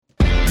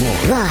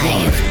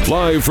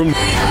Live from...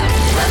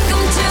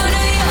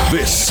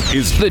 This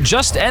is the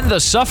Just End the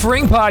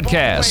Suffering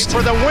podcast.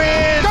 For the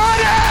win. Got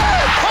it!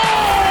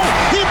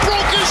 Oh! He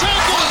broke his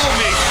ankle.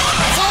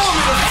 Follow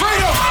me to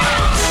freedom.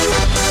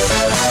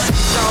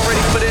 Y'all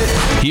ready for this?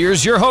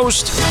 Here's your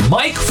host,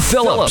 Mike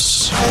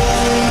Phillips.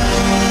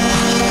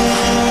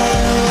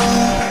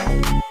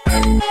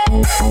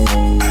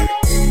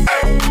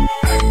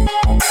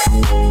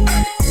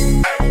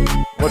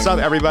 What's up,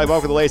 everybody?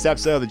 Welcome to the latest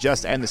episode of the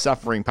Just End the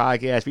Suffering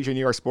podcast, featuring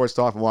New York sports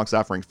talk from a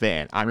long-suffering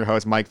fan. I'm your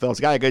host, Mike Phillips.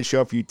 Got a good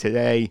show for you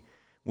today.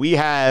 We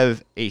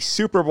have a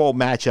Super Bowl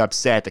matchup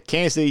set. The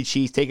Kansas City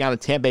Chiefs taking on the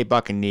Tampa Bay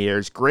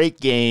Buccaneers.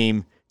 Great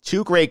game.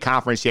 Two great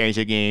conference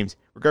championship games.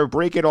 We're going to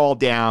break it all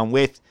down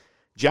with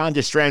John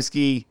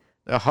Jastremski,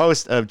 the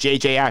host of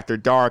JJ After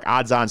Dark,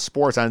 Odds On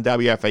Sports on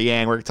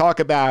WFAN. We're going to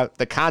talk about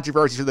the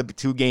controversies of the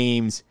two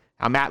games,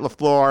 how Matt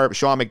LaFleur,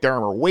 Sean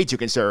McDermott were way too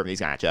conservative in these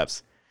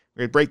matchups.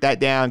 We're going to break that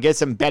down, get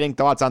some betting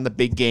thoughts on the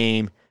big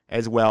game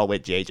as well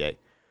with JJ.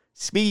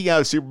 Speaking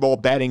of Super Bowl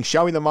betting,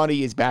 Showing the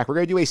Money is back. We're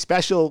going to do a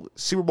special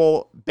Super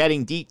Bowl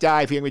betting deep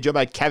dive here. We're going to be joined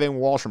by Kevin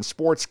Walsh from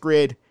Sports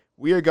Grid.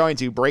 We are going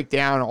to break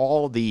down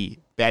all the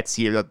bets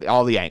here,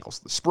 all the angles,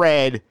 the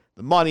spread,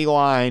 the money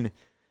line,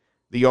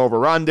 the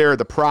over-under,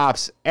 the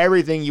props,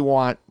 everything you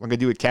want. We're going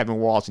to do with Kevin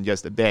Walsh in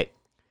just a bit.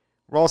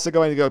 We're also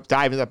going to go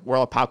dive into the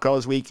world of pop culture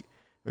this week.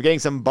 We're getting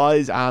some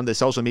buzz on the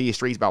social media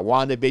streets about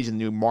WandaVision, the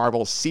new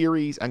Marvel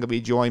series. I'm going to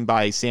be joined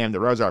by Sam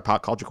DeRosa, our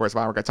pop culture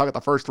correspondent. We're going to talk about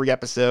the first 3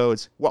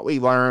 episodes, what we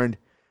learned,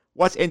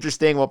 what's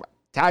interesting. We'll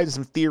tie in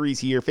some theories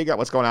here, figure out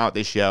what's going on with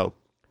this show.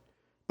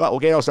 But we'll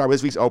get all started with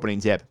this week's opening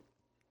tip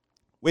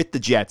with the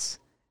Jets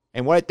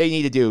and what they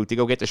need to do to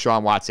go get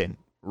Deshaun Watson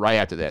right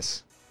after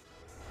this.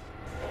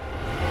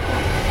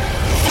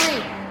 3,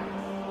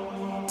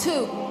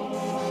 2,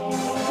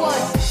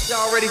 1.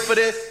 Y'all ready for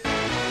this?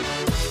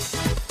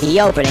 The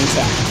opening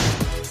tip.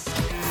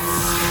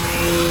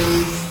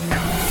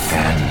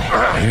 And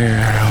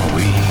here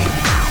we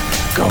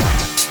go.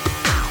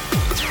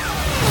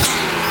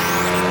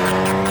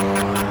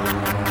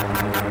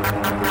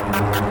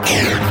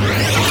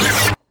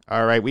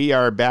 All right, we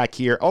are back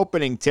here.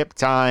 Opening tip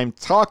time,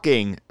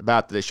 talking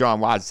about the Deshaun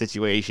Watson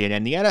situation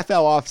and the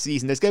NFL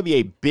offseason. There's going to be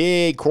a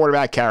big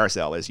quarterback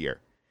carousel this year.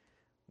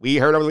 We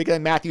heard over the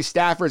weekend Matthew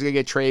Stafford is going to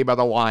get traded by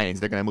the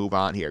Lions. They're going to move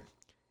on here.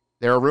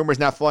 There are rumors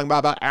now flowing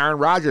about Aaron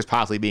Rodgers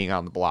possibly being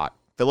on the block.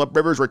 Phillip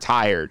Rivers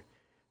retired.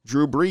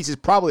 Drew Brees is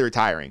probably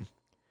retiring.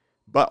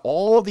 But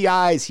all of the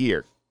eyes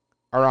here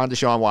are on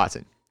Deshaun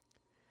Watson.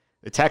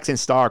 The Texan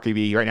star could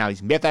be right now.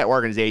 He's met that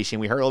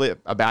organization. We heard a little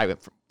bit about it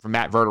from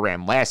Matt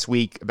Verderame last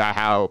week about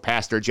how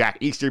Pastor Jack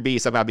Easterby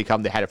somehow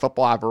become the head of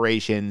football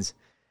operations,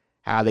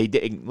 how they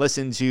didn't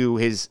listen to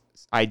his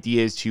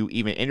ideas to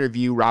even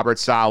interview Robert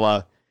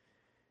Saleh.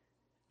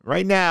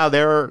 Right now,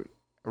 there are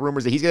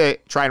rumors that he's going to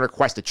try and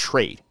request a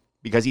trade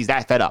because he's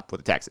that fed up with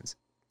the Texans.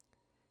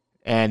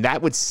 And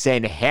that would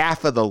send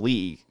half of the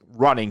league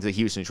running to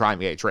Houston trying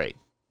to get a trade.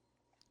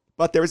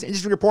 But there was an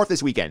interesting report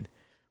this weekend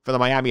from the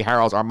Miami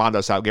Herald's Armando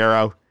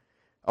Salguero.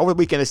 Over the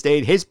weekend, it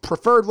stated his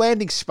preferred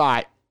landing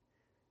spot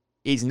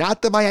is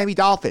not the Miami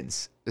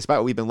Dolphins, despite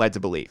what we've been led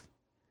to believe.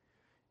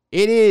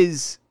 It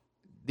is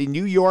the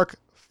New York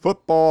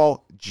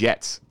Football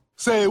Jets.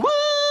 Say what?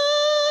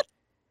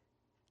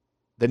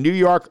 The New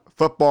York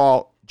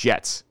Football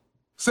Jets.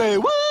 Say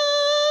what?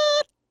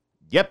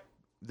 Yep,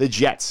 the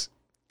Jets.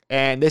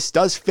 And this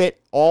does fit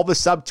all the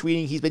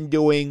subtweeting he's been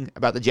doing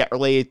about the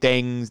Jet-related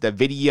things, the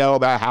video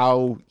about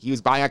how he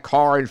was buying a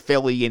car in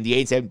Philly and the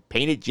agent said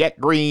painted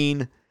jet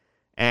green,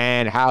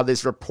 and how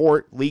this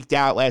report leaked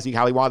out last week,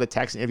 how he wanted the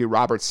Texans to interview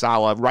Robert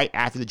Saleh right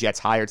after the Jets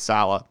hired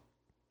Saleh.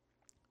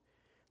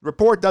 The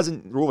report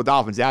doesn't rule the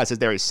Dolphins out. It says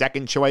they're his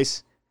second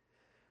choice.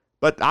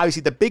 But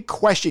obviously the big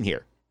question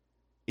here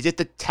is if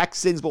the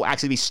Texans will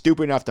actually be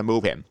stupid enough to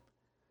move him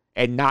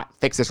and not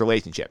fix this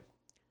relationship.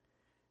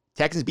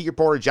 Texans beat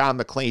reporter John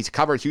McClain, he's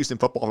covered Houston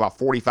football for about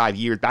 45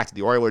 years, back to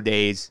the Oilers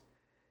days.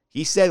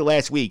 He said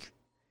last week,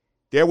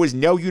 there was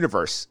no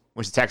universe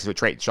when the Texans would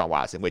trade Deshaun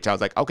Watson, which I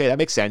was like, okay, that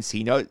makes sense.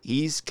 He knows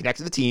he's connected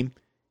to the team.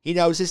 He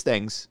knows his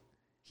things.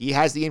 He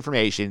has the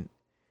information.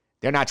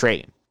 They're not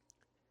trading.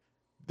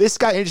 This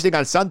got interesting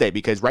on Sunday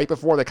because right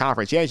before the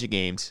conference championship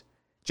games,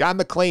 John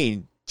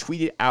McClain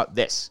tweeted out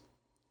this.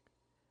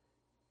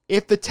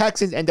 If the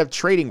Texans end up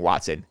trading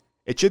Watson,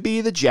 it should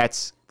be the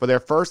Jets for their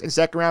first and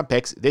second round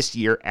picks this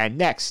year and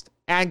next,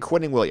 and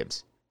Quinnen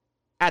Williams,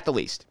 at the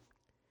least.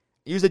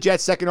 Use the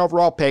Jets' second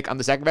overall pick on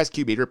the second best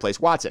QB to replace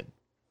Watson.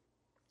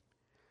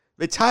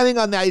 The timing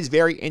on that is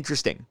very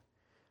interesting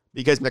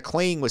because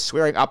McClain was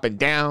swearing up and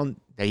down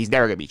that he's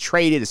never going to be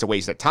traded. It's a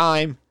waste of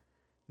time.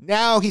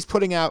 Now he's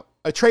putting out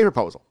a trade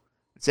proposal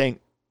saying,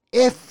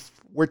 if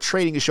we're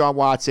trading Deshaun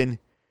Watson,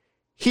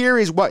 here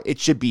is what it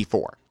should be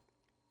for.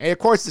 And of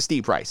course, it's a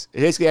steep price.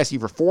 It basically asks you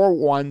for 4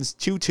 1s,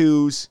 2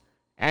 2s,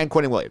 and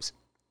Quinnen Williams.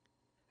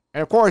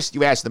 And of course,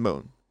 you ask the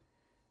moon.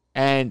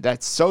 And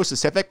that's so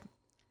specific.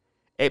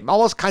 It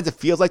almost kind of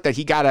feels like that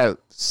he got a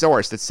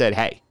source that said,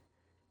 hey,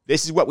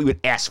 this is what we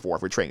would ask for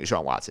if we're trading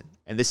Deshaun Watson.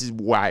 And this is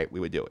why we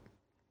would do it.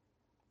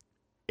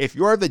 If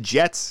you're the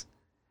Jets,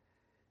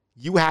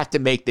 you have to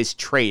make this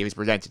trade if it's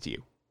presented to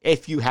you,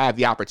 if you have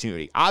the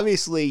opportunity.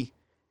 Obviously,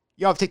 you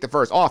don't have to take the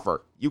first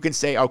offer. You can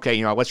say,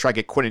 okay, let's try to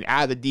get Quinnen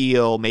out of the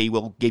deal. Maybe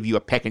we'll give you a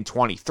pick in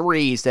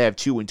 23 instead of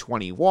 2 and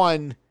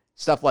 21,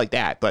 stuff like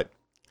that. But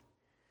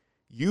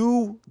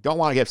you don't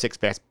want to give 6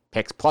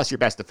 picks plus your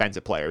best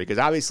defensive player, because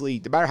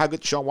obviously, no matter how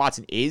good Deshaun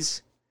Watson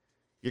is,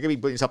 you're going to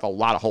be putting yourself a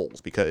lot of holes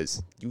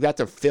because you have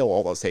to fill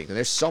all those things. And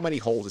there's so many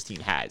holes this team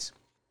has.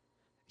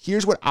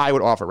 Here's what I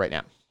would offer right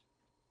now.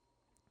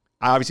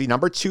 Obviously,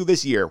 number 2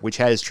 this year, which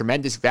has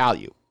tremendous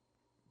value,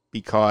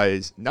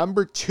 because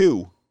number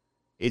 2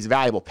 is a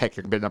valuable pick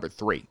compared to number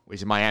 3,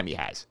 which Miami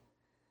has.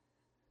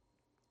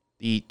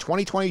 The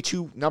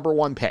 2022 number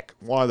 1 pick,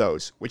 one of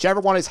those. Whichever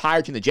one is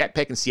higher between the Jet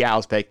pick and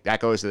Seattle's pick,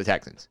 that goes to the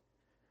Texans.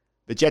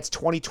 The Jets'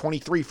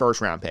 2023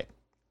 first-round pick.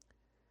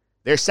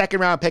 Their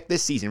second-round pick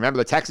this season. Remember,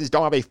 the Texans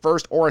don't have a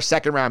first or a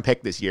second-round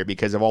pick this year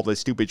because of all the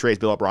stupid trades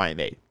Bill O'Brien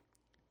made.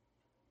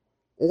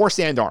 Or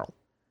Sam Darnold.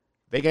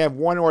 They can have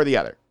one or the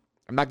other.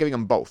 I'm not giving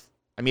them both.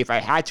 I mean, if I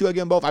had to, I'd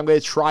give them both. I'm going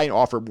to try and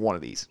offer one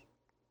of these.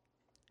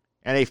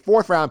 And a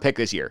 4th-round pick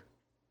this year.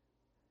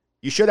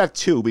 You should have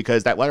 2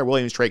 because that Leonard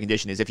Williams trade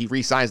condition is if he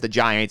re-signs the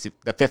Giants,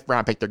 the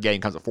 5th-round pick they're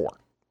getting comes a 4.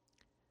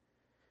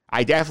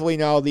 I definitely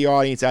know the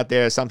audience out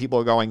there, some people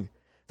are going,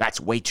 that's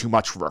way too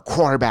much for a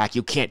quarterback.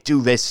 You can't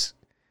do this.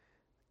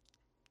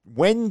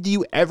 When do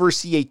you ever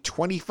see a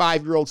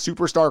 25-year-old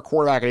superstar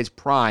quarterback at his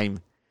prime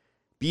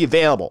be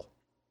available?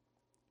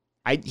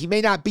 He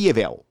may not be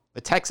available. The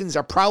Texans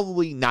are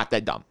probably not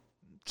that dumb.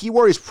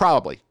 Keyword is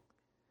probably.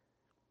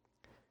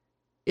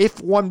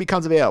 If one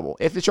becomes available,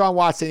 if Deshaun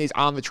Watson is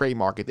on the trade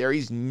market, there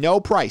is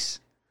no price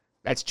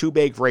that's too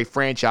big for a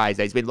franchise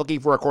that's been looking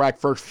for a quarterback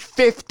for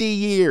 50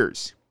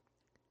 years.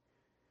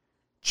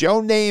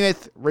 Joe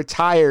Namath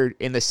retired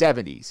in the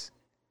 70s.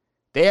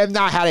 They have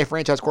not had a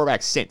franchise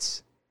quarterback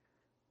since.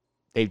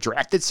 They've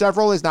drafted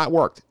several, it has not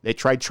worked. They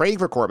tried trading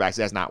for quarterbacks,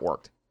 it has not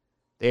worked.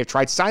 They have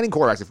tried signing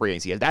quarterbacks in free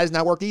agency, that has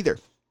not worked either.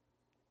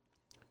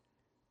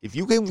 If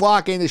you can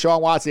lock in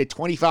Deshaun Watson at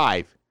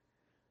 25,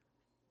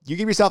 you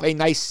give yourself a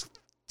nice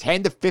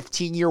 10 to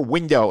 15 year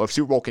window of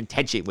Super Bowl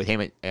contention with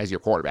him as your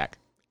quarterback,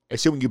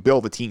 assuming you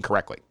build the team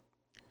correctly.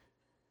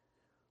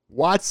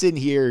 Watson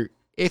here,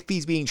 if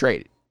he's being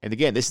traded, and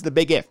again, this is the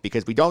big if,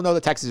 because we don't know the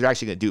Texans are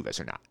actually going to do this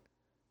or not.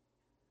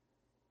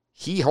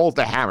 He holds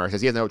the hammer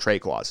because he has no trade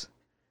clause.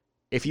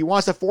 If he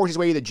wants to force his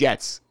way to the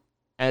Jets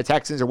and the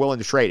Texans are willing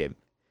to trade him,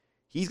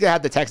 he's going to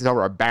have the Texans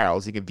over a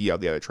barrel so he can veto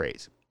the other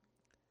trades.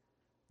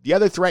 The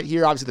other threat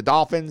here, obviously, the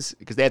Dolphins,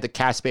 because they have the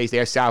cap space. They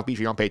have South Beach,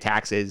 where you don't pay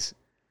taxes.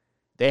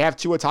 They have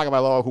Tua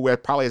Tagovailoa, who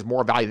probably has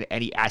more value than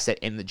any asset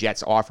in the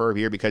Jets' offer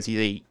here because he's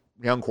a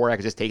young quarterback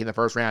who's just taken the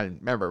first round. And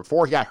remember,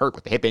 before he got hurt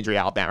with the hip injury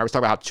at Alabama, I was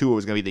talking about how Tua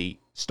was going to be the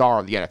star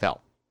of the NFL.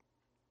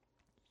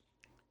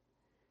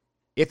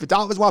 If the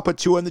Dolphins want to put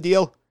Tua in the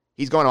deal,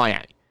 he's going to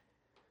Miami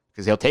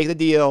because he'll take the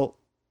deal.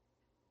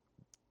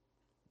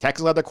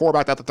 Texans will have the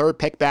quarterback, got the 3rd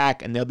pick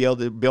back, and they'll be able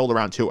to build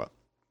around Tua.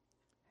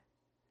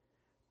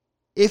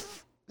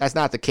 If that's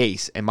not the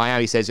case, and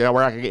Miami says, we're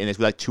not going to get in this,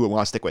 we like Tua, we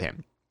want to stick with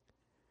him.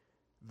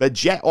 The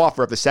Jet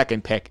offer of the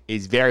 2nd pick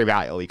is very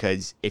valuable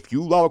because if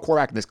you love a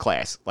quarterback in this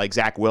class, like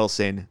Zach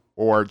Wilson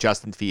or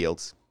Justin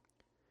Fields,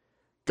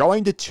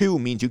 going to 2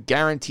 means you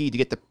guaranteed to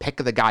get the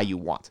pick of the guy you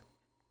want.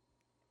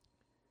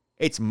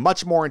 It's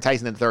much more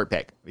enticing than the 3rd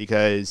pick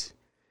because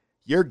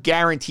you're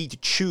guaranteed to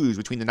choose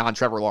between the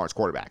non-Trevor Lawrence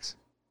quarterbacks.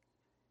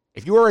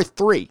 If you are a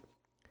 3,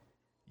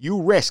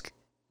 you risk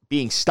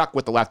being stuck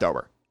with the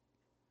leftover.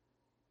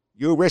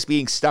 You risk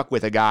being stuck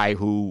with a guy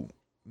who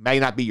may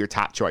not be your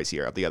top choice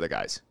here of the other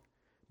guys.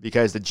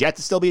 Because the Jets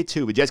would still be at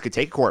 2. The Jets could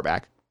take a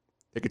quarterback.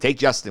 They could take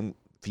Justin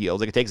Fields.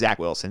 They could take Zach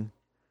Wilson.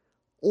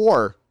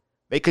 Or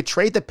they could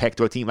trade the pick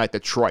to a team like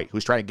Detroit,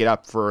 who's trying to get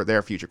up for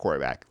their future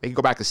quarterback. They can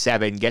go back to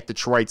 7, get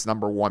Detroit's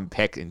number 1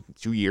 pick in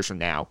 2 years from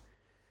now.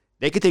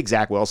 They could take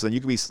Zach Wilson, and you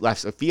could be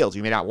left with Fields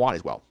you may not want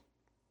as well.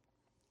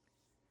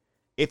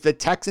 If the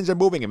Texans are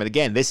moving him, and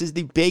again, this is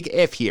the big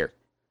if here,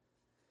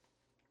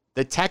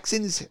 the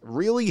Texans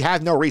really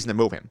have no reason to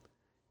move him.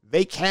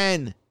 They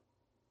can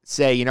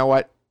say, you know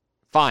what,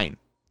 fine.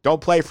 Don't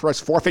play for us,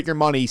 forfeit your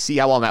money, see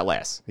how long that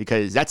lasts.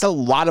 Because that's a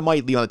lot of money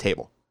to leave on the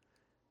table.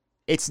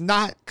 It's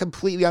not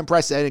completely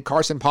unprecedented.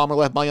 Carson Palmer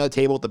left money on the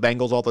table with the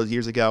Bengals all those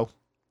years ago.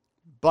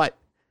 But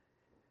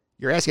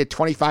you're asking a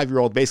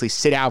 25-year-old basically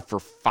sit out for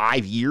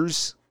 5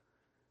 years?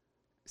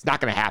 It's not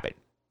going to happen.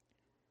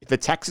 If the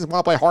Texans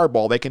want to play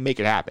hardball, they can make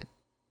it happen.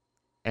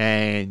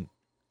 And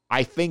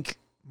I think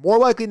more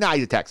likely than not,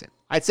 he's a Texan.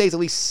 I'd say it's at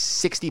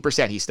least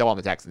 60% he's still on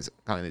the Texans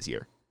coming this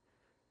year.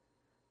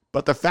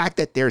 But the fact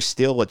that there's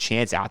still a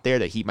chance out there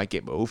that he might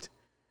get moved,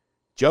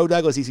 Joe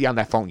Douglas needs to get on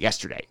that phone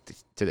yesterday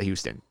to the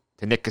Houston,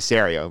 to Nick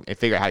Caserio, and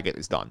figure out how to get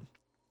this done.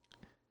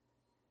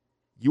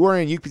 You are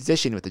in a unique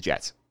position with the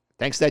Jets,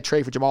 thanks to that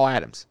trade for Jamal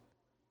Adams.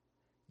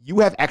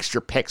 You have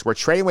extra picks where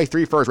trading away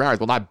 3 first rounders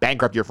will not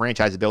bankrupt your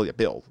franchise's ability to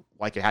build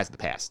like it has in the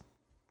past.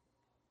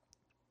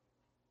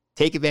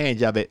 Take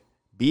advantage of it.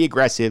 Be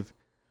aggressive.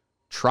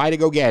 Try to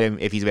go get him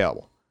if he's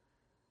available.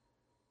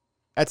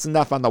 that's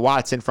enough on the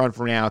Watson front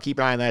for now. Keep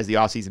an eye on that as the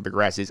offseason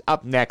progresses.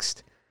 Up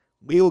next,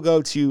 we will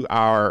go to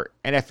our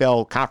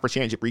NFL Conference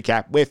Championship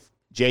recap with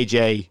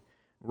JJ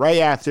right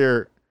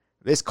after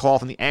this call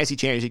from the NFC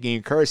Championship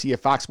game, courtesy of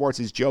Fox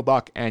Sports' Joe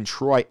Buck and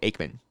Troy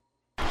Aikman.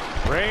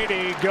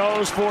 Brady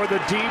goes for the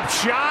deep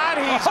shot.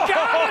 He's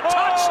got a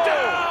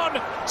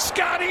touchdown!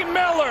 Scotty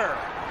Miller.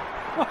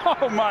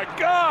 Oh, my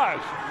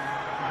gosh.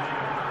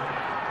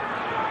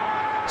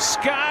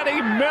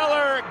 Scotty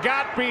Miller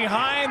got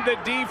behind the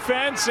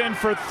defense and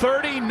for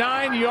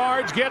 39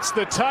 yards gets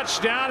the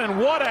touchdown. And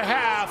what a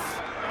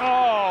half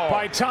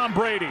by Tom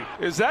Brady.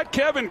 Is that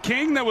Kevin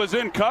King that was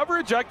in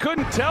coverage? I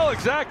couldn't tell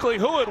exactly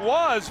who it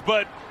was,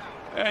 but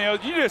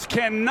you just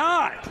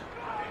cannot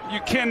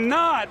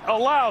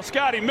allow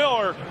Scotty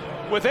Miller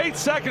with 8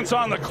 seconds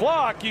on the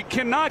clock. You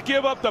cannot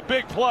give up the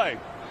big play.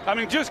 I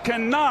mean, just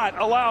cannot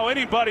allow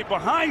anybody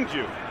behind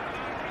you.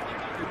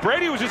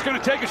 Brady was just going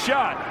to take a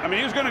shot. I mean,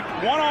 he was going to,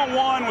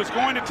 one-on-one, was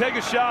going to take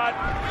a shot,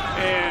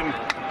 and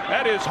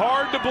that is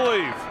hard to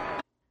believe.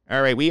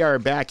 All right, we are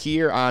back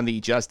here on the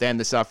Just End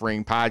the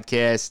Suffering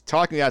podcast,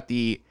 talking about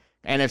the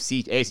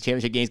NFC AFC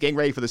Championship games, getting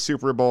ready for the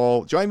Super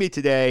Bowl. Joining me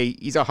today,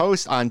 he's a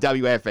host on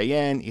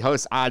WFAN. He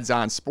hosts Odds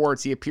On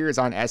Sports. He appears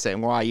on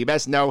SNY. You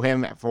best know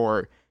him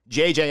for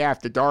JJ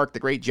After Dark. The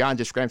great John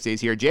Descrempsey is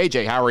here.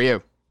 JJ, how are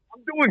you?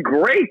 I'm doing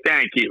great,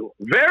 thank you.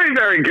 Very,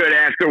 very good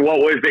after what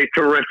was a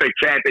terrific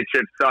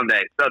championship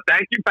Sunday. So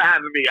thank you for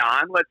having me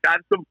on. Let's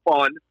have some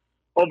fun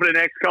over the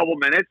next couple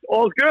minutes.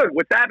 All's good.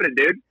 What's happening,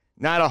 dude?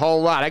 Not a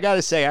whole lot. I got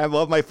to say, I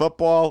love my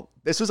football.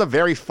 This was a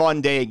very fun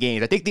day of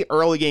games. I think the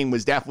early game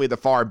was definitely the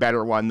far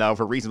better one, though,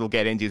 for reasons we'll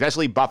get into,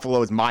 especially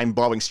Buffalo's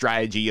mind-blowing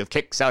strategy of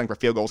selling for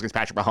field goals against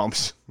Patrick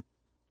Mahomes.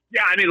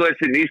 Yeah, I mean,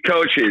 listen, these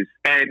coaches,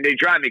 and they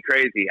drive me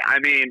crazy. I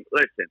mean,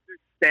 listen,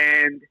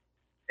 stand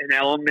an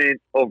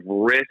element of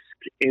risk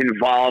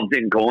involved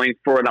in going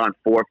for it on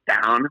fourth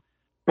down,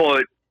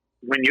 but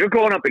when you're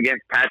going up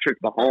against Patrick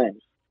Mahomes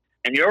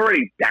and you're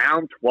already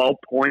down 12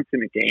 points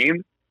in the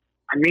game,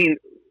 I mean,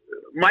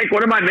 Mike,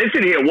 what am I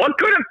missing here? What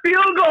could a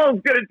field goal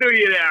going to do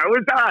you there? It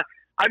was,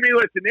 I mean,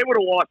 listen, they would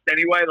have lost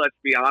anyway, let's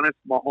be honest.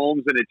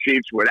 Mahomes and the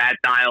Chiefs were that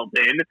dialed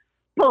in.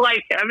 But,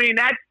 like, I mean,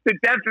 that's the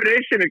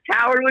definition of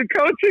cowardly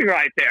coaching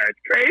right there. It's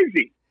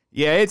crazy.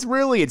 Yeah, it's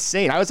really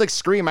insane. I was, like,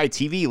 screaming my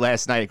TV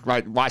last night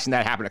watching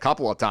that happen a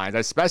couple of times.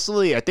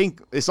 Especially, I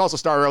think this also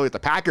started early at the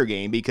Packer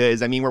game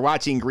because, I mean, we're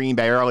watching Green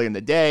Bay early in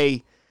the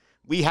day.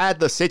 We had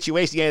the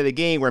situation at the end of the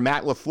game where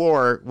Matt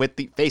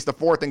LaFleur faced the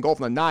 4th and goal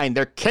from the 9.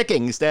 They're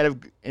kicking instead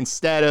of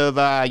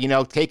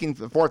taking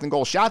the 4th and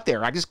goal shot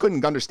there. I just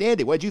couldn't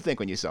understand it. What did you think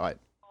when you saw it?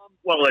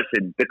 Well,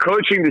 listen, the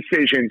coaching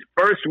decisions,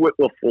 first with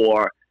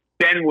LaFleur,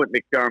 then with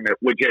McDermott,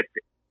 were just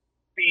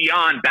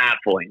beyond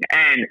baffling.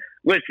 And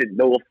listen,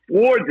 the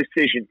LaFleur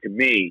decision to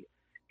me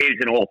is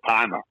an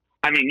all-timer.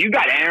 I mean, you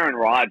got Aaron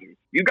Rodgers.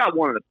 You got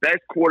one of the best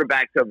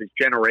quarterbacks of his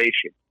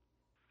generation.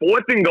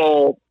 4th and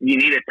goal, you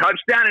need a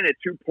touchdown and a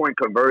 2-point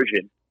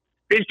conversion.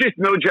 There's just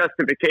no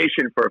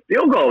justification for a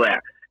field goal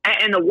there.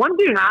 And the one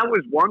thing I was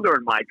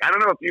wondering, Mike, I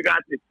don't know if you got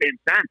the same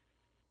sense.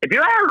 If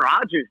you're Aaron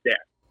Rodgers there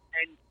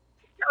and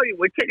they tell you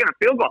we're kicking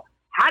a field goal,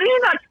 how do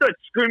you not start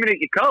screaming at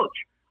your coach?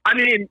 I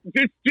mean,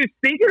 just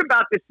thinking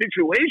about the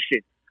situation,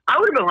 I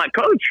would have been like,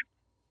 Coach,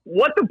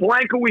 what the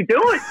blank are we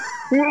doing?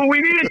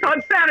 We need a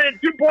touchdown and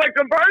a 2-point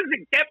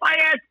conversion. Get my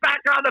ass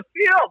back on the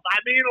field. I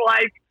mean,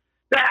 like,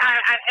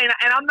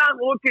 and I'm not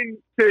looking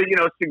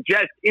to,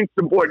 suggest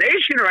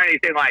insubordination or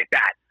anything like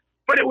that.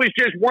 But it was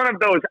just one of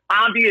those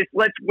obvious,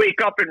 let's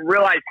wake up and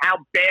realize how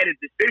bad a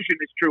decision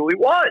this truly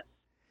was.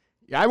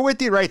 Yeah, I'm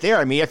with you right there.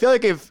 I mean, I feel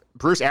like if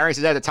Bruce Arians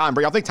said that to Tom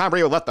Brady, I don't think Tom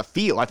Brady would have left the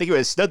field. I think he would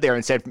have stood there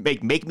and said,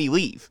 make me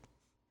leave.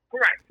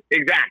 Correct.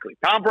 Exactly.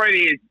 Tom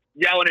Brady is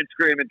yelling and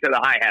screaming to the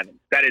high heavens.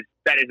 That is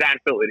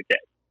absolutely the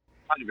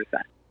case.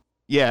 100%.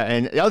 Yeah,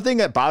 and the other thing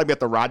that bothered me about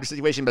the Rodgers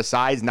situation,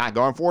 besides not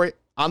going for it,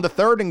 on the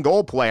 3rd and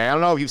goal play, I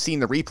don't know if you've seen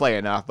the replay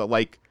enough, but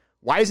like,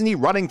 why isn't he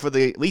running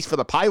at least for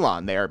the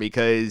pylon there?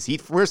 Because he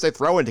forced a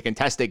throw into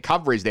contested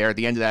coverage there at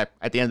the end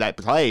of that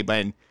play,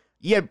 but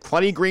he had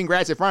plenty of green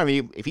grass in front of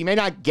him. If he may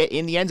not get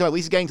in the end zone, at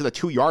least getting to the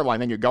 2-yard line,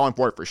 then you're going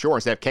for it for sure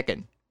instead of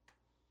kicking.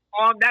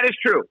 That is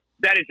true.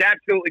 That is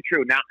absolutely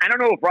true. Now, I don't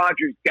know if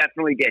Rodgers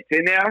definitely gets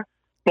in there,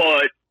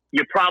 but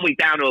you're probably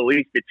down to at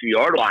least the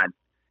 2-yard line.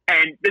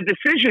 And the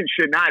decision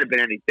should not have been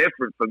any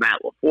different from Matt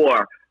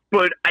LaFleur.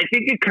 But I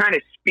think it kind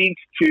of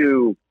speaks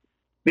to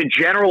the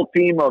general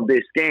theme of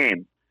this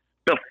game.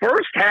 The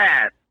first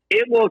half,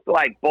 it looked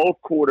like both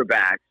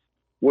quarterbacks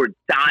were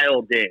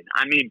dialed in.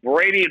 I mean,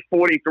 Brady at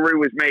 43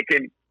 was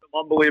making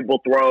some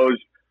unbelievable throws.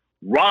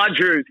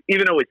 Rodgers,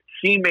 even though his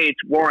teammates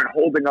weren't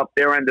holding up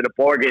their end of the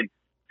bargain,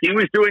 he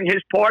was doing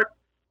his part.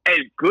 As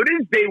good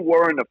as they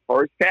were in the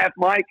first half,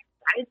 Mike,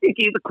 I didn't think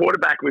either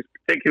quarterback was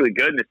particularly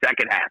good in the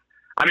second half.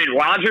 I mean,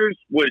 Rodgers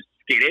was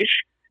skittish.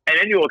 And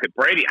then you look at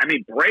Brady. I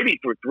mean, Brady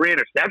threw 3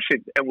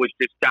 interceptions and was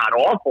just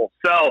god-awful.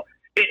 So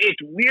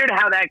it's weird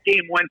how that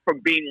game went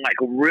from being, like,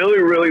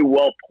 really, really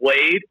well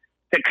played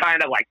to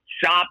kind of, like,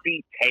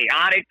 choppy,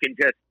 chaotic, and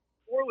just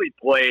poorly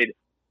played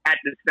at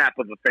the snap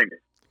of a finger.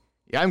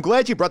 Yeah, I'm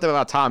glad you brought that up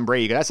about Tom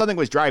Brady, because that's something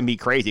that was driving me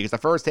crazy. Because the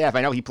first half,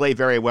 I know he played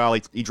very well.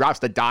 He drops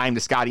the dime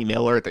to Scotty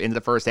Miller at the end of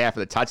the first half of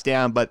the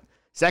touchdown, but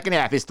second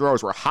half, his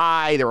throws were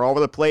high. They were all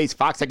over the place.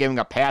 Fox had giving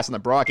a pass on the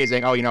broadcast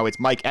saying, it's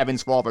Mike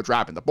Evans' fault for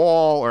dropping the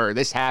ball, or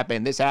this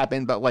happened.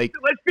 But, like...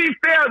 Let's be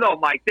fair, though,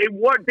 Mike. They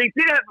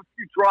did have a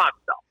few drops,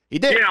 though. He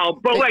did.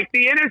 Like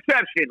the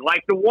interception,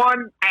 like the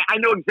one, I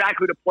know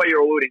exactly the play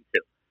you're alluding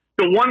to.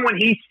 The one when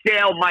he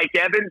sailed Mike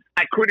Evans,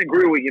 I couldn't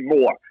agree with you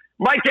more.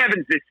 Mike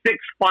Evans is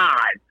 6'5",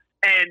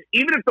 and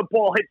even if the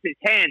ball hits his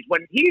hands,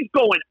 when he's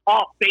going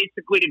up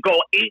basically to go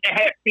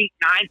 8.5 feet,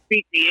 9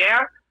 feet in the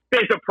air,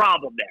 there's a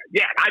problem there.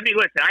 Yeah,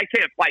 listen, I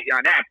can't fight you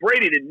on that.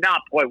 Brady did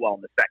not play well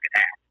in the second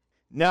half.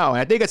 No, and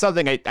I think it's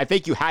something I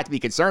think you have to be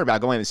concerned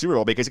about going to the Super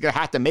Bowl, because you're going to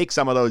have to make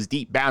some of those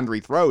deep boundary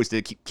throws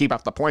to keep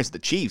up the points of the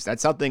Chiefs.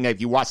 That's something, if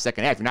you watch the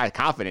second half, you're not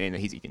confident in that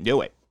he can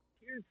do it.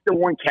 Here's the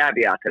one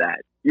caveat to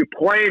that. You're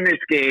playing this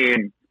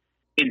game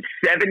in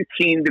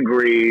 17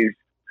 degrees,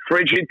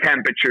 frigid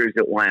temperatures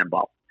at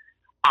Lambeau.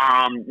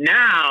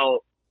 Now,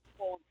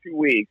 in 2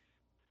 weeks,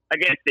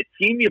 against the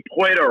team you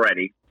played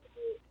already,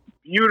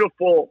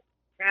 beautiful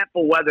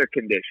Tampa weather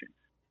conditions.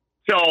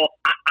 So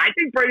I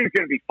think Brady's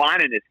going to be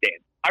fine in this game.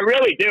 I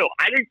really do.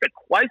 I think the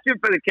question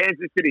for the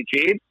Kansas City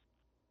Chiefs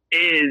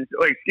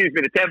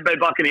the Tampa Bay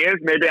Buccaneers,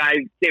 maybe I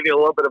gave you a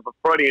little bit of a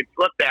Freudian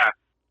slip there.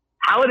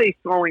 How are they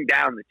slowing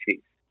down the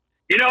Chiefs?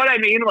 You know what I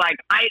mean? Like,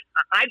 I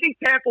think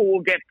Tampa will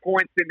get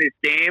points in this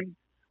game.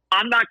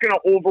 I'm not going to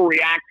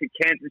overreact to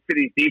Kansas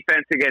City's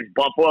defense against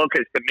Buffalo,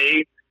 because to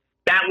me,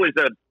 that was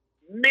a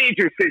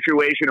major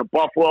situation of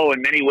Buffalo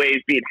in many ways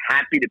being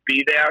happy to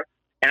be there.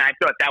 And I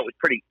thought that was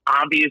pretty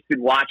obvious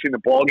in watching the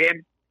ball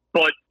game.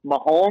 But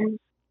Mahomes,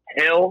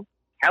 Hill,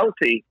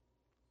 Kelsey,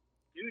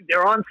 dude,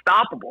 they're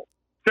unstoppable.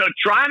 So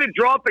trying to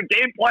draw up a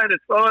game plan to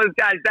slow those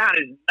guys down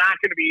is not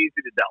going to be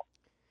easy to do.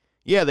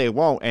 Yeah, they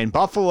won't. And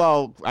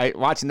Buffalo,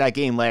 watching that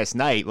game last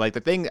night, like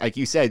the thing, like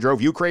you said,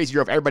 drove you crazy,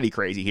 drove everybody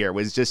crazy here,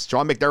 was just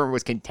Sean McDermott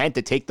was content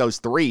to take those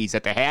threes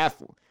at the half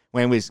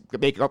when it was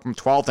making up from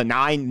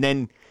 12-9. And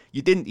then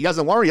he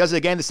doesn't learn. He does it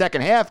again in the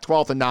second half,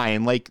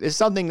 12-9. Like, this is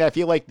something that I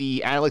feel like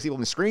the analysts people have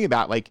been screaming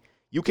about. Like,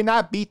 you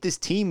cannot beat this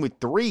team with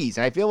threes.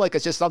 And I feel like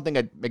it's just something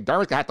that McDermott's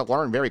going to have to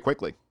learn very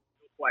quickly.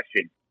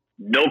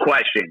 No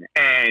question.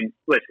 And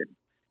listen,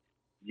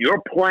 you're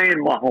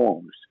playing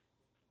Mahomes.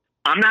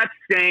 I'm not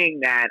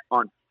saying that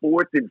on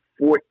 4th and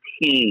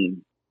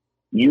 14,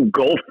 you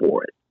go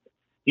for it.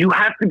 You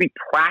have to be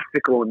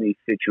practical in these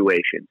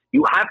situations.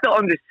 You have to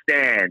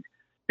understand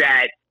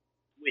that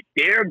with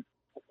their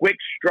quick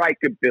strike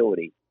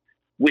ability,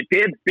 with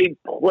their big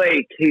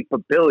play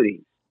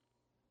capabilities,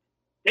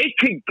 they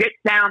could get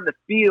down the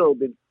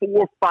field in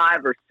 4,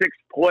 5, or 6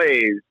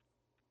 plays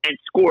and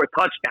score a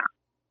touchdown.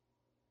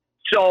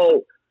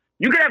 So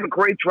you could have a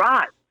great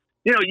drive.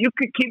 You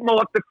could keep them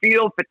off the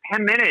field for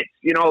 10 minutes.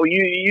 You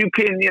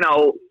can,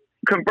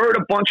 convert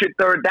a bunch of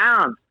third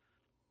downs.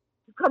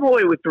 You come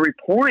away with 3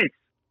 points.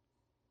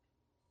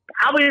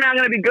 Probably not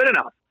going to be good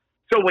enough.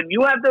 So when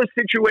you have those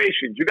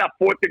situations, you got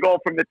 4th to go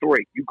from the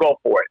 3, you go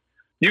for it.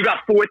 You got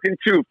 4th and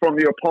 2 from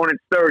your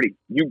opponent's 30,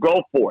 you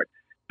go for it.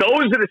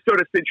 Those are the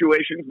sort of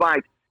situations,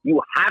 Mike,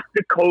 you have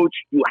to coach,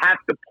 you have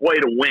to play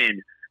to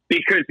win.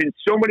 Because in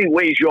so many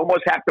ways, you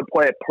almost have to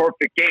play a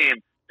perfect game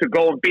to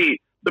go and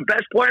beat the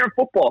best player in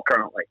football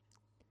currently.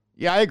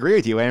 Yeah, I agree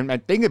with you. And I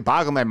think that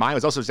boggled my mind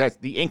was also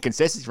the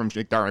inconsistency from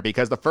McDermott,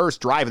 because the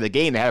first drive of the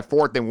game, they had a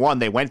 4th and 1.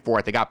 They went for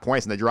it. They got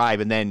points in the drive.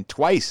 And then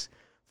twice,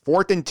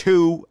 4th and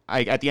 2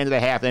 at the end of the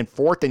half. Then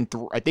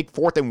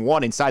 4th and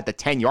 1 inside the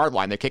 10-yard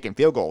line. They're kicking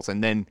field goals.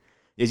 And then,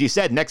 as you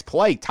said, next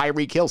play,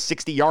 Tyreek Hill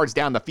 60 yards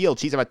down the field.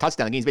 Chiefs have a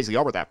touchdown. The game's basically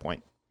over at that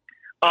point.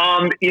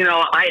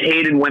 I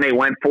hated when they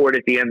went for it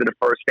at the end of the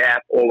first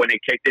half, or when they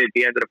kicked it at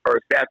the end of the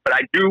first half. But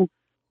I do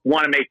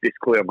want to make this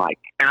clear, Mike.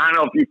 And I don't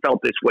know if you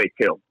felt this way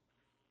too.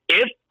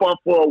 If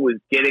Buffalo was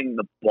getting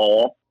the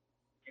ball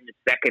in the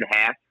second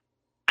half,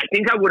 I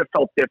think I would have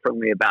felt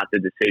differently about the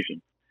decision.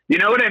 You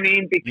know what I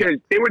mean? Because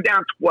they were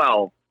down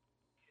 12.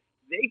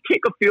 They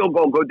kick a field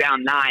goal, go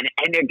down 9,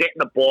 and they're getting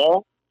the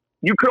ball.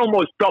 You could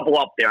almost double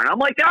up there. And I'm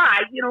like,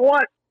 you know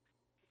what?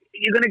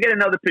 You're going to get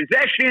another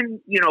possession.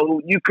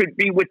 You could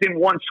be within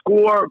 1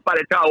 score by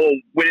the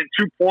time, within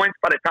 2 points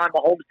by the time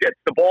Mahomes gets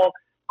the ball.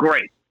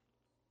 Great.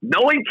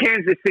 Knowing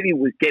Kansas City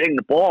was getting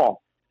the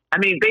ball,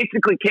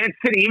 basically Kansas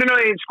City, even though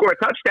they didn't score a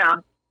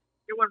touchdown,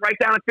 they went right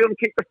down the field and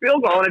kicked the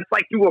field goal. And it's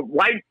like you were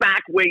right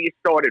back where you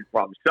started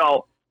from.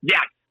 So,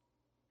 yes,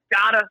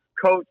 gotta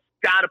coach,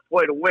 gotta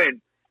play to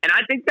win. And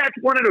I think that's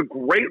one of the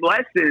great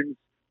lessons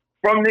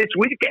from this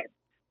weekend.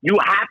 You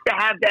have to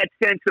have that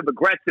sense of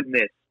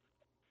aggressiveness.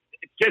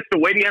 It's just the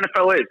way the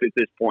NFL is at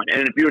this point.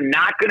 And if you're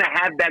not going to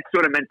have that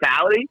sort of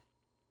mentality,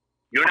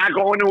 you're not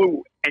going to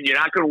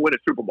win a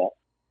Super Bowl.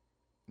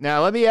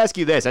 Now, let me ask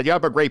you this. You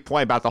have a great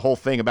point about the whole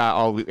thing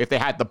about, if they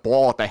had the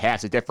ball at the half,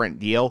 it's a different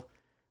deal.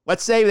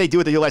 Let's say they do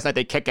what they did last night.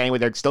 They kick anyway.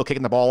 They're still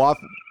kicking the ball off.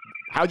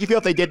 How would you feel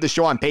if they did the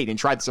Sean Payton and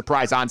tried the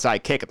surprise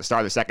onside kick at the start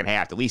of the second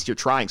half? At least you're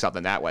trying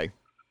something that way.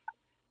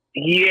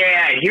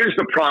 Yeah, here's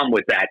the problem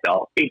with that,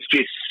 though. It's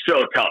just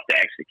so tough to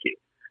execute.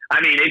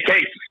 I mean, it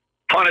takes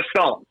a ton of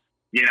stones,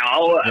 you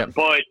know. Yep.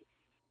 But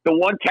the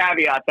one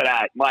caveat to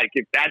that, Mike,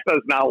 if that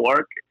does not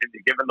work and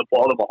you're giving the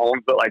ball to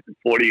Mahomes at like the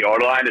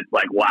 40-yard line, it's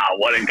like, wow,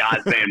 what in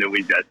God's name did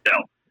we just do?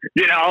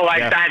 You know,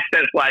 like that's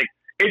just like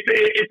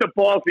it's a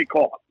ballsy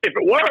call. If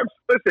it works,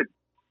 listen,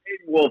 it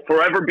will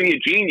forever be a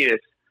genius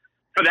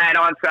for that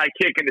onside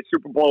kick in the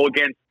Super Bowl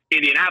against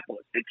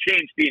Indianapolis. It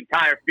changed the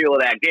entire feel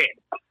of that game.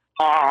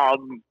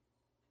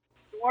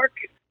 Work,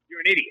 you're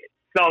an idiot.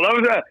 So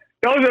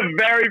those are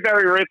very,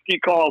 very risky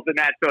calls in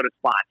that sort of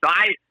spot. So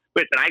I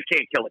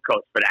can't kill a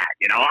coach for that.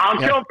 You know, I'll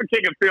kill him for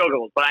kicking field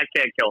goals, but I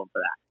can't kill him for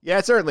that. Yeah,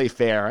 it's certainly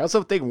fair. I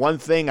also think one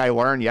thing I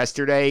learned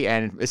yesterday,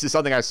 and this is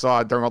something I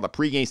saw during all the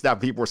pregame stuff,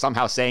 people were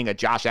somehow saying that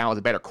Josh Allen is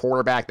a better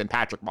quarterback than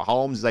Patrick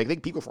Mahomes. I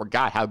think people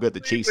forgot how good the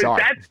Chiefs are.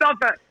 That stuff.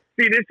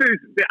 See, this is.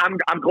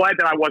 I'm glad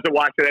that I wasn't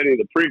watching any of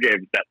the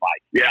pregame stuff,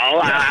 Mike. You know,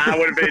 I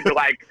would have been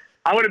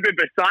I would have been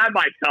beside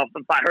myself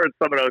if I heard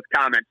some of those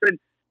comments. And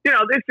you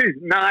know, this is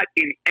not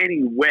in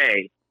any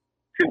way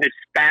to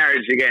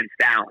disparage against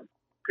Allen.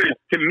 Because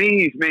to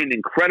me, he's made an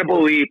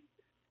incredible leap.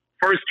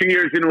 First 2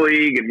 years in the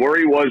league and where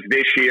he was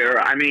this year.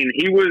 I mean,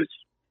 he was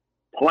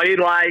played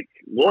like,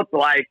 looked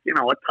like, you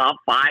know, a top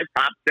 5,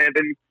 top 7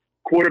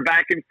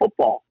 quarterback in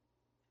football.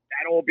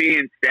 That all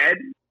being said,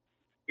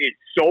 it's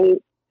so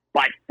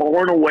by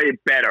far and away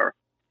better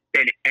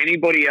than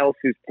anybody else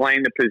who's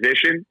playing the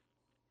position.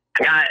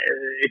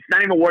 It's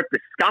not even worth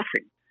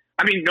discussing.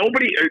 I mean,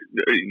 nobody,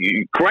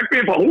 correct me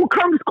if who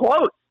comes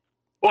close?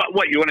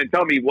 What, you want to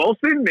tell me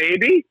Wilson?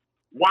 Maybe.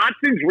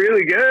 Watson's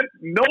really good.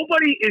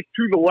 Nobody is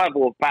to the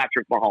level of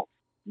Patrick Mahomes.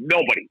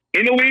 Nobody.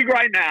 In the league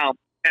right now,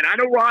 and I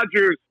know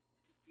Rodgers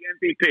is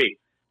the MVP,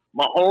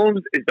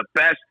 Mahomes is the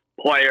best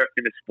player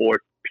in the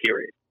sport,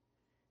 period.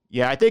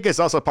 Yeah, I think it's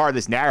also part of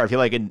this narrative. I feel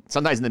like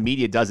sometimes in the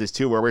media does this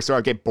too, where we sort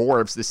of get bored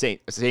of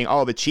saying,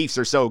 oh, the Chiefs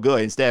are so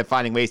good, instead of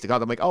finding ways to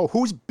come. I'm like, oh,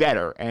 who's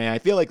better? And I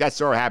feel like that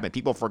sort of happened.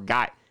 People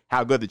forgot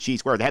how good the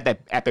Chiefs were. They had that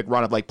epic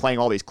run of like playing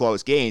all these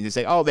close games and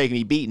say, oh, they can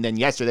be beaten. Then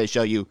yesterday they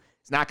show you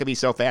it's not going to be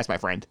so fast, my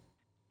friend.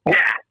 Yeah,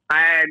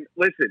 and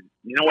listen,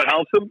 you know what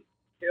helps him?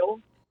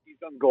 He's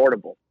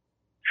unguardable.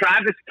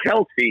 Travis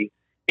Kelce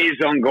is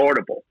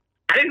unguardable.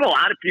 I think a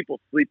lot of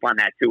people sleep on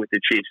that too with the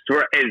Chiefs.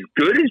 For as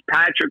good as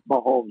Patrick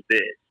Mahomes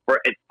is,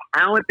 for as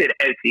talented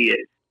as he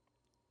is,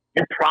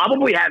 you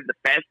probably have the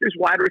fastest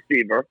wide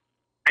receiver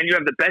and you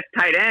have the best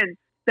tight end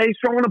that he's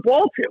throwing the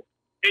ball to.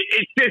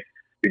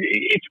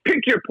 It's pick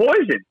your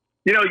poison.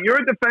 You know, you're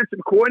a defensive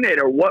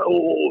coordinator.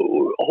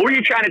 Who are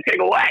you trying to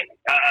take away?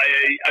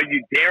 Are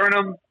you daring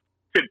them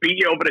to beat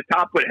you over the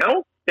top with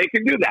Hill? They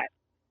can do that.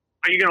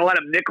 Are you going to let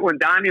them nickel and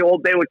dime you all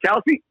day with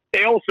Kelce?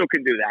 They also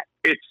can do that.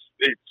 It's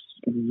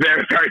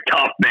very, very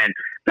tough, man.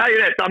 Tell you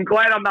this, I'm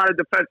glad I'm not a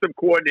defensive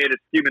coordinator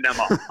scheming them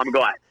up. I'm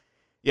glad.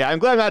 Yeah, I'm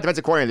glad I'm not a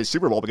defensive coordinator in the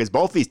Super Bowl because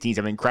both these teams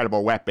have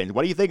incredible weapons.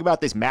 What do you think about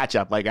this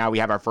matchup? Like now we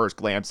have our first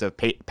glimpse of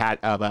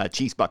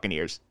Chiefs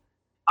Buccaneers.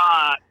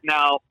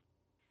 No.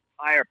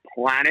 Entire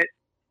planet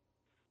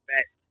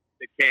bet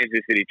the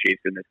Kansas City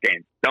Chiefs in this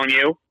game. Don't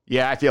you?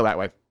 Yeah, I feel that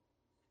way.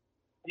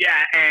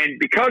 Yeah, and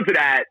because of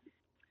that,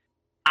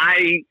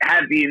 I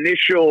have the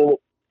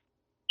initial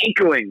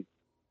inkling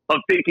of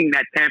thinking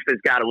that Tampa's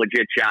got a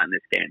legit shot in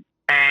this game.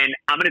 And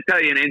I'm going to tell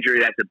you an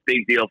injury that's a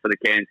big deal for the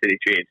Kansas City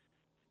Chiefs.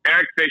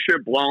 Eric Fisher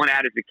blowing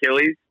out his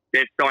Achilles,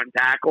 their starting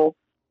tackle,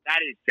 that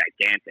is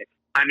gigantic.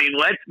 I mean,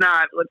 let's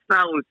not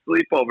lose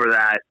sleep over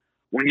that.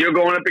 When you're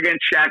going up against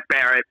Shaq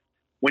Barrett,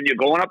 when you're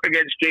going up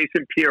against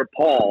Jason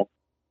Pierre-Paul,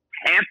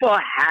 Tampa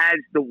has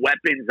the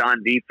weapons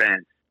on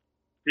defense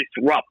to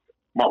disrupt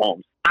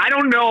Mahomes. I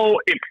don't know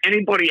if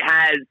anybody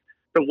has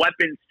the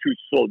weapons to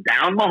slow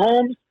down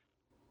Mahomes,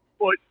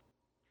 but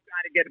you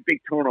got to get a big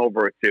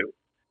turnover or two.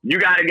 You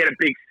got to get a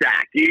big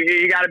sack.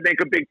 You got to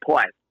make a big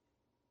play.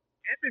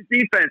 Tampa's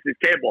defense is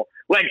capable.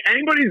 Like,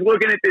 anybody's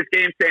looking at this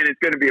game saying it's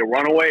going to be a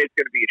runaway, it's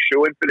going to be a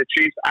shoo-in for the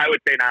Chiefs, I would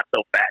say not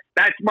so fast.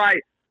 That's my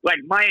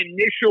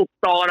initial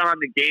thought on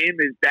the game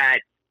is that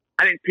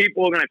I think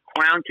people are going to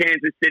clown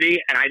Kansas City,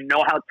 and I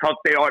know how tough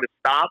they are to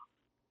stop.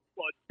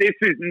 But this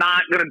is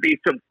not going to be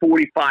some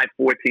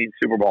 45-14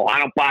 Super Bowl. I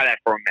don't buy that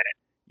for a minute.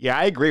 Yeah,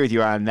 I agree with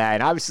you on that.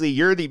 And obviously,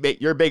 you're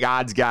a big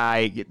odds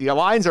guy. The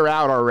lines are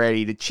out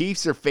already. The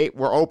Chiefs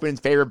were open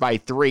favored by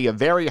 3, a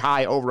very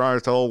high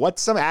over-under total.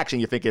 What's some action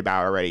you're thinking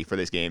about already for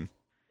this game?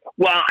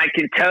 Well, I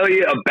can tell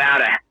you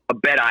about a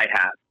bet I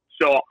have.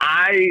 So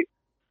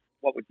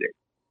what was it?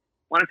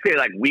 I want to say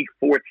like week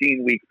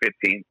 14, week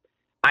 15.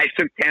 I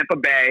took Tampa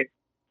Bay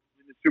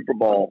in the Super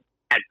Bowl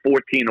at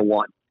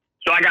 14-1.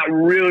 So I got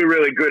really,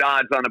 really good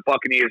odds on the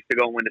Buccaneers to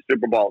go win the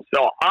Super Bowl.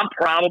 So I'm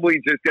probably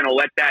just going to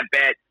let that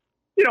bet,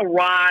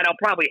 ride. I'll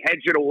probably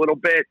hedge it a little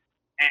bit,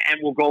 and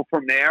we'll go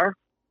from there.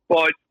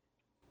 But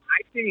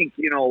I think,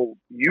 you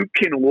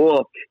can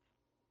look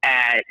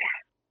at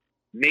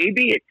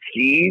maybe a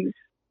tease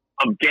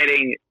of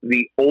getting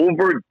the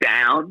over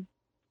down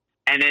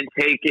and then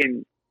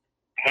taking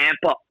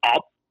Tampa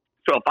up.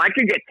 So if I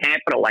could get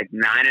Tampa to like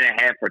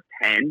 9.5 or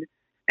 10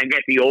 and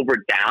get the over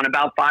down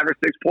about 5 or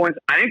 6 points,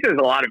 I think there's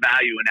a lot of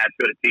value in that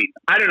sort of team.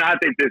 I do not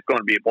think this is going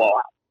to be a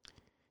blowout.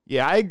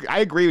 Yeah, I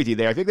agree with you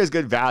there. I think there's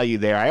good value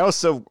there. I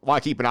also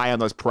want to keep an eye on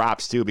those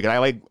props too, because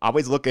I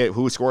always look at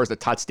who scores the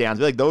touchdowns. I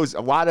feel like those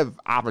a lot of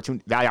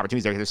value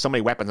opportunities there. There's so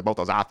many weapons in both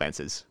those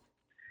offenses.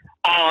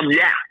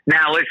 Yeah.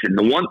 Now listen,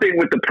 the one thing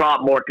with the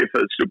prop market for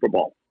the Super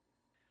Bowl,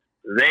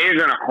 they're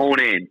going to hone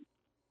in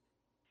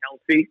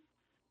Kelsey.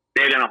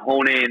 They're going to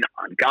hone in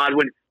on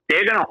Godwin.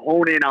 They're going to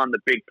hone in on the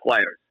big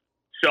players.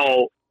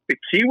 So the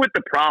key with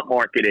the prop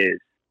market is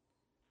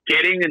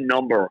getting a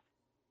number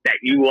that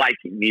you like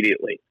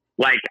immediately.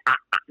 Like,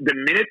 the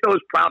minute those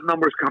prop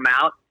numbers come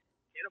out,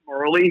 get them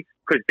early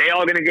because they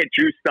are going to get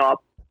juiced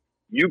up.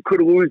 You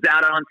could lose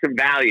out on some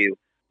value.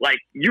 Like,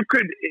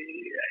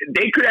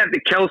 they could have the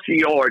Kelsey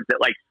yards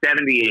at like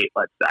 78,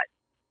 let's say.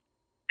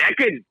 That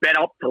could bet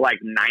up to like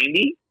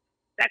 90.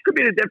 That could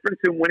be the difference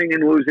in winning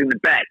and losing the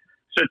bet.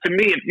 So to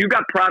me, if you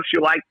got props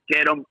you like,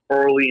 get them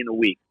early in the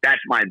week. That's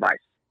my advice.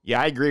 Yeah,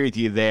 I agree with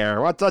you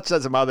there. I'll touch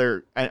on one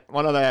other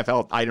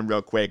NFL item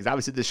real quick, because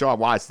obviously the Deshaun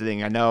Watson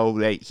thing, I know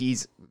that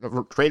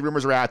trade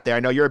rumors are out there. I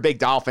know you're a big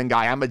Dolphin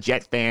guy. I'm a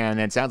Jet fan, and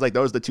it sounds like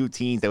those are the two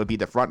teams that would be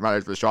the front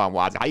runners for Deshaun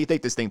Watson. How do you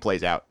think this thing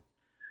plays out?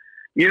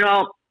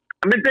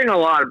 I've been thinking a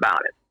lot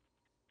about it,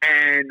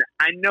 and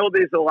I know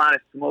there's a lot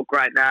of smoke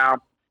right now.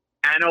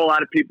 I know a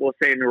lot of people are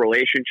saying the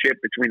relationship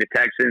between the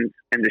Texans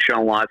and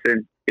Deshaun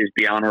Watson is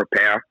beyond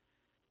repair.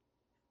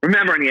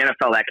 Remember, in the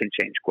NFL, that can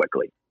change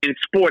quickly. In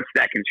sports,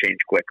 that can change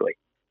quickly.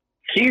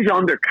 He's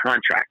under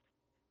contract.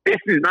 This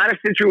is not a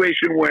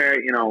situation where,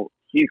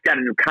 he's got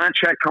a new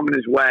contract coming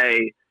his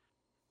way.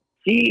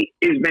 He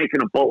is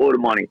making a boatload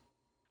of money.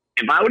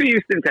 If I were the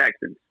Houston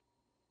Texans,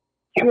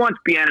 he wants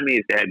Bieniemy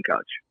as the head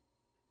coach.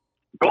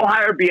 Go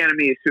hire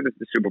Bieniemy as soon as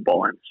the Super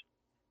Bowl ends.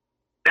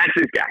 That's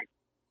his guy.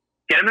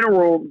 Get him in a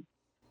room,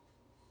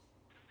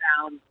 sit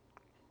down,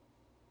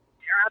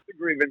 air out the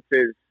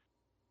grievances.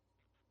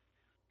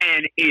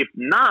 And if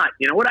not,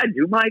 you know what I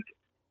do, Mike?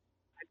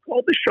 I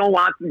call Deshaun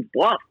Watson's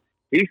bluff.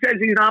 He says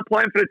he's not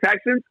playing for the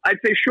Texans. I'd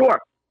say, sure.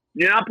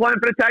 You're not playing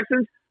for the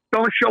Texans?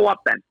 Don't show up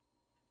then.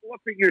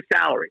 Forfeit your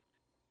salary.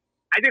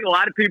 I think a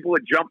lot of people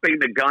are jumping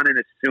the gun and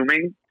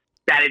assuming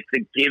that it's a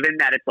given,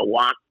 that it's a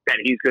lock, that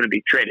he's going to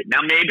be traded.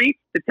 Now, maybe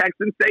the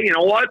Texans say, you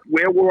know what,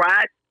 where we're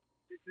at,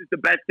 this is the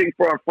best thing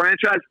for our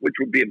franchise, which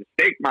would be a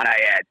mistake, might I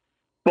add.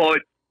 But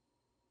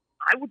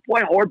I would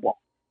play hardball.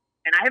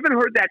 And I haven't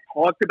heard that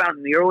talked about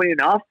nearly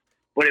enough.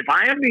 But if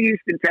I am the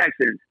Houston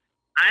Texans,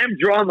 I am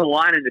drawing the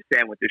line in the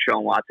sand with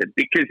Deshaun Watson.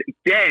 Because,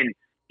 again,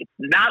 it's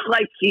not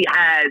like he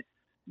has,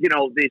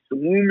 this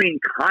looming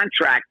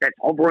contract that's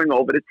hovering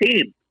over the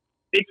team.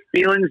 It's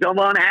feelings of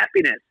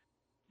unhappiness.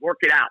 Work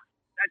it out.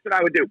 That's what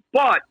I would do.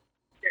 But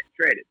get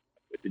traded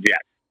with the Jets.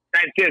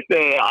 That's just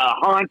a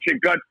hunch, a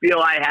gut feel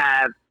I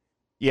have.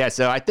 Yeah,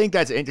 so I think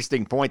that's an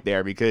interesting point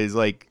there because,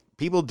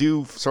 people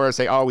do sort of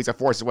say, oh, he's a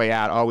force his way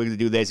out. Oh, we're going to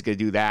do this, going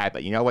to do that.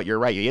 But you know what? You're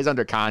right. He is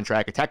under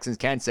contract. The Texans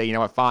can say, you know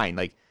what? Fine.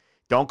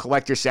 Don't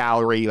collect your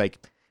salary.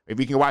 If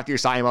you can go after your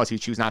signing bonus, you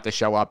choose not to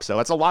show up. So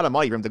that's a lot of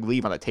money for him to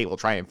leave on the table,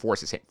 try and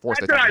force That's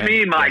what I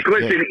mean, Mike.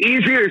 Listen,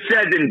 easier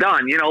said than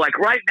done.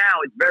 Right now,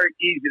 it's very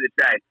easy to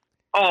say,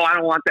 oh, I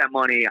don't want that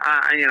money.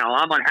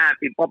 I'm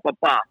unhappy. Blah, blah,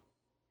 blah.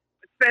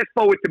 Let's fast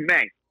forward to May.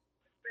 Let's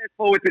fast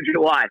forward to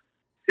July.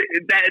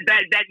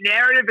 That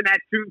narrative and that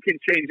tune can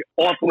change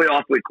awfully,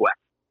 awfully quick.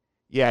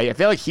 Yeah, I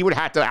feel like he would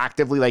have to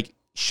actively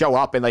show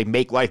up and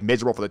make life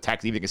miserable for the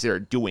Texans even consider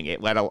doing it.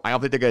 I don't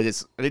think they're gonna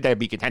I think they'd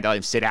be content to let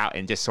him sit out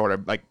and just sort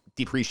of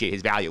depreciate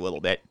his value a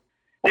little bit.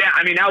 Yeah,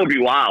 that would be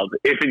wild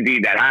if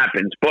indeed that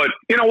happens. But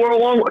we're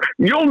along.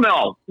 You'll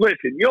know.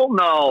 Listen, you'll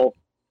know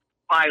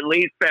by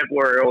late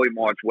February, early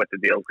March what the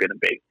deal's going to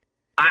be.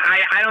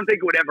 I don't think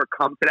it would ever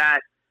come to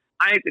that.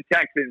 I think the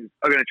Texans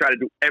are going to try to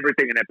do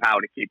everything in their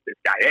power to keep this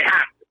guy. They have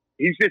to.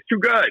 He's just too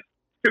good.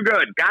 Too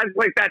good. Guys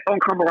like that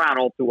don't come around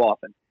all too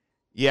often.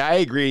 Yeah, I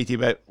agree with you,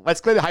 but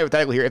let's play the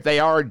hypothetical here. If they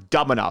are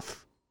dumb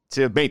enough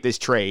to make this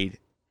trade,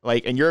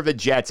 and you're the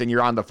Jets and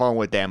you're on the phone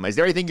with them, is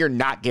there anything you're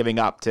not giving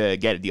up to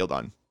get a deal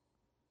done?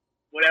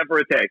 Whatever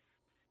it takes.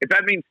 If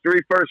that means 3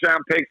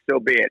 first-round picks, so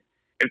be it.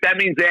 If that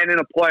means adding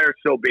a player,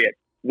 so be it.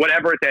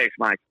 Whatever it takes,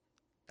 Mike.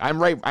 I'm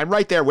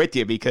right there with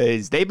you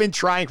because they've been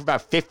trying for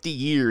about 50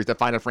 years to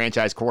find a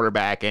franchise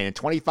quarterback, and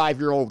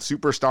 25-year-old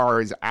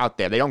superstars out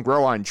there. They don't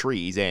grow on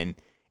trees, and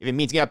if it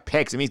means giving up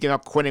picks, it means giving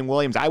up Quinnen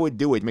Williams, I would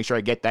do it to make sure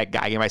I get that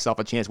guy, give myself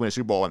a chance to win a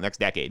Super Bowl in the next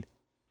decade.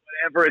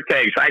 Whatever it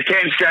takes. I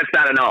can't stress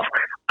that enough.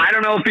 I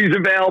don't know if he's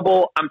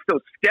available. I'm still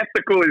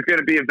skeptical he's going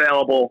to be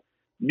available.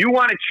 You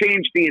want to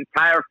change the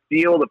entire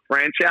field of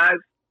franchise?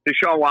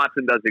 Deshaun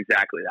Watson does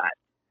exactly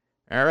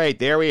that. All right,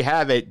 there we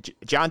have it.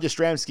 John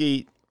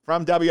Jastrzemski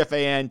from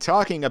WFAN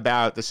talking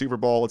about the Super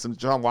Bowl and some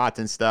Deshaun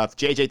Watson stuff.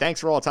 JJ, thanks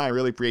for all the time. I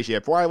really appreciate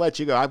it. Before I let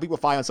you go, how do people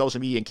find you on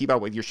social media and keep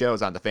up with your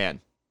shows on The Fan?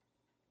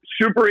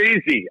 Super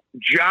easy.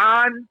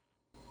 John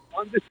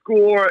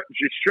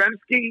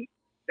 _Jastrzemski.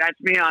 That's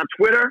me on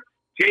Twitter.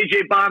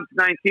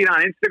 JJBombs19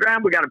 on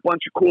Instagram. We got a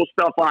bunch of cool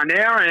stuff on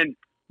there. And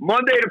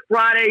Monday to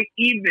Friday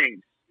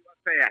evenings.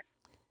 WFAN.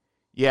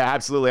 Yeah,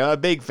 absolutely. I'm a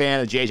big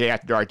fan of JJ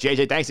After Dark.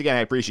 JJ, thanks again.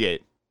 I appreciate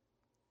it.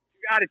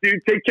 You got it, dude.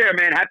 Take care,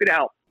 man. Happy to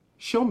help.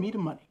 Show me the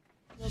money.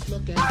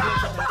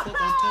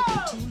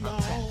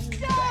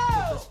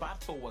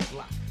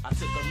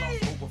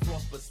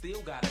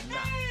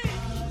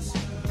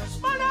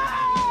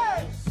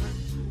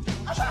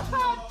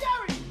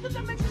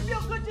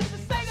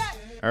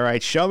 All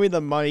right, show me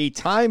the money.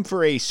 Time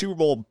for a Super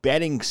Bowl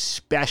betting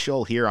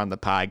special here on the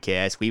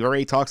podcast. We've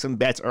already talked some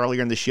bets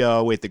earlier in the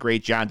show with the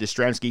great John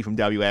Jastrzemski from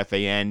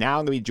WFAN. Now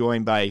I'm going to be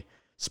joined by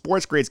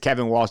Sports Grid's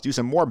Kevin Walsh. Do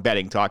some more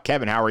betting talk.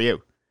 Kevin, how are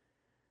you?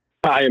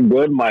 I am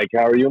good, Mike.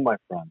 How are you, my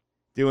friend?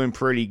 Doing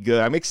pretty good.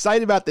 I'm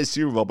excited about this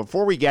Super Bowl.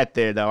 Before we get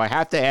there, though, I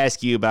have to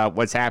ask you about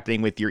what's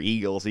happening with your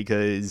Eagles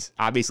because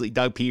obviously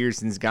Doug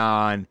Peterson's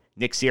gone.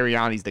 Nick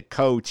Sirianni's the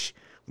coach.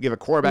 We have a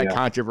quarterback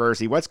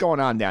controversy. What's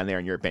going on down there,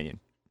 in your opinion?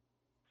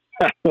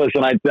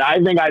 Listen, I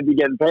think I'd be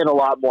getting paid a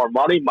lot more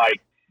money, Mike,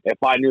 if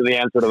I knew the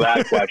answer to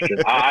that question.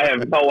 I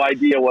have no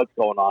idea what's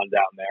going on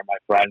down there, my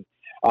friend.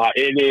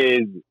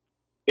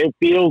 It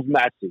feels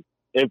messy.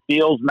 It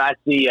feels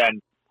messy,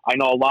 and I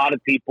know a lot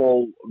of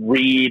people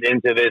read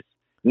into this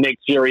Nick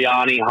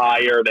Sirianni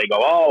hire. They go,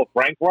 oh,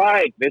 Frank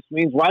Reich, this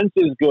means Wentz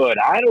is good.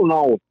 I don't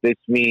know if this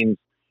means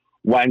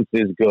Wentz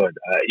is good.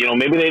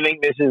 Maybe they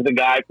think this is the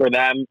guy for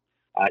them,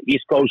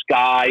 East Coast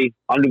guy,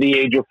 under the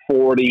age of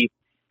 40.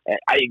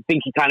 I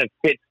think he kind of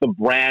fits the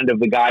brand of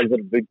the guys that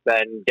have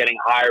been getting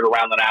hired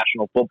around the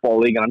National Football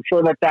League. And I'm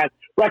sure that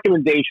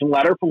recommendation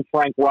letter from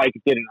Frank Reich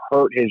didn't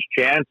hurt his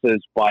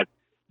chances. But,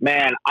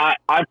 man, I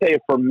tell you,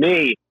 for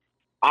me,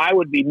 I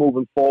would be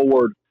moving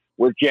forward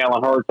with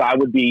Jalen Hurts. I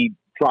would be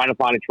trying to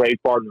find a trade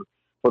partner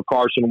for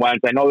Carson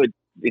Wentz. I know that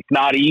it's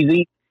not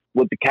easy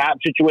with the cap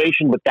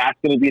situation, but that's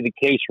going to be the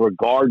case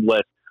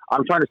regardless.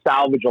 I'm trying to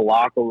salvage a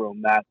locker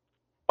room that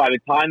by the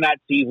time that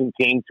season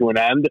came to an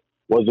end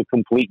was a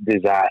complete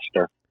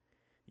disaster.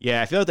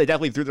 Yeah, I feel like they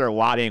definitely threw their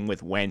lot in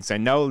with Wentz. I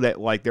know that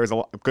there's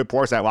a good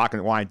portion of that locker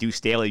room that wanted Deuce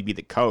Staley be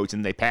the coach,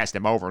 and they passed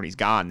him over, and he's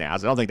gone now.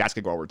 So I don't think that's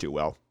going to go over too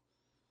well.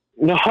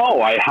 No,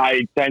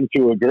 I tend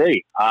to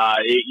agree.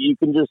 You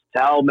can just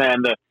tell,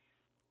 man, that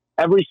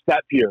every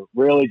step here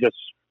really just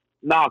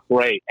not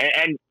great.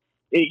 And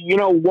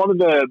one of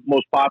the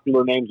most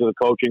popular names of the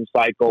coaching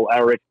cycle,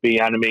 Eric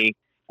Bieniemy.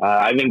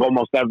 I think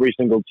almost every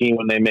single team,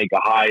 when they make a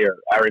hire,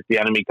 Eric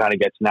Bieniemy kind of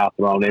gets now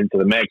thrown into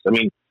the mix. I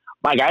mean,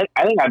 Mike, I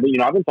think I've been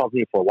talking to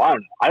you for a while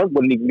now. I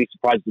wouldn't even be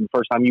surprised the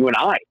first time you and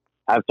I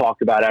have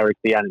talked about Eric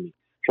Bieniemy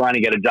trying to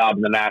get a job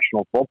in the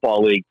National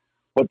Football League.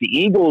 But the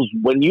Eagles,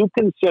 when you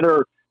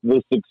consider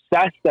the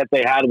success that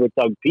they had with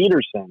Doug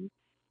Peterson,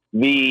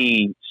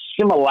 the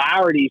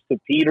similarities to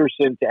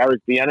Peterson to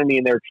Eric Bieniemy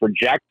in their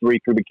trajectory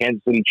through the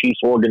Kansas City Chiefs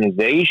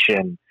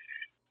organization,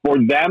 for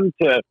them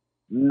to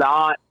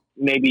not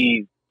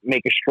maybe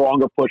make a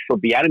stronger push for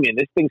Bieniemy, and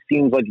this thing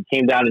seems like it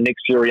came down to Nick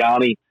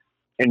Sirianni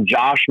and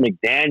Josh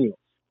McDaniels.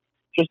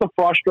 Just a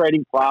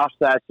frustrating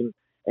process, and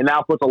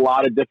now puts a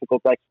lot of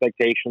difficult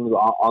expectations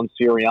on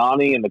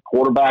Sirianni and the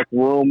quarterback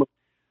room.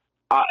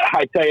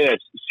 I tell you this,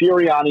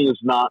 Sirianni is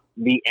not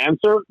the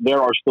answer.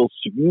 There are still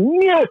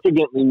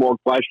significantly more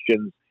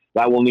questions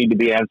that will need to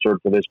be answered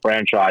for this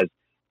franchise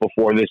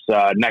before this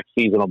next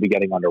season will be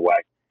getting underway.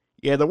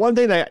 Yeah, the one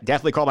thing that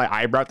definitely caught my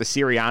eyebrow at the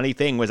Sirianni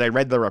thing was I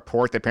read the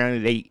report that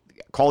apparently they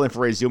called him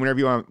for a Zoom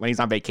interview when he's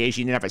on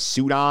vacation. He didn't have a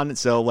suit on,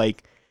 so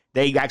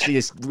they actually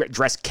just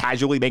dressed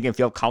casually, making him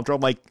feel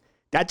comfortable.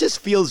 That just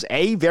feels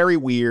A, very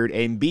weird,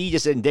 and B,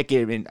 just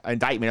indicative and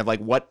indictment of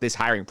what this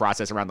hiring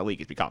process around the league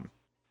has become.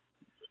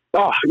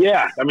 Oh,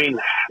 yeah. I mean,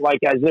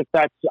 as if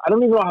that's, I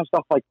don't even know how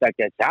stuff like that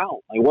gets out.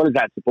 What is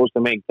that supposed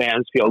to make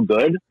fans feel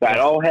good? That,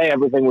 hey,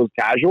 everything was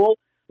casual?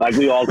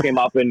 We all came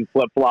up in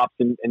flip-flops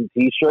and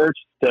T-shirts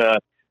to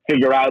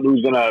figure out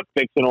who's going to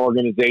fix an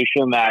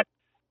organization that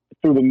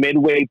through the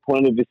midway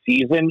point of the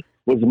season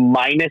was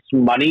minus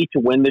money to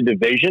win the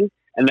division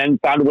and then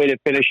found a way to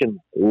finish in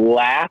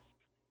last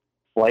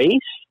place?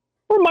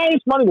 Or minus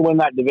money to win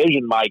that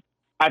division, Mike,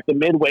 at the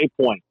midway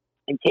point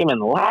and came in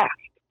last.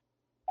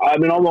 I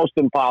mean, almost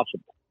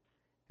impossible.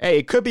 Hey,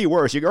 it could be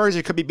worse. Your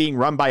Guardians could be being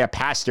run by a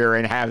pastor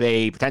and have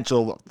a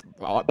potential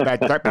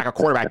backup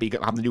quarterback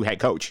become the new head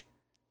coach.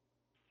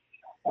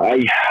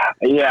 We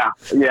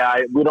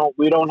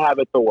don't have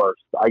it the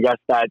worst. I guess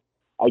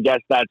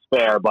that's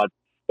fair, but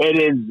it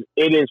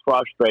is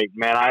frustrating,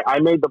 man. I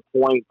made the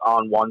point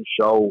on one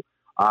show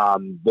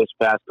this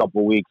past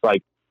couple of weeks,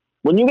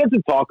 when you get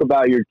to talk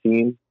about your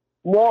team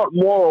more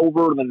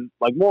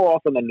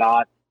often than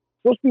not,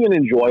 it's supposed to be an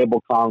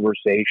enjoyable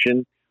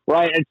conversation,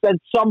 right? And at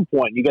some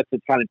point you get to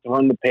kind of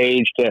turn the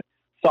page to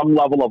some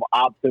level of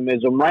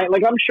optimism, right?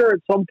 I'm sure at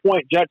some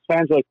point Jets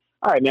fans are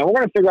all right, man, we're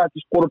going to figure out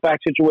this quarterback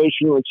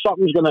situation.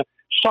 Something's going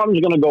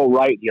to go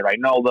right here. I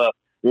know the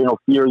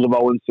fears of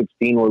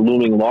 0-16 were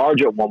looming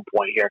large at one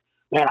point here.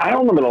 Man, I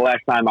don't remember the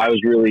last time I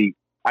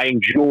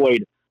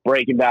enjoyed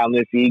breaking down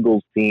this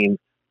Eagles team.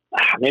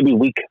 Maybe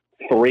week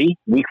 3,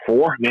 week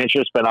 4. Man, it's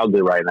just been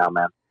ugly right now,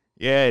 man.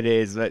 Yeah, it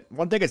is. But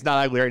one thing that's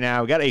not ugly right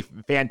now, we got a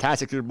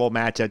fantastic Super Bowl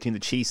matchup between the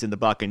Chiefs and the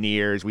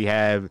Buccaneers. We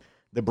have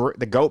the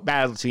GOAT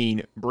battle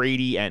between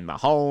Brady and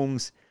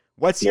Mahomes.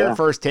 What's your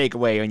first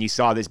takeaway when you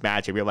saw this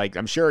matchup? You're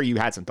I'm sure you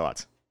had some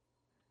thoughts.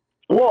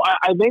 Well,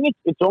 I think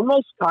it's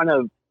almost kind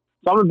of,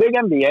 so I'm a big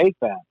NBA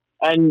fan,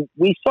 and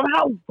we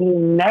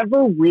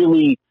never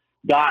really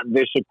got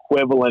this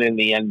equivalent in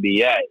the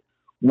NBA.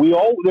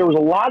 There was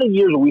a lot of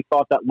years where we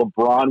thought that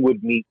LeBron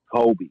would meet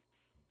Kobe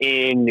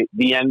in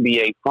the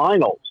NBA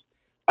Finals,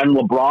 and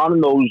LeBron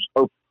and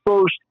those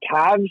first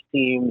Cavs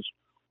teams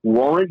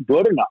weren't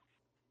good enough.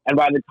 And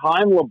by the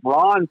time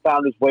LeBron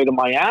found his way to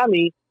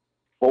Miami,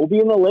 Kobe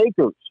and the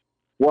Lakers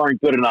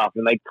weren't good enough,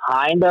 and they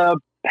kind of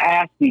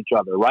passed each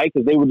other, right?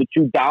 Because they were the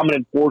two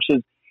dominant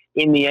forces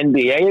in the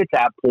NBA at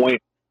that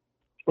point.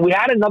 We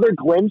had another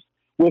glimpse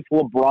with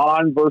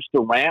LeBron versus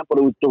Durant, but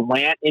it was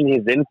Durant in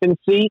his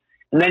infancy,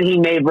 and then he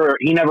never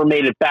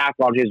made it back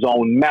on his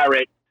own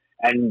merit,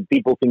 and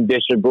people can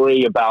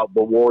disagree about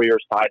the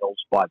Warriors titles,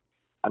 but,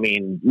 I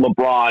mean,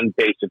 LeBron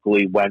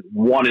basically went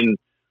 1-3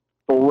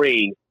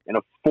 in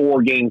a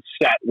 4-game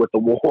set with the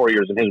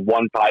Warriors, and his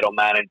one title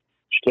managed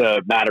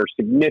to matter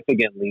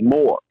significantly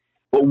more.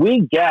 But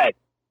we get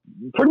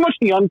pretty much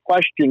the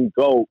unquestioned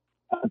GOAT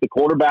at the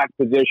quarterback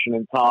position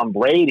in Tom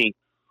Brady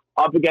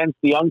up against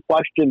the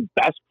unquestioned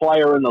best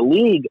player in the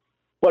league.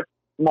 But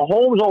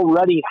Mahomes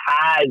already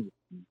has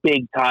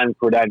big-time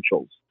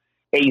credentials.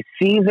 A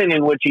season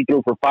in which he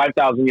threw for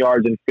 5,000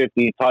 yards and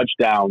 50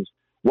 touchdowns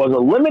was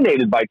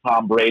eliminated by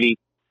Tom Brady,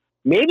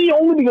 maybe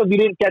only because he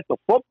didn't get the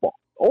football.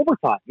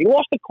 Overtime. He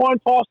lost the coin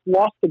toss,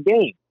 lost the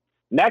game.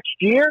 Next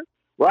year,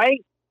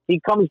 right, he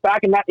comes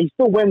back and he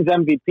still wins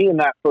MVP in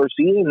that first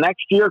season.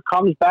 Next year,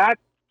 comes back,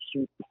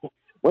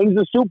 wins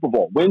the Super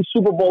Bowl, wins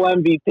Super Bowl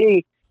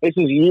MVP. This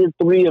is year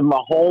 3 of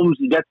Mahomes.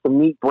 He gets to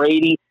meet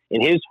Brady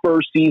in his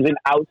first season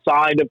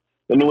outside of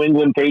the New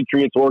England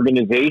Patriots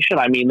organization.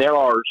 I mean, there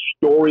are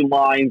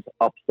storylines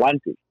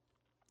aplenty.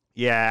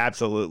 Yeah,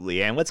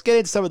 absolutely. And let's get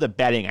into some of the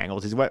betting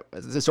angles.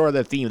 This is sort of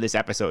the theme of this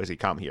episode as we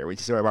come here, which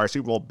is sort of our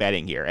Super Bowl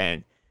betting here.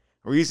 And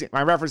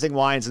I'm referencing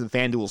lines in the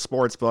FanDuel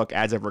Sportsbook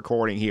as of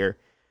recording here.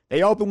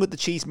 They open with the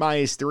Chiefs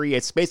 -3.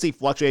 It's basically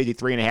fluctuated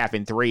to 3.5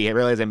 and 3. It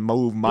really doesn't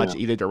move much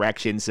either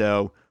direction.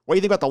 So what do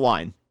you think about the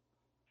line?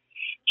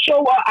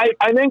 So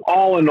I think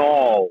all in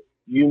all,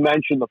 you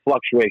mentioned the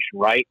fluctuation,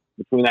 right?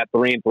 Between that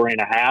 3 and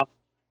 3.5.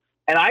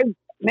 And I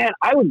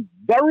was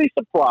very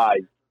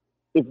surprised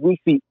if we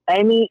see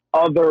any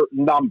other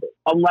number,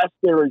 unless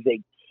there is a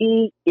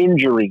key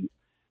injury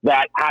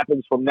that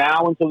happens from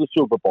now until the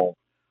Super Bowl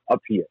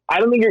appear. I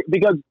don't think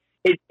because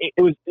it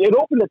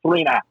opened at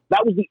 3.5.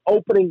 That was the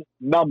opening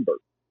number,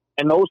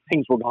 and those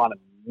things were gone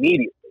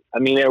immediately. I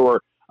mean, there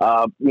were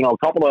a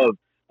couple of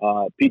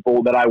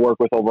people that I work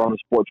with over on the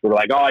sports were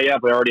like, "Oh yeah,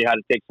 we already had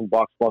to take some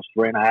bucks plus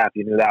 3.5.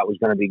 You knew that was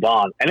going to be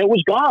gone," and it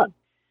was gone.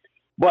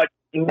 But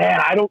man,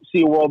 I don't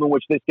see a world in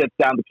which this gets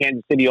down to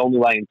Kansas City only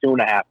laying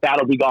 2.5.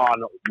 That'll be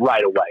gone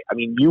right away. I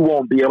mean, you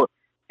won't be able.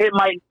 It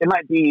might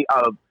be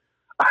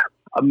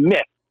a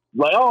myth.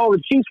 Like, oh, the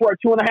Chiefs were at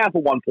 2.5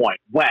 at one point.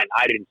 When?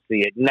 I didn't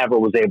see it. Never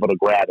was able to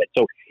grab it.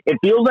 So it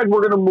feels like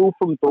we're going to move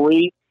from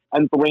 3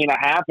 and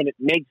 3.5, and it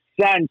makes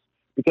sense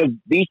because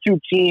these two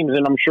teams,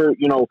 and I'm sure,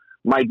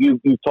 Mike,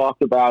 you've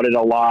talked about it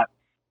a lot.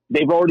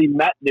 They've already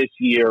met this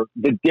year.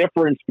 The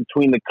difference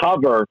between the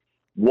cover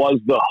was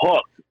the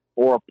hook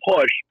or a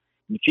push.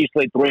 The Chiefs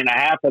laid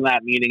 3.5 in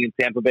that meeting, and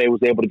Tampa Bay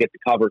was able to get the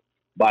cover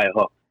by a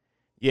hook.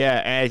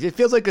 Yeah, and it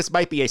feels like this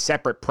might be a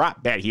separate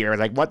prop bet here.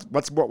 Like, what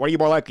are you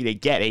more likely to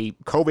get? A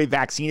COVID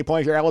vaccine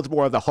point if you're eligible,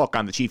 or the hook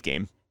on the Chief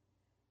game?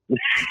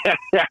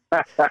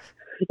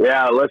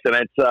 Yeah, listen,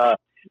 it's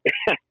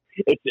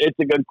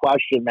a good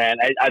question, man.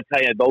 I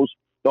tell you, those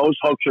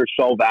hooks are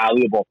so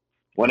valuable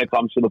when it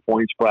comes to the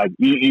point spread.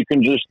 You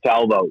can just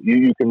tell, though.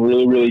 You can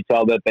really, really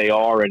tell that they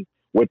are. And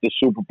with the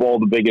Super Bowl,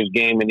 the biggest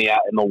game in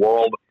the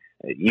world,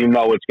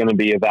 it's going to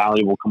be a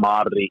valuable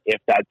commodity if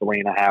that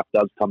 3.5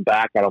 does come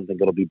back. I don't think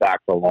it'll be back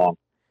for long.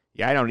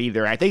 Yeah, I don't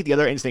either. I think the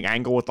other interesting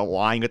angle with the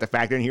line, with the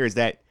factor in here, is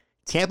that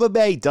Tampa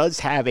Bay does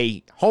have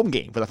a home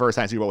game for the first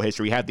time in Super Bowl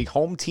history. We have the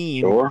home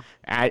team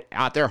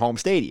at their home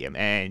stadium.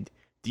 And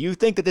do you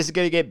think that this is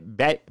going to get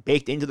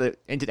baked into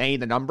any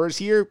of the numbers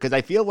here? Because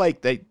I feel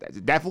like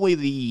definitely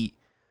the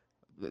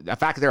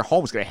fact that they're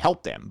home is going to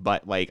help them.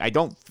 But I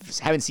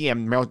haven't seen a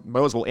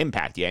noticeable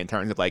impact yet in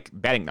terms of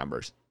betting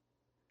numbers.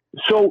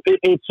 So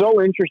it's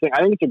so interesting.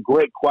 I think it's a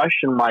great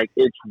question, Mike.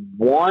 It's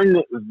one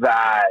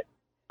that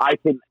I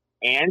can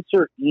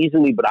answer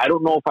easily, but I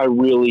don't know if I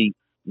really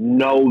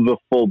know the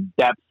full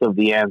depth of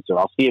the answer.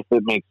 I'll see if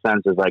it makes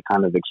sense as I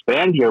kind of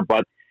expand here.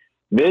 But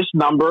this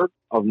number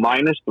of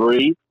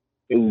 -3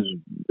 is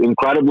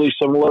incredibly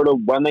similar to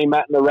when they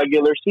met in the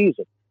regular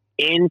season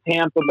in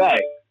Tampa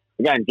Bay.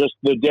 Again, just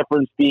the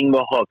difference being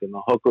the hook, and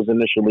the hook was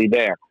initially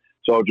there.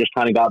 So it just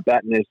kind of got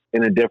bet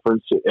in a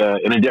different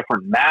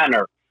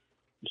manner.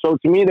 So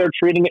to me, they're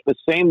treating it the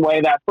same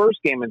way that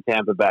first game in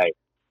Tampa Bay.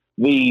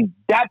 The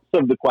depth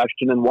of the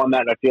question, and one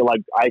that I feel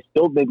like I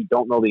still maybe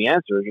don't know the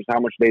answer, is just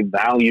how much they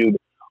valued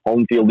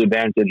home field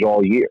advantage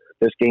all year. If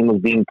this game was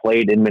being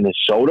played in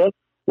Minnesota,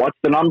 what's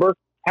the number?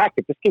 Heck,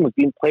 if this game was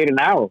being played in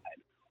Arrowhead,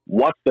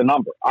 what's the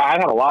number?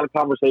 I've had a lot of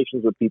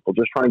conversations with people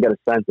just trying to get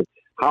a sense of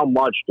how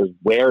much does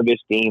where this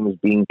game is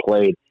being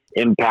played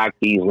impact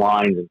these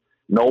lines. And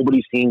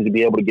Nobody seems to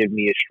be able to give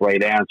me a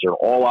straight answer.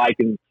 All I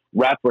can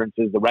reference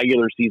is the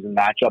regular season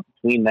matchup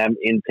between them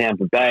in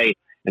Tampa Bay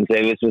and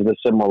say this is a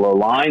similar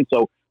line.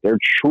 So they're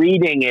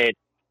treating it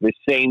the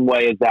same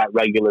way as that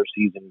regular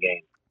season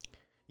game.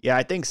 Yeah,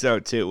 I think so,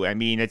 too. I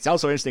mean, it's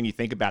also interesting you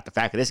think about the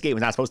fact that this game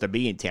was not supposed to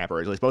be in Tampa.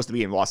 It was supposed to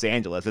be in Los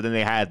Angeles, but then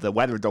they had the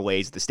weather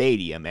delays at the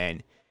stadium,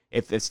 and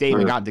if the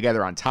stadium had gotten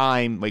together on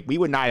time, like, we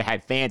would not have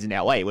had fans in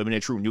L.A. It would have been a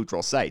true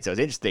neutral site. So it's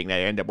interesting that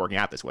it ended up working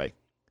out this way.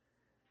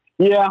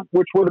 Yeah,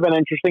 which would have been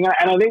interesting.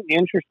 And I think the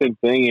interesting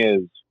thing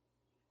is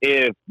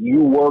if you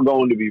were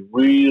going to be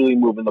really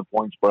moving the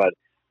point spread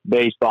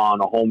based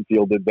on a home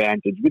field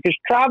advantage, because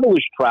travel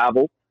is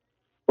travel.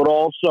 But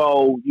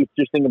also, you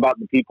just think about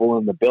the people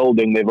in the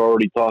building. They've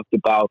already talked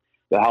about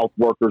the health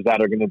workers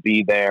that are going to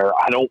be there.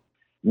 I don't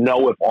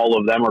know if all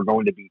of them are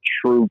going to be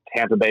true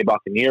Tampa Bay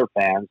Buccaneer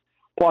fans.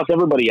 Plus,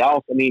 everybody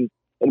else, I mean,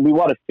 it'll be,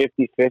 what, a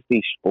 50-50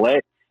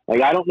 split?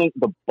 Like, I don't think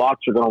the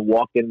Bucs are going to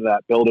walk into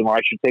that building, or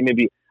I should say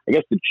maybe, I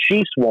guess the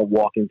Chiefs won't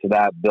walk into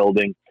that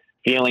building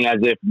feeling as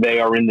if they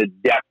are in the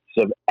depths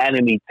of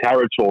enemy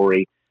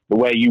territory the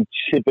way you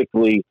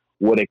typically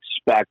would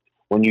expect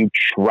when you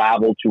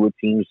travel to a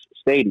team's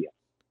stadium.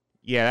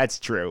 Yeah, that's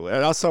true.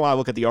 I also want to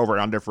look at the over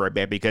and under for a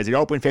bit because it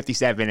opened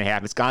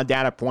 57.5. It's gone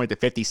down a point to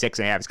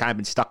 56.5. It's kind of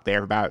been stuck there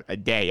for about a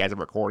day as of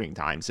recording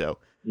time. So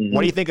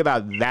what do you think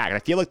about that? I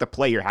feel like the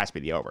play here has to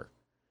be the over.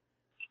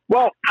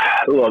 Well,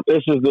 look,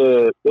 this is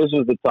the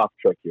tough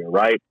trick here,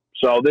 right?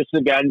 So this is,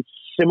 again,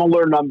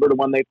 similar number to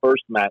when they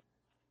first met.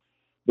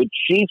 The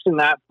Chiefs in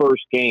that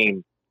first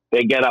game,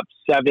 they get up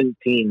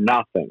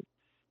 17-0.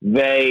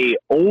 They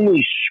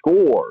only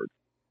scored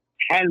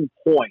 10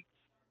 points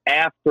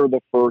after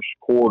the first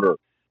quarter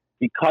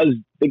because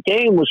the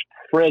game was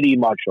pretty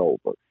much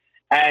over.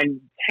 And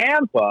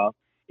Tampa,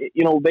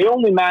 you know, they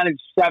only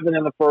managed 7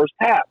 in the first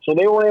half. So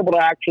they were able to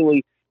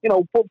actually, you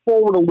know, put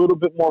forward a little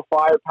bit more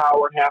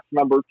firepower in half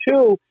number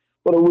 2,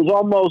 but it was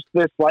almost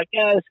this like,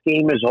 this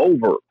game is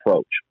over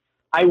approach.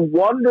 I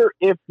wonder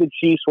if the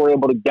Chiefs were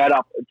able to get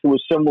up to a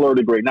similar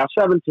degree. Now,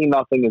 17-0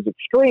 is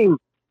extreme,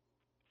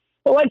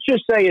 but let's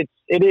just say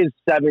it is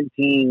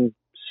 17-7,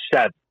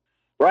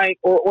 right?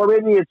 Or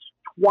maybe it's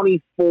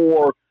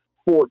 24-14,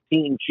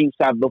 Chiefs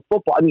have the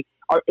football. I mean,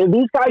 are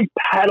these guys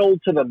pedal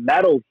to the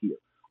metal here?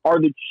 Are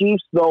the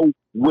Chiefs, though,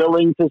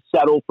 willing to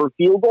settle for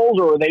field goals,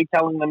 or are they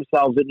telling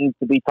themselves it needs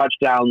to be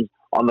touchdowns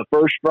on the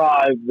first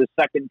drive, the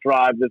second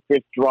drive, the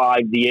 5th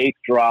drive, the 8th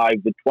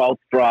drive, the 12th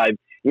drive?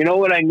 You know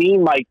what I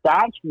mean? Like,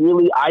 that's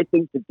really, I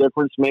think, the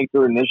difference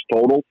maker in this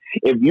total.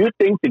 If you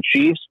think the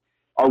Chiefs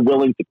are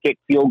willing to kick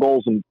field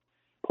goals and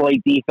play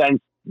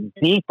defense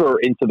deeper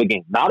into the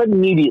game, not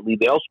immediately,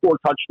 they'll score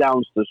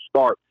touchdowns to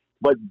start,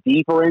 but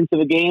deeper into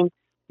the game,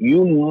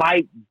 you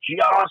might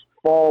just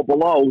fall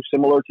below,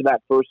 similar to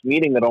that first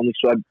meeting that only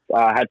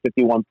had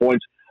 51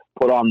 points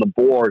put on the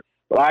board.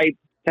 But I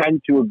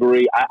tend to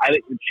agree. I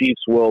think the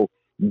Chiefs will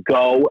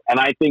go, and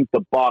I think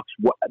the Bucs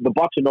at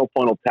no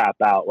point will tap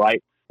out,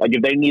 right? Like,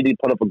 if they need to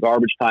put up a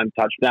garbage time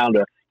touchdown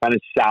to kind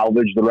of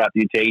salvage the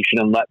reputation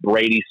and let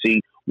Brady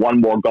see one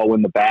more go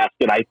in the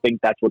basket, I think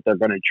that's what they're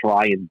going to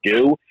try and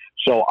do.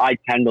 So I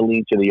tend to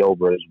lean to the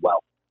over as well.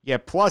 Yeah,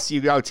 plus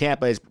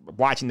Tampa is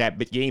watching that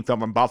game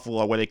film from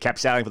Buffalo where they kept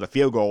settling for the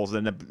field goals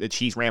and the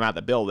Chiefs ran out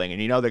the building. And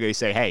they're going to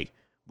say, hey,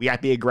 we have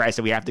to be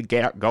aggressive. We have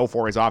to go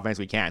for as often as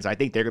we can. So I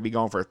think they're going to be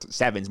going for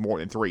 7s more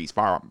than 3s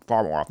far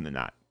more often than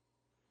not.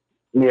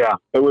 Yeah,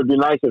 it would be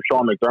nice if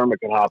Sean McDermott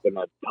could hop in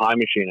a time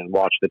machine and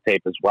watch the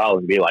tape as well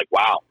and be like,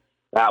 wow,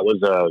 that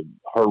was a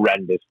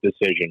horrendous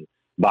decision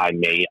by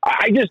me.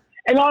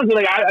 And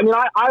honestly, I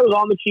was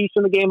on the Chiefs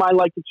in the game. I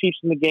like the Chiefs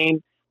in the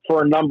game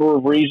for a number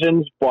of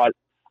reasons, but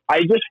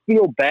I just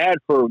feel bad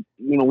for,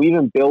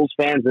 even Bills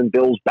fans and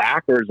Bills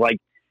backers. Like,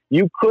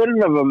 you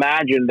couldn't have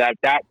imagined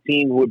that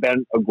team who had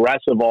been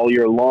aggressive all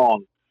year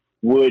long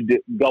would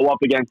go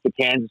up against the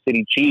Kansas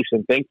City Chiefs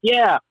and think,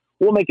 yeah,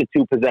 we'll make a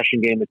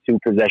 2-possession game a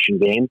 2-possession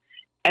game.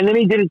 And then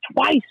he did it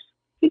twice.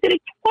 He did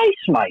it twice,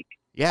 Mike.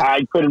 Yeah.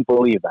 I couldn't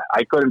believe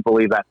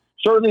that.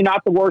 Certainly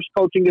not the worst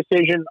coaching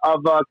decision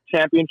of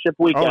championship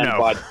weekend,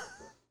 but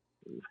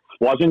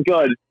wasn't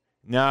good.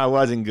 No, it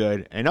wasn't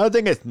good. Another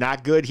thing that's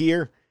not good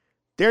here,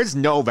 there's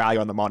no value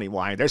on the money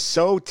line. They're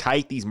so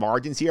tight, these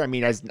margins here. I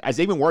mean, has it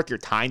even worth your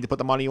time to put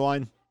the money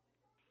line?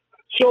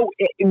 So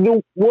in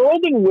the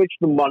world in which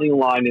the money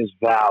line is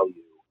valued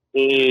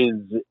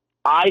is,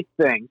 I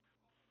think,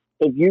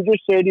 if you just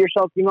say to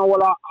yourself, you know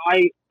what,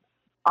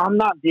 I'm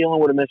not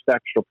dealing with a missed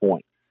extra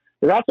point.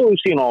 That's what we've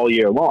seen all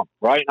year long,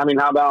 right? I mean,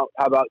 how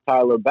about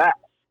Tyler Bass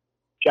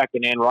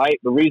checking in, right?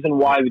 The reason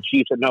why the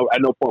Chiefs at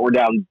no point were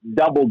down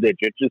double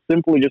digits is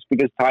simply just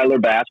because Tyler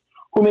Bass,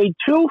 who made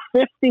 2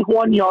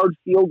 51-yard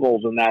field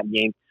goals in that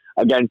game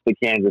against the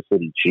Kansas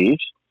City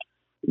Chiefs,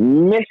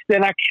 missed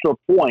an extra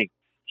point.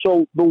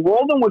 So the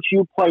world in which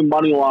you play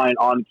money line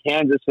on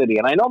Kansas City,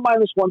 and I know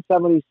minus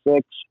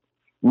 176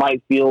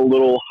 might feel a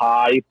little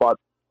high, but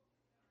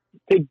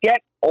to get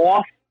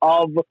off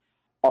of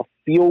a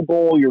field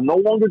goal, you're no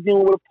longer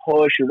dealing with a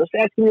push, you're just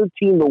asking your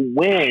team to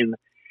win.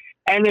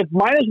 And if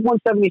minus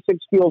 176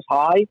 feels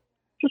high,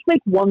 just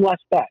make one less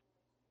bet.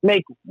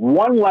 Make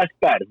one less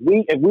bet.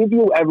 If we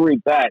view every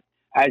bet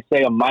as,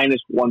 say, a minus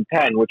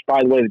 110, which,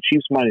 by the way, the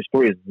Chiefs minus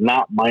 3 is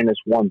not minus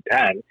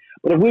 110,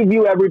 but if we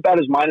view every bet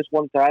as minus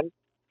 110,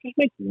 just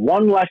make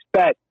one less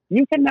bet.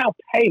 You can now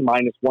pay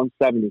minus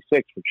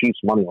 176 for Chiefs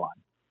money line.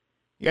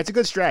 Yeah, it's a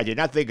good strategy.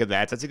 Not think of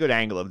that. That's a good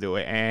angle of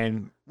doing it.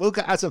 And we'll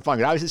have some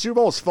fun. Obviously, the Super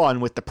Bowl is fun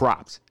with the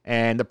props.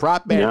 And the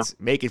prop bets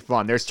make it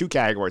fun. There's two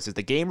categories. There's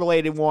the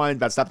game-related one,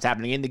 about stuff that's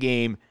happening in the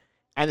game,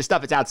 and the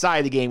stuff that's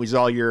outside the game, which is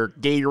all your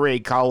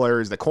Gatorade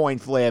colors, the coin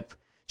flip,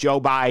 Joe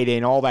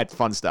Biden, all that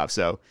fun stuff.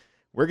 So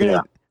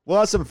we'll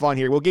have some fun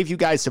here. We'll give you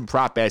guys some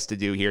prop bets to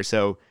do here.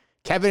 So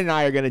Kevin and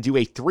I are going to do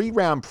a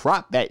 3-round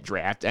prop bet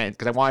draft, and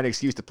because I wanted an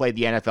excuse to play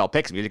the NFL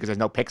picks music because there's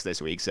no picks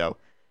this week. So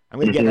I'm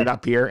going to get that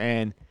up here.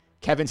 And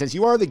Kevin, since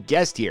you are the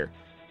guest here,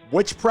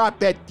 which prop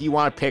bet do you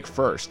want to pick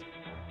first?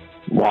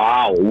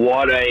 Wow,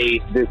 what a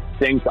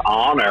distinct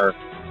honor.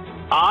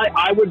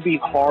 I would be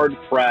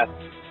hard-pressed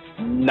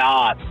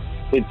not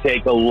to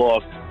take a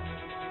look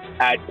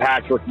at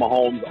Patrick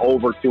Mahomes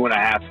over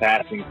 2.5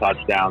 passing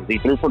touchdowns. He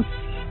threw for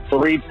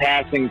 3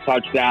 passing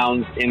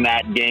touchdowns in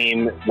that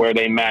game where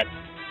they met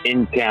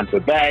in Tampa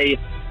Bay.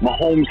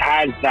 Mahomes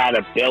has that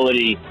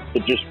ability to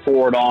just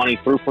pour it on. He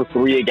threw for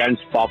 3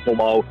 against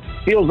Buffalo.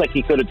 Feels like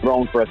he could have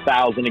thrown for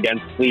 1,000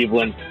 against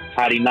Cleveland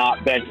had he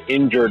not been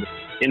injured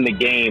in the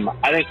game.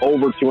 I think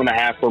over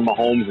 2.5 for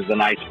Mahomes is a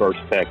nice first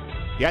pick.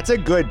 Yeah, that's a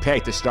good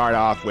pick to start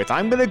off with.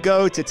 I'm going to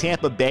go to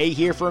Tampa Bay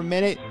here for a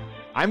minute.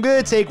 I'm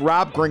going to take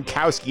Rob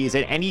Gronkowski as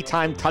an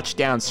anytime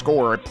touchdown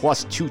scorer at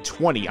plus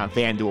 220 on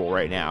FanDuel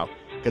right now.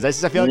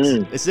 Because I feel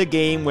like this is a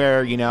game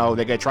where, they're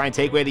going to try and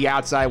take away the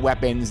outside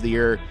weapons,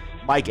 your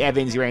Mike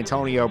Evans, your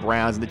Antonio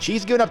Browns. And the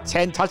Chiefs giving up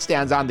 10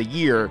 touchdowns on the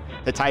year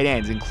to tight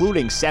ends,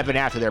 including 7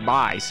 after their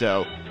bye.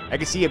 So I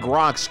can see a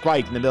Gronk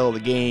spike in the middle of the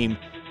game,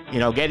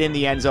 get in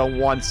the end zone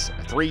once,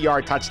 a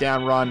 3-yard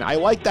touchdown run. I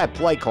like that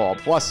play call.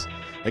 Plus,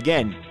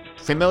 again,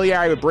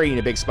 familiarity with Brady in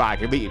a big spot.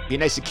 It'd be a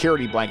nice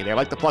security blanket there. I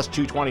like the plus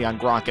 220 on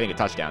Gronk getting a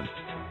touchdown.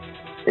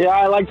 Yeah,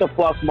 I like the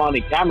plus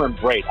money. Cameron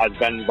Brate has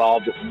been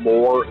involved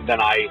more than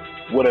I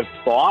would have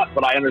thought,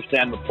 but I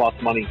understand the plus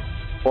money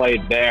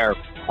played there.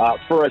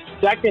 For a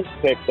second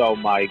pick, though,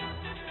 Mike,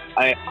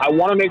 I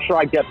want to make sure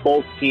I get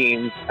both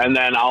teams, and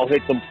then I'll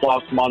hit some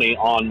plus money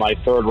on my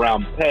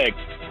third-round pick.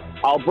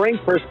 I'll bring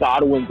Chris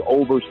Godwin's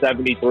over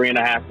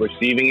 73.5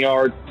 receiving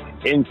yards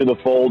into the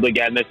fold.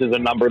 Again, this is a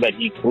number that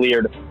he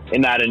cleared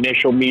in that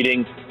initial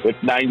meeting with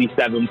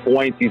 97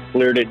 points. He's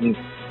cleared it in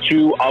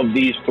 2 of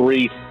these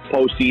 3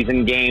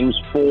 postseason games.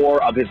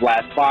 4 of his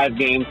last 5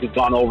 games he's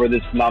gone over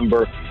this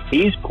number.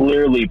 He's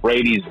clearly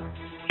Brady's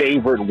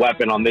favorite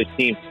weapon on this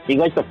team. He's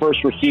like the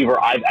first receiver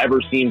I've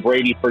ever seen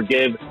Brady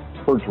forgive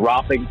for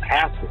dropping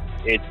passes.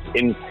 It's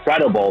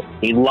incredible.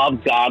 He loves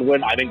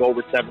Godwin. I think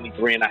over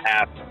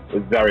 73.5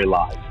 is very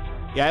live.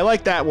 Yeah, I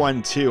like that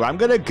one too. I'm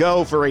going to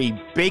go for a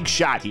big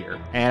shot here.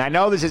 And I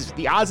know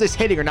the odds of this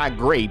hitting are not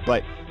great,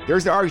 but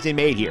there's the argument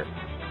made here.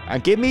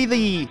 Give me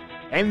the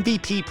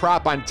MVP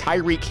prop on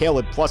Tyreek Hill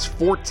at plus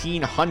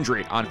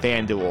 1,400 on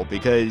FanDuel,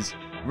 because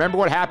remember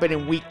what happened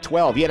in Week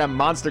 12. He had a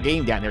monster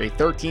game down there. He had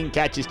 13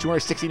 catches,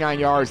 269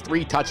 yards,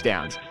 3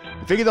 touchdowns.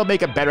 I figure they'll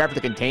make a better effort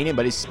to contain him,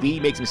 but his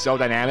speed makes him so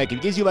dynamic.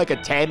 It gives you like a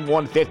 10,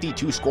 150,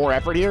 2-score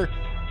effort here.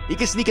 He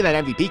can sneak in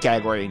that MVP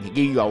category, and he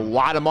give you a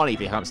lot of money if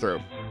he comes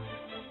through.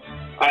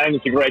 I think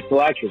it's a great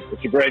selection.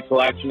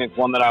 It's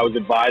one that I was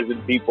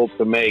advising people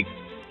to make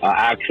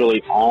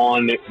actually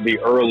on the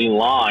early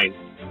line.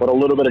 But a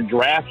little bit of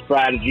draft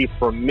strategy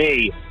for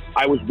me,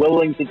 I was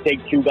willing to take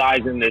 2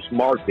 guys in this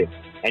market.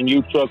 And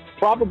you took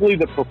probably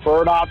the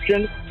preferred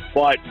option,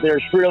 but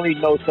there's really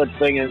no such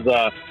thing as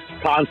a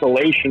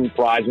consolation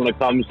prize when it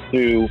comes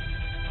to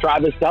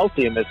Travis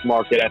Kelce in this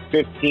market at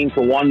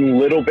 15-1,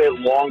 little bit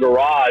longer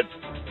odds.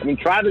 I mean,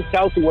 Travis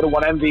Kelce would have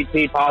won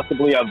MVP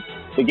possibly of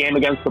the game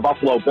against the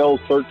Buffalo Bills,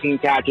 13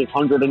 catches,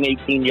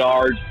 118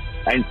 yards,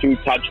 and 2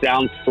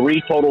 touchdowns,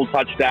 3 total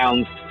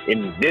touchdowns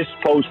in this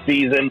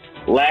postseason.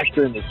 Last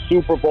year in the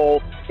Super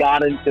Bowl,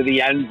 got into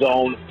the end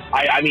zone.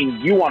 I mean,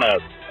 you want to,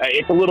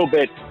 it's a little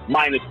bit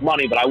minus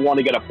money, but I want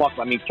to get a plus.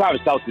 I mean,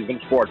 Travis Kelce is going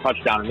to score a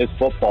touchdown in this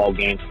football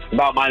game,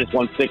 about minus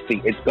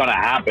 160. It's going to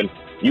happen.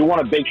 You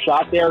want a big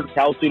shot there,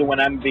 Kelce to win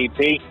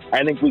MVP?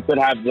 I think we could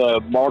have the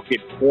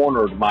market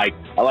cornered, Mike.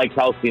 I like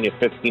Kelce at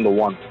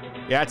 15-1.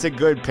 Yeah, that's a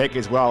good pick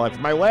as well. For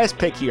my last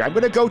pick here, I'm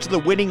going to go to the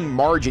winning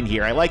margin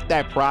here. I like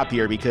that prop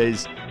here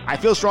because I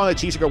feel strong the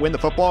Chiefs are going to win the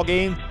football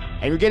game.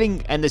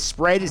 And the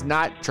spread is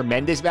not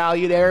tremendous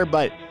value there,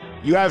 but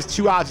you have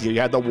 2 options here. You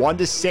have the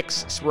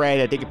 1-6 spread,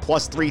 I think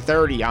plus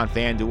 330 on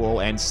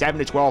FanDuel, and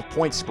 7-12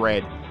 point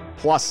spread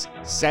plus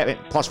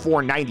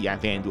 490 on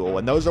FanDuel.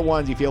 And those are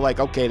ones you feel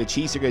like, okay, the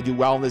Chiefs are going to do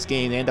well in this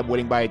game. They end up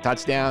winning by a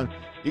touchdown.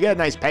 You get a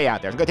nice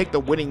payout there. I'm going to take the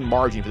winning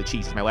margin for the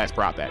Chiefs as my last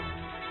prop bet.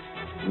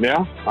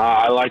 Yeah,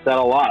 I like that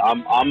a lot.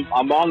 I'm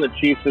on the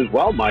Chiefs as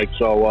well, Mike.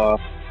 So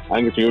I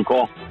think it's a good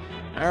call.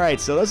 All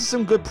right, so those are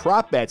some good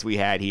prop bets we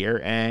had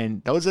here,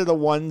 and those are the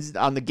ones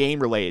on the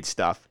game-related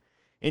stuff.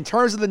 In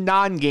terms of the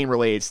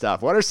non-game-related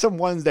stuff, what are some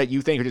ones that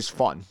you think are just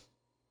fun?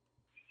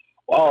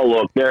 Oh,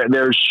 look,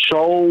 there's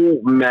so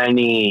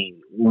many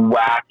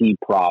wacky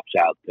props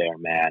out there,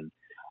 man.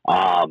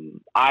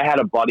 I had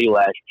a buddy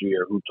last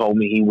year who told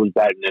me he was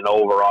betting an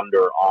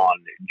over-under on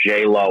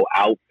J-Lo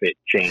outfit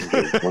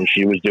changes when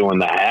she was doing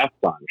the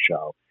halftime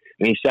show.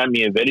 And he sent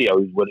me a video.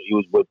 He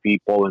was with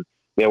people, and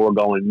they were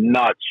going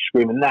nuts,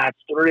 screaming, that's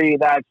three,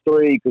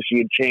 because she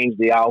had changed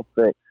the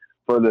outfit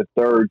for the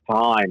third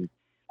time.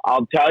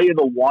 I'll tell you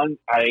the one,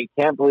 I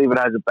can't believe it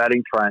has a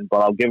betting trend,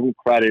 but I'll give him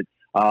credit.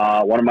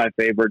 One of my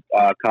favorite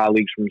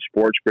colleagues from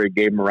Sports Grid,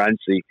 Gabe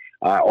Morency,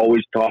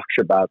 always talks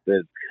about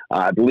this.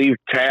 I believe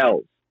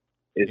Tails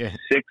is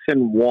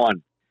 6-1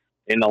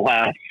 in the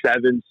last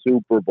 7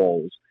 Super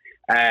Bowls.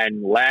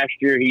 And last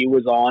year he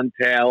was on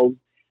Tails,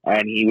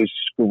 and he was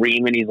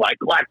screaming. He's like,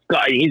 let's go.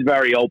 He's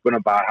very open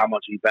about how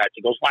much he bets.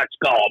 He goes, let's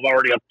go. I'm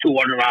already up $200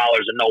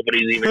 and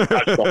nobody's even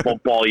touched the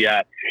football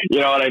yet.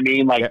 You know what I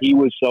mean? Like, he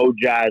was so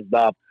jazzed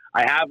up.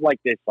 I have like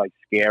this like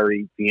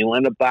scary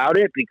feeling about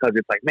it because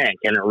it's like, man,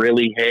 can it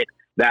really hit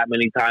that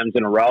many times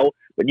in a row?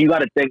 But you got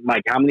to think,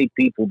 Mike, how many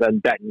people been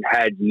betting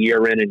heads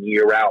year in and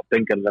year out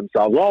thinking to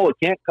themselves, oh, it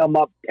can't come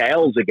up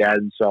tails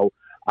again. So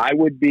I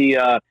would be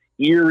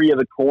eerie of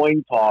the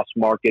coin toss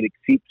market. It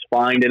keeps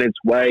finding its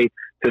way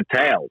to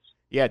tails.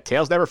 Yeah,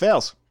 tails never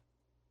fails.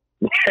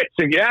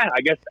 So yeah,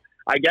 I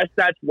guess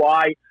that's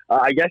why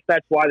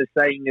the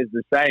saying is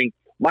the saying.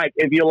 Mike,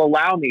 if you'll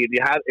allow me, if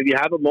you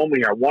have a moment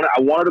here,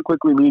 I wanted to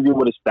quickly leave you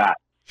with a stat.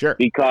 Sure.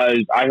 Because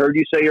I heard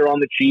you say you're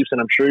on the Chiefs,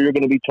 and I'm sure you're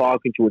going to be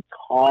talking to a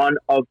ton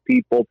of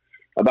people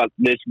about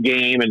this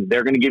game, and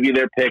they're going to give you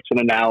their picks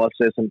and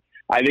analysis. And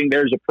I think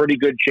there's a pretty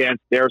good chance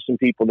there are some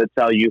people that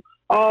tell you,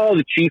 oh,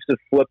 the Chiefs have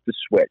flipped the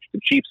switch.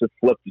 The Chiefs have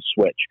flipped the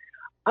switch.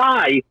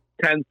 I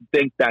tend to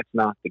think that's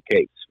not the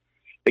case.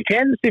 The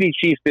Kansas City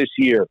Chiefs this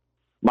year,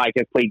 Mike,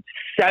 have played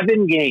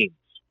 7 games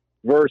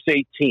versus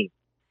a team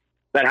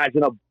that has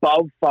an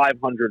above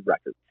 500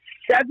 record.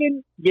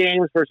 7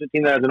 games versus a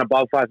team that has an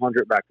above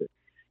 500 record.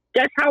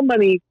 Guess how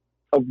many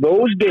of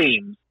those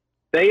games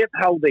they have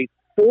held a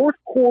fourth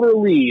quarter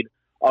lead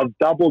of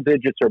double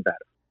digits or better?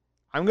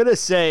 I'm going to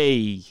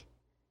say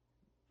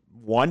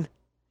 1.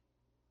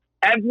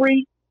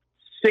 Every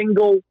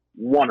single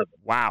one of them.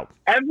 Wow.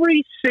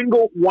 Every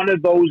single one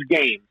of those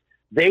games,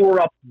 they were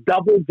up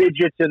double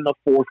digits in the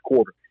fourth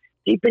quarter.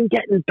 They've been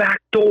getting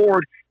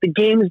backdoored. The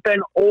game's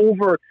been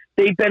over.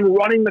 They've been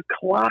running the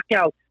clock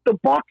out. The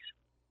Bucs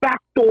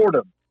backdoored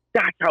them.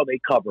 That's how they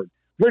covered.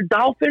 The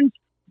Dolphins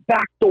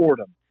backdoored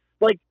them.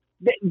 Like,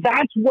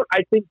 that's what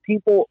I think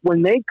people,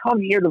 when they come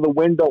here to the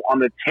window on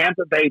the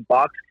Tampa Bay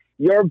Bucs,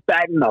 you're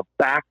betting a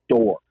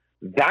backdoor.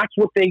 That's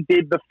what they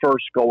did the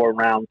first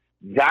go-around.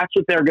 That's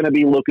what they're going to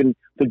be looking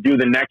to do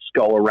the next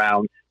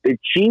go-around. The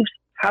Chiefs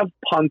have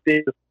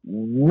punted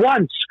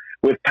once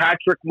with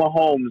Patrick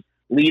Mahomes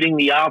leading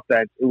the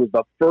offense. It was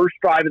the first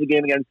drive of the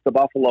game against the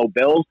Buffalo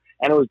Bills,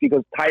 and it was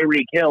because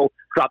Tyreek Hill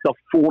dropped a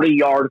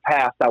 40-yard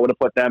pass that would have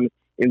put them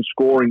in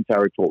scoring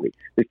territory.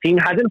 The team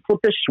hasn't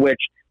flipped the switch.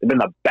 They've been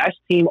the best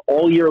team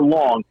all year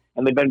long,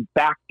 and they've been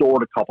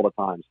backdoored a couple of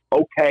times.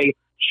 Okay,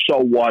 so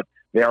what?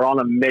 They're on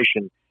a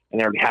mission,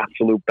 and they're the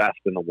absolute best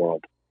in the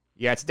world.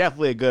 Yeah, it's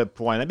definitely a good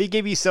point. Let me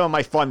give you some of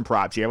my fun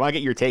props here. I want to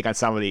get your take on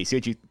some of these, see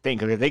what you think,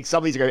 because I think some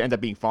of these are going to end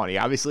up being funny.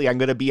 Obviously, I'm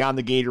going to be on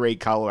the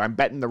Gatorade color. I'm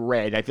betting the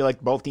red. I feel like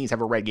both teams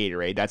have a red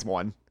Gatorade. That's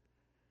one.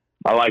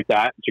 I like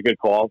that. It's a good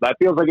call. That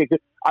feels like a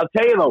good... I'll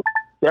tell you, though,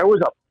 there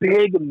was a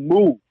big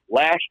move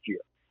last year.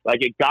 Like,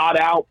 it got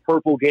out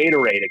purple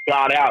Gatorade. It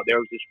got out. There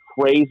was this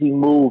crazy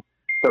move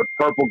to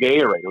purple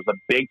Gatorade. It was a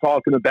big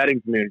talk in the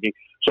betting community.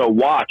 So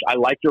watch. I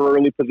like your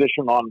early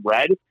position on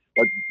red,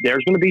 but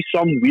there's going to be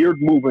some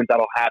weird movement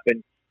that'll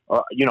happen,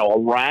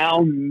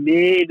 around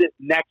mid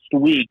next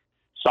week.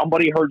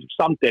 Somebody heard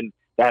something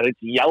that it's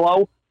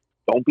yellow.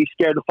 Don't be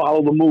scared to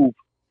follow the move.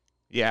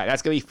 Yeah,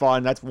 that's going to be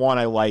fun. That's one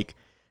I like.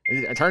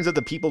 In terms of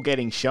the people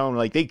getting shown,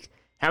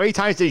 how many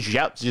times did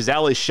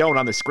Giselle is shown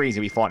on the screen is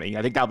going to be funny.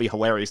 I think that'll be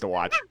hilarious to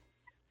watch.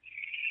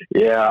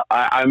 Yeah,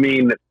 I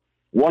mean,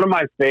 one of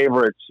my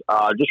favorites,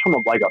 just from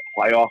a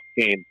playoff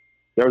game,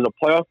 there was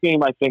a playoff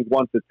game, I think,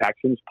 once the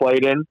Texans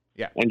played in,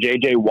 and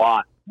J.J.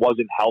 Watt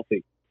wasn't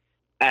healthy.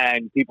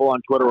 And people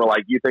on Twitter were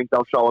like, you think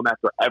they'll show him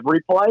after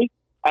every play?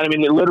 And I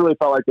mean, it literally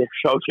felt like they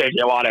showed J.J.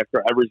 Watt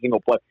after every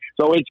single play.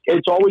 So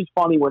it's always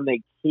funny when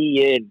they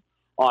key in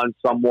on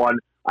someone.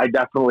 I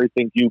definitely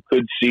think you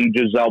could see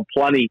Giselle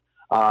plenty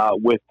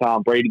with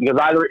Tom Brady, because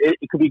either it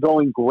could be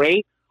going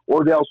great,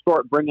 or they'll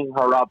start bringing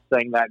her up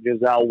saying that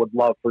Giselle would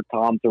love for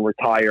Tom to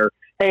retire.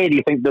 Hey, do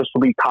you think this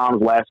will be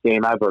Tom's last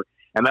game ever?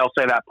 And they'll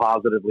say that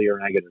positively or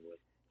negatively.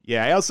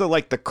 Yeah, I also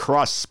like the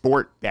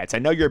cross-sport bets. I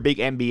know you're a big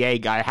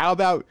NBA guy. How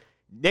about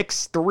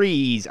Knicks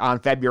threes on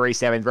February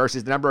 7th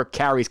versus the number of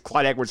carries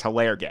Clyde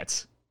Edwards-Helaire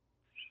gets?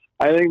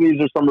 I think these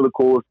are some of the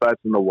coolest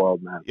bets in the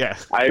world, man. Yeah.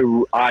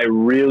 I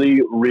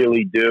really,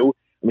 really do.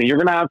 I mean, you're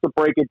going to have to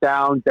break it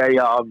down day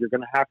of. You're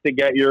going to have to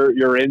get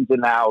your ins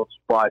and outs,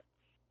 but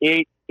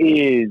it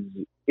is,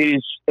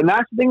 and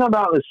that's the thing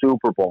about the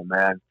Super Bowl,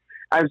 man.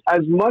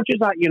 as much as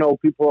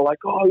people are like,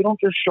 oh, you don't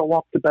just show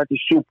up to bet the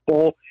Super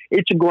Bowl.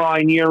 It's a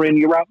grind year in,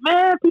 year out.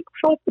 Man, people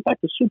show up to bet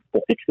the Super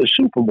Bowl. It's the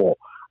Super Bowl,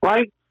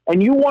 right?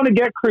 And you want to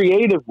get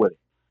creative with it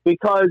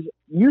because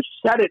you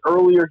said it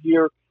earlier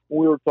here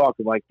when we were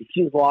talking, like,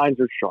 these lines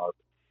are sharp.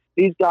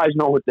 These guys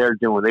know what they're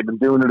doing. They've been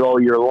doing it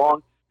all year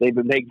long. They've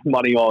been making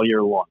money all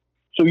year long.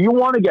 So you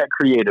want to get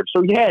creative.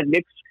 So, yeah,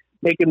 Nick's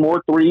making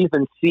more threes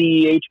than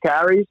CEH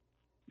carries.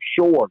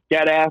 Sure,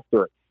 get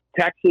after it.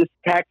 Texas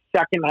Tech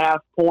second half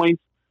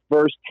points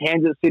versus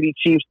Kansas City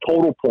Chiefs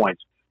total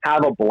points.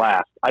 Have a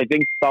blast. I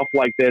think stuff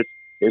like this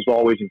is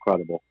always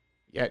incredible.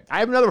 Yeah, I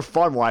have another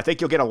fun one. I think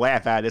you'll get a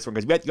laugh out of this one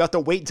because you have to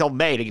wait until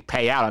May to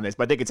pay out on this,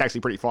 but I think it's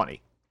actually pretty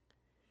funny.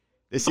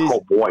 This is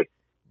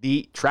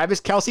the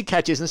Travis Kelce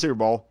catches in the Super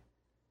Bowl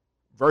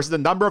versus the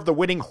number of the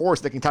winning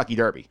horse in the Kentucky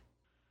Derby.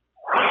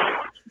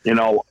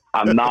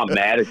 I'm not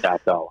mad at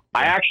that though.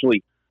 I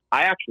actually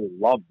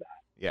love that.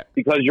 Yeah,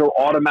 because you're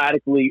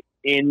automatically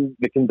in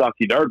the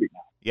Kentucky Derby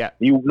now. Yeah,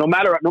 no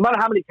matter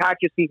how many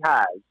catches he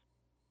has,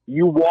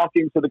 you walk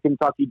into the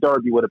Kentucky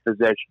Derby with a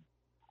position.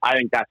 I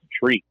think that's a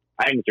treat.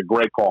 I think it's a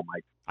great call,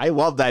 Mike. I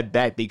love that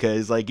bet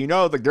because,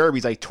 the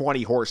Derby's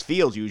 20 horse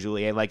fields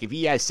usually, and if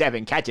he has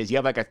 7 catches,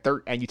 you have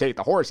and you take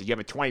the horses, you have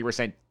a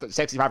 20%,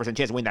 65%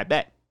 chance to win that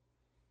bet.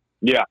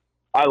 Yeah,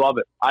 I love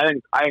it. I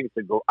think it's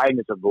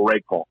a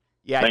great call.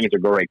 Yeah, I think it's a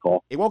great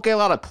call. It won't get a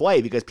lot of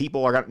play because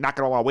people are not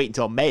going to want to wait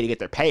until May to get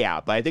their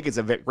payout, but I think it's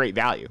a great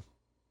value.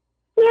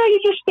 Yeah, you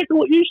just stick a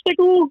little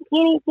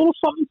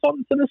something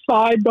to the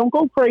side. Don't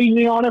go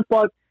crazy on it,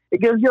 but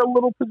it gives you a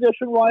little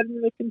position right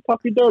in the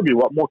Kentucky Derby.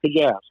 What more could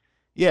you ask?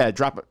 Yeah,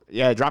 drop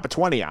a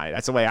 20 on it.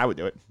 That's the way I would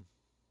do it.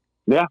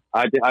 Yeah,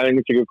 I think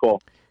it's a good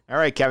call. All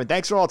right, Kevin.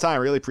 Thanks for all the time. I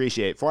really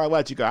appreciate it. Before I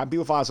let you go, how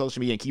people follow social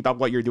media and keep up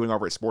what you're doing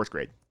over at Sports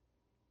Grid?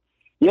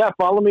 Yeah,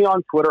 follow me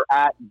on Twitter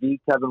at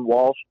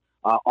 @TheKevinWalsh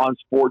on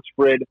Sports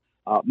Grid.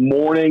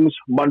 Mornings,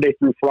 Monday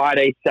through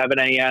Friday, 7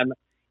 a.m.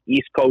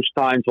 East Coast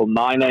time till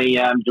 9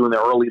 a.m. doing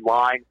the early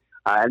line.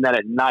 And then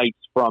at nights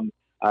from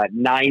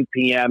 9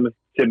 p.m.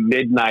 to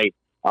midnight,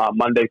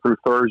 Monday through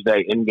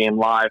Thursday, in-game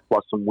live,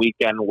 plus some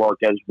weekend work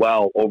as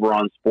well over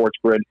on Sports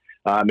Grid.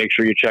 Make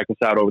sure you check us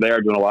out over there.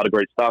 Doing a lot of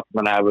great stuff.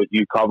 I'm going to have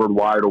you covered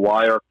wire to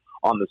wire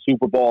on the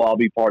Super Bowl. I'll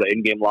be part of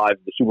in-game live,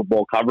 the Super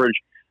Bowl coverage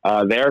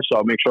there.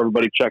 So make sure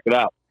everybody check it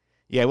out.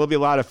 Yeah, it will be a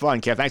lot of fun,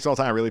 Kev. Thanks for all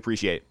the time. I really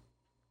appreciate it.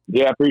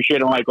 Yeah,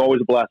 appreciate it, Mike.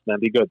 Always a blast, man.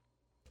 Be good.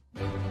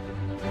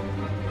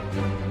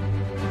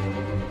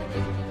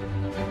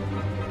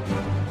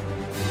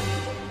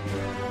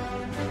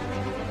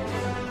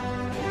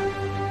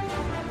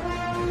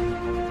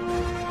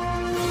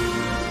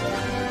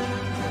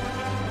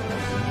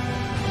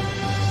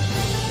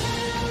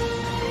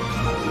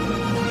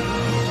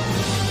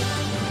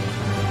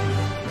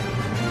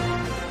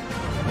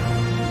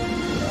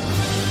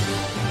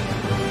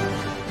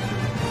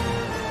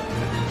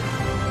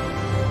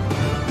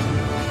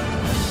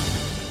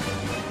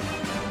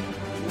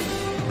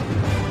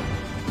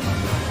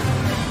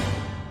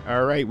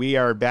 All right, we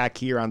are back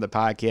here on the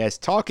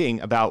podcast talking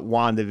about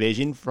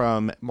WandaVision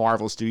from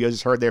Marvel Studios.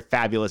 Just heard their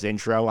fabulous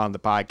intro on the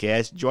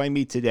podcast. Join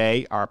me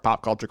today, our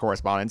pop culture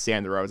correspondent,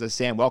 Sam DeRosa.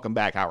 Sam, welcome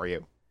back. How are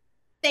you?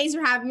 Thanks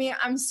for having me.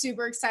 I'm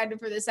super excited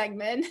for this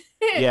segment.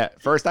 Yeah,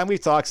 first time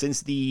we've talked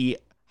since the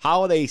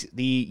holidays,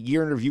 the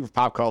year in review for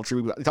pop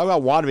culture. We talk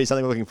about WandaVision,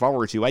 something we're looking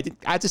forward to. I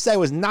have to say, I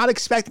was not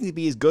expecting it to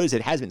be as good as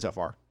it has been so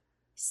far.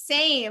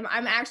 Same.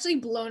 I'm actually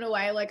blown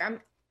away.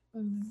 I'm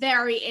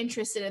very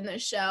interested in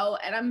this show,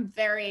 and I'm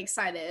very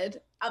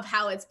excited of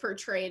how it's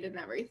portrayed and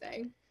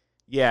everything.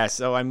 Yeah,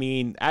 so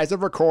as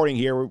of recording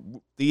here,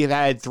 we've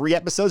had 3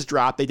 episodes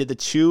drop. They did the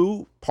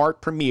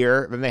 2-part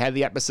premiere, then they had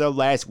the episode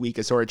last week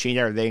to sort of change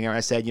everything. And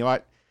I said, you know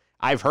what?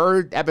 I've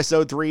heard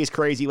episode 3 is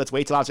crazy. Let's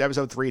wait till after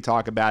episode 3 to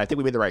talk about it. I think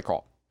we made the right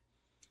call.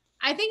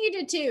 I think you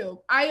did too.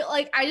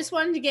 I just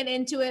wanted to get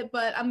into it,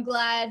 but I'm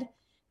glad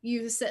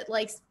you said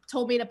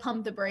told me to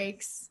pump the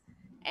brakes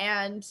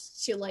and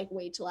to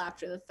wait till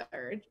after the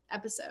 3rd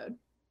episode.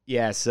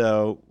 Yeah,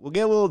 so we'll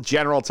get a little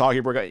general talk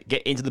here. We're going to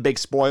get into the big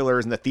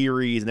spoilers and the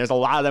theories, and there's a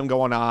lot of them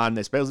going on,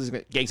 especially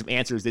getting some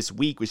answers this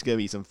week, which is going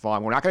to be some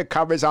fun. We're not going to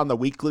cover this on the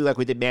weekly like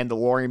we did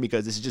Mandalorian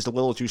because this is just a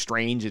little too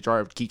strange to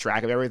try to keep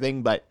track of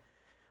everything, but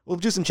we'll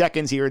do some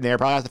check-ins here and there.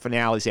 Probably after the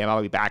finale, Sam,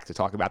 I'll be back to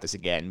talk about this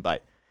again,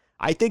 but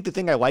I think the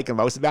thing I like the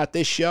most about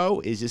this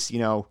show is just,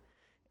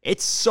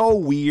 it's so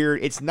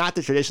weird. It's not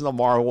the traditional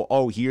Marvel,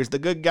 oh, here's the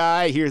good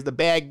guy, here's the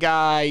bad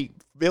guy,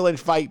 villain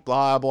fight,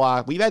 blah,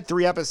 blah. We've had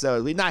 3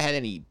 episodes. We've not had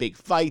any big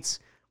fights.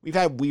 We've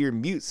had weird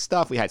mute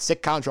stuff. We had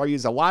sitcom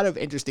reviews. A lot of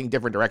interesting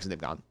different directions they've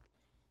gone.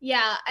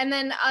 Yeah, and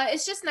then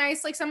it's just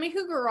nice, somebody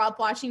who grew up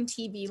watching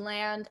TV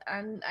Land,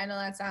 and I know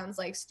that sounds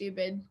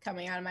stupid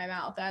coming out of my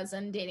mouth as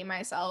in dating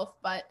myself,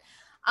 but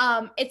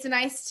it's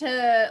nice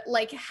to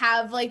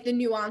have the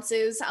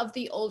nuances of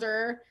the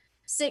older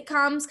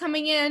sitcoms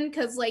coming in,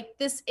 because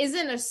this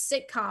isn't a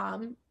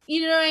sitcom,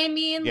 you know what I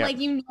mean? Yeah.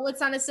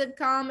 It's not a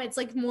sitcom. It's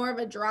more of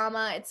a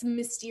drama. It's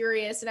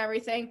mysterious and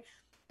everything,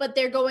 but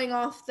they're going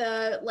off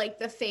the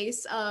the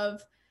face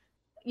of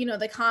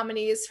the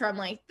comedies from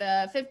like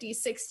the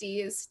 50s,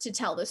 60s to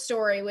tell the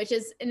story, which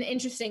is an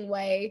interesting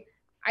way,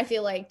 I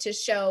feel like, to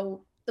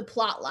show the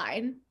plot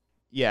line.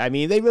 Yeah, I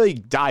mean, they really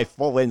dive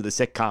full into the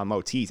sitcom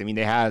motifs. I mean,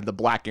 they had the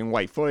black and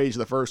white footage,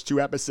 the first 2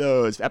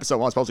 episodes. Episode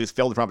 1 supposedly was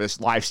filmed in front of this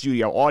live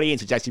studio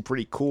audience, which is actually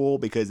pretty cool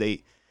because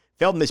they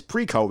filmed this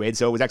pre-COVID,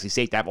 so it was actually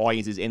safe to have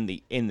audiences in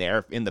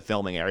the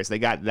filming area. So they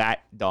got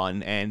that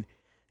done, and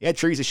you had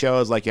Teresa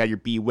shows like you had your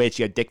Bewitched,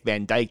 you had Dick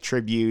Van Dyke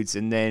tributes,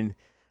 and then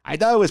I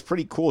thought it was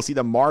pretty cool to see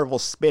the Marvel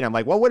spin. I'm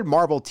like, what would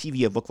Marvel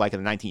TV have looked like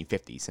in the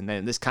 1950s? And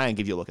then this kind of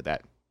gives you a look at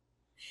that.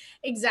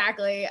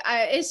 Exactly.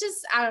 It's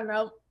just, I don't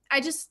know.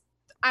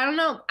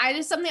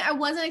 Something I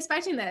wasn't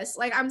expecting this.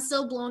 Like, I'm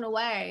still blown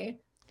away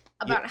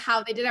about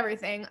how they did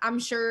everything. I'm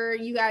sure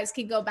you guys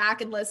could go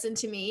back and listen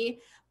to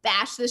me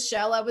bash the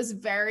show. I was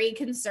very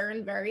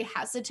concerned, very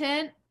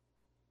hesitant.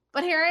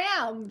 But here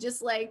I am,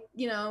 just like,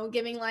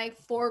 giving like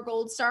 4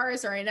 gold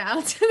stars right now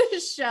to the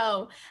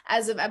show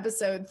as of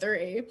episode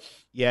 3.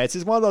 Yeah, it's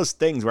just one of those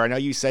things where I know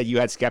you said you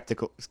had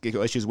skeptical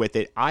issues with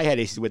it. I had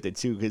issues with it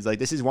too, because like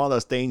this is one of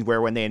those things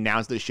where when they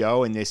announce the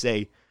show and they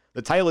say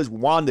the title is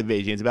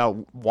WandaVision, it's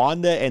about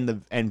Wanda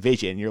and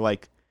Vision. You're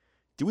like,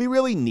 do we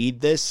really need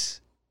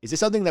this? Is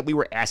this something that we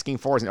were asking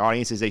for as an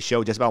audience? Is a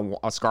show just about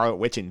a Scarlet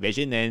Witch and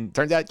Vision? And it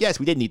turns out, yes,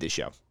 we did need this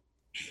show.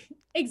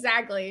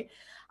 Exactly.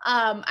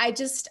 I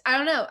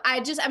don't know.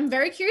 I'm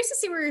very curious to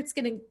see where it's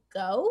going to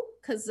go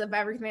because of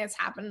everything that's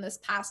happened in this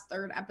past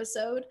 3rd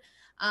episode.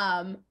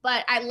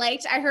 But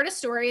I heard a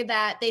story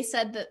that they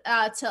said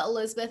that, to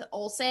Elizabeth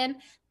Olsen,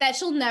 that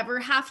she'll never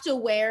have to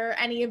wear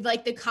any of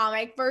like the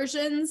comic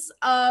versions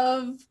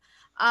of,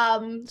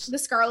 the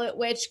Scarlet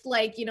Witch,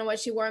 like, what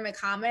she wore in the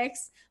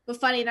comics. But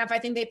funny enough, I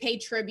think they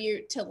paid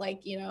tribute to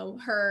like,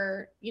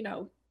 her,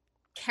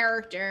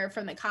 character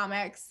from the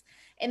comics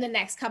in the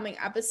next coming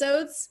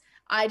episodes.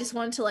 I just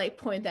wanted to like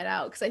point that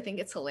out because I think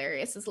it's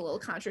hilarious. It's a little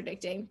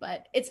contradicting,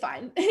 but it's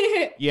fine.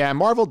 Yeah,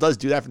 Marvel does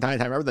do that from time to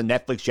time. Remember the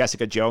Netflix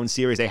Jessica Jones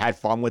series? They had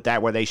fun with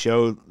that where they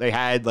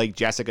had like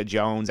Jessica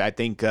Jones. I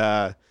think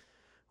I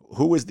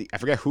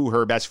forget who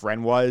her best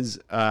friend was.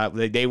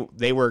 They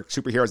were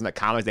superheroes in the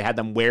comics. They had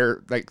them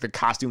wear like the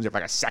costumes for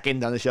like a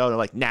second on the show. They're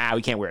like, nah,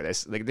 we can't wear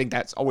this. Like, I think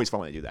that's always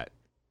fun when they do that.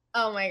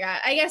 Oh my God.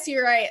 I guess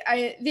you're right.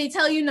 They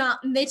tell you no,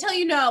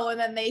 and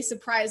then they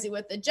surprise you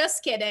with the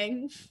just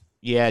kidding.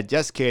 Yeah,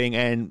 just kidding.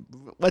 And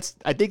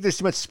I think there's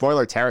too much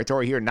spoiler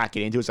territory here to not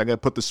get into it, so I'm going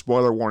to put the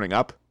spoiler warning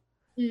up.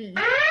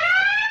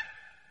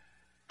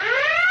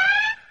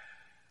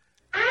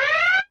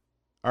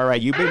 All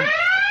right, you've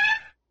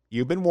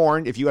been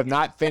warned. If you have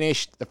not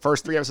finished the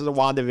first 3 episodes of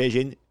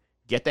WandaVision,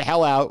 get the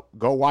hell out.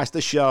 Go watch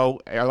the show.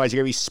 Otherwise,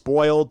 you're going to be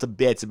spoiled to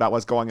bits about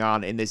what's going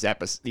on in these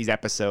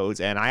episodes.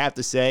 And I have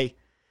to say,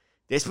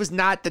 this was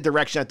not the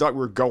direction I thought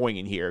we were going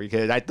in here,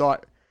 because I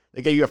thought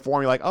they gave you a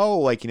formula like, oh,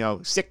 like,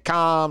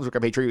 sitcoms, we're going to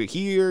pay tribute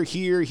here,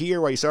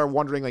 while you start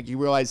wondering, like, you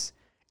realize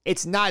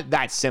it's not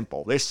that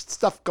simple. There's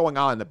stuff going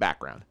on in the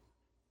background.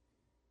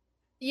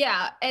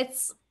 Yeah,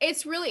 it's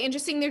really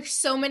interesting. There's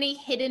so many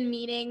hidden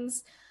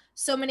meanings,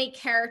 so many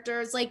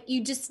characters. Like,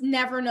 you just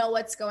never know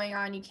what's going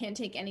on. You can't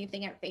take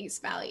anything at face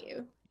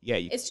value. Yeah.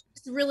 It's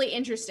just really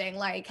interesting,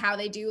 like, how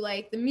they do,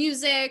 like, the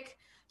music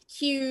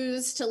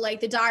cues to,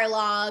 like, the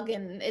dialogue,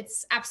 and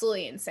it's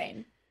absolutely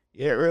insane.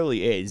 Yeah, it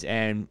really is.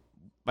 And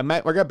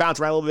we're going to bounce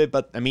around a little bit,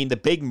 but I mean, the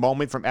big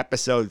moment from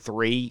episode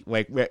 3,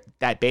 like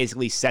that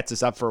basically sets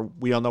us up for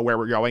we don't know where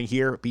we're going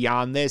here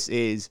beyond this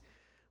is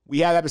we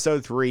have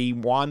episode 3.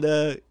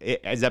 Wanda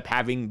ends up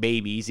having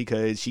babies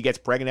because she gets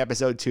pregnant in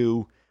episode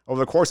 2.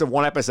 Over the course of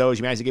 1 episode,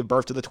 she managed to give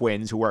birth to the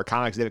twins, who are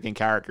comic significant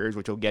characters,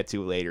 which we'll get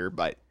to later.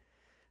 But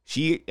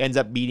she ends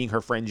up meeting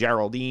her friend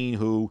Geraldine,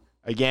 who,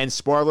 again,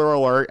 spoiler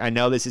alert, I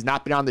know this has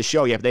not been on the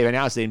show yet, but they've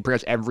announced it in pretty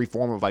much every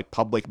form of like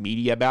public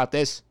media about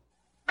this.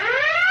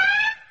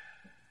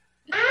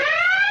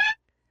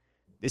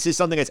 This is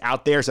something that's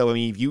out there, so I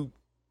mean, if you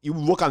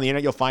look on the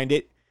internet, you'll find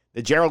it.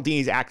 The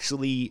Geraldine is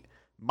actually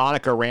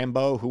Monica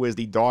Rambeau, who is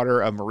the daughter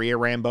of Maria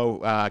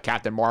Rambeau,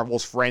 Captain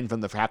Marvel's friend from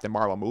the Captain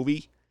Marvel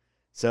movie.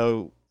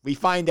 So we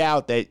find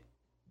out that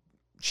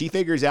she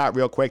figures out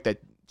real quick that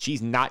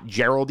she's not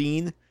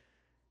Geraldine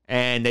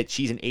and that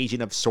she's an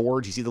agent of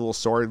S.W.O.R.D. You see the little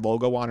S.W.O.R.D.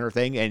 logo on her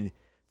thing, and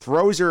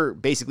throws her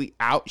basically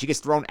out. She gets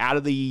thrown out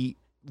of the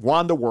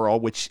Wanda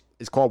world, which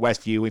is called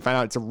Westview. We find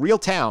out it's a real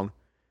town.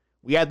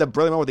 We had the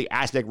brilliant one where the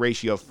aspect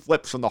ratio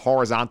flips from the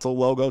horizontal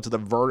logo to the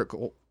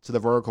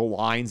vertical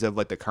lines of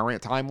like the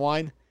current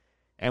timeline.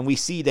 And we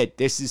see that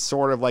this is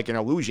sort of like an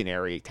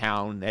illusionary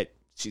town that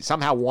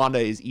somehow Wanda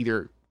is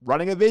either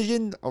running a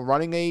vision or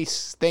running a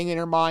thing in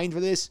her mind for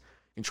this,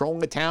 controlling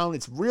the town.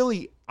 It's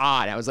really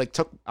odd.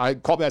 I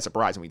caught me by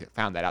surprise when we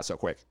found that out so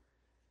quick.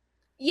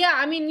 Yeah,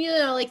 I mean,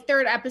 like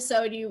 3rd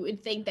episode, you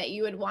would think that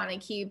you would want to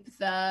keep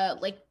the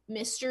like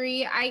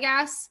mystery, I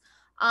guess.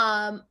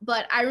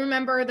 But I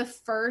remember the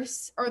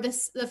first,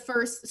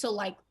 so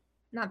like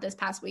not this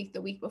past week, the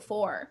week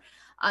before,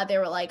 they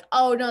were like,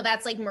 oh no,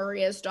 that's like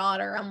Maria's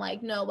daughter. I'm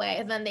like, no way.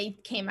 And then they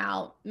came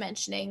out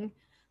mentioning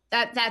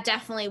that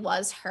definitely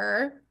was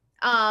her.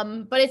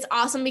 But it's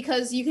awesome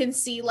because you can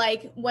see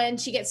like when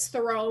she gets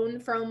thrown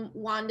from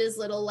Wanda's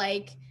little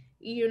like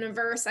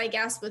universe, I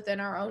guess, within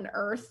our own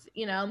Earth,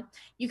 you know,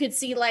 you could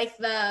see like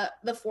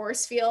the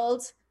force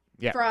field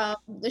from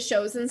the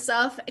shows and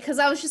stuff. Because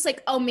I was just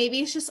like, oh, maybe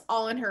it's just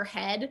all in her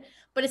head,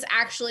 but it's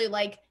actually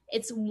like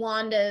it's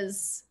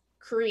Wanda's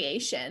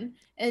creation,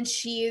 and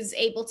she is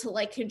able to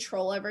like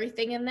control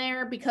everything in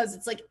there because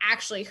it's like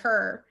actually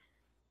her.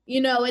 You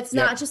know, it's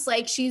not just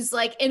like she's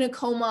like in a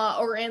coma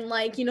or in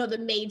like, you know, the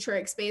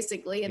Matrix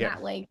basically, and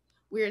that like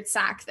weird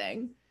sack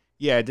thing.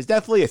 Yeah, there's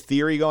definitely a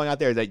theory going out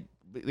there that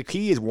the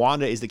key is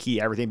Wanda is the key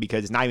to everything,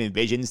 because it's not even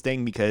Vision's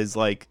thing, because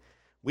like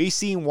we've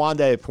seen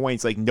Wanda at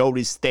points like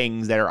notice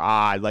things that are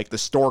odd, like the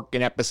stork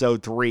in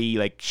episode 3,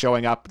 like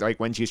showing up like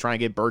when she was trying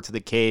to give birth to the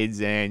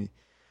kids, and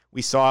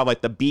we saw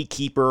like the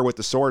beekeeper with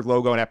the sword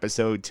logo in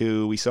episode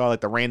 2. We saw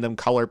like the random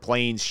color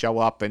planes show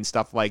up and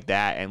stuff like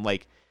that, and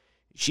like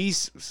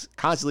she's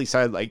constantly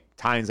said like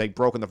times like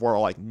broken the fourth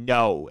wall, like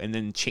no, and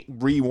then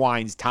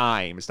rewinds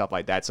time and stuff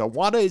like that. So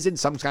Wanda is in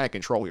some kind of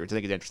control here, which I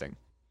think is interesting.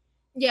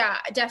 Yeah,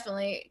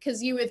 definitely.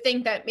 Because you would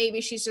think that maybe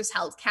she's just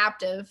held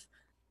captive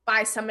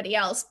by somebody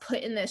else, put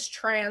in this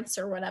trance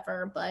or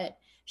whatever, but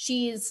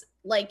she's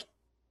like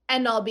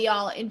end all be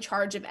all in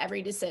charge of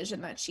every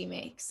decision that she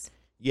makes.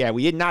 Yeah,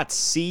 we did not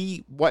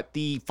see what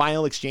the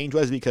final exchange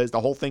was, because the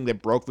whole thing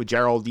that broke the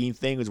Geraldine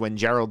thing was when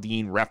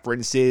Geraldine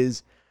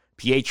references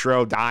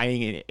Pietro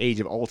dying in Age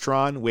of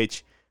Ultron,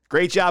 which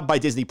great job by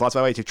Disney Plus, by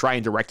the way, to try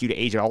and direct you to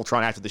Age of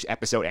Ultron after this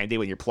episode ended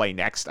when you're playing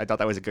next. I thought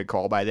that was a good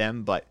call by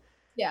them, but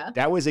yeah,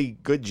 that was a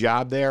good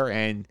job there.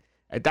 And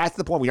that's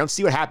the point. We don't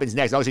see what happens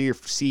next. Obviously, you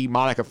see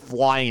Monica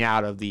flying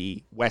out of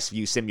the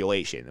Westview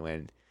simulation,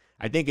 when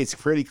I think it's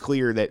pretty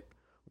clear that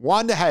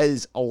Wanda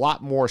has a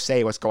lot more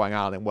say what's going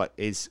on than what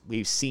is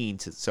we've seen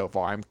so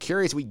far. I'm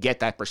curious if we get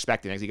that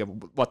perspective next week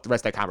of what the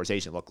rest of that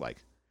conversation looked like.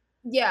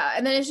 Yeah,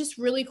 and then it's just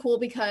really cool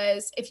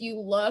because if you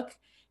look,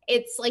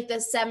 it's like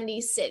the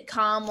 70s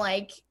sitcom,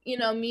 like, you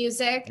know,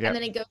 music, and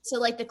then it goes to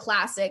like the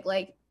classic,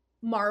 like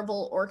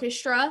Marvel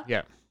orchestra.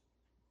 Yeah.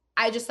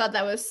 I just thought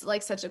that was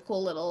like such a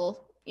cool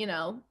little, you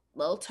know,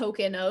 little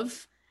token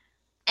of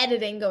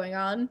editing going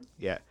on.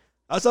 Yeah.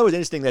 I also thought it was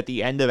interesting that at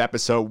the end of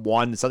episode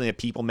 1, something that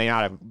people may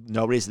not have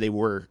noticed, they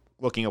were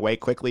looking away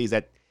quickly, is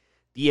that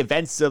the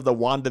events of the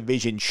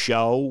WandaVision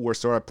show were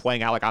sort of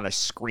playing out like on a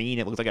screen.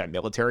 It looked like a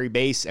military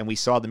base, and we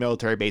saw the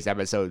military base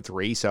episode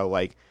 3. So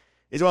like,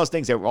 it's one of those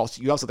things that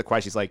you also have the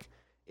questions like,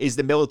 is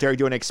the military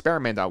doing an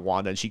experiment on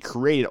Wanda and she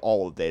created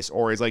all of this,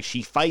 or is like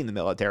she fighting the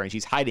military and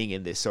she's hiding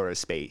in this sort of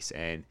space,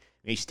 and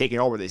I mean, she's taking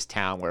over this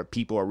town where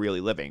people are really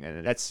living,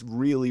 and that's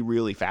really,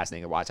 really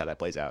fascinating to watch how that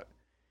plays out.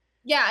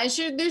 Yeah,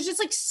 there's just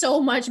like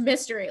so much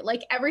mystery.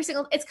 Like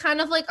it's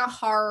kind of like a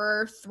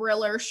horror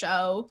thriller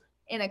show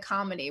in a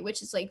comedy,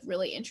 which is like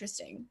really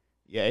interesting.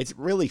 Yeah, it's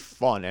really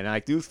fun. And I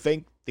do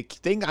think the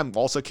thing I'm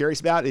also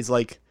curious about is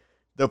like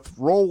the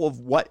role of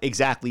what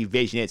exactly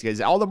Vision is,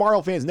 because all the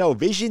Marvel fans know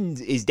Vision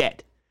is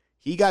dead.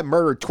 He got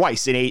murdered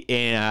twice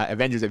in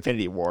Avengers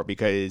Infinity War,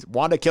 because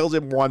Wanda kills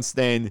him once,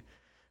 then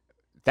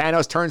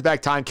Thanos turns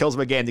back time, kills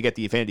him again to get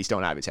the Infinity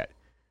Stone out of his head.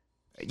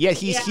 Yet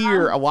he's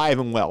here alive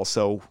and well.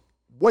 So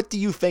what do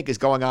you think is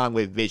going on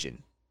with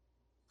Vision?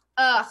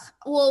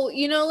 Well,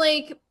 you know,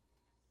 like,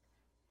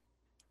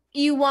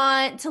 you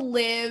want to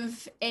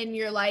live in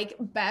your like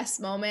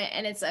best moment,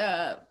 and it's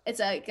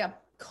like a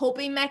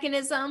coping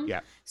mechanism.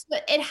 Yeah. So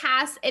it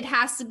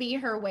has to be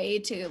her way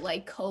to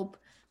like cope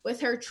with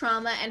her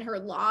trauma and her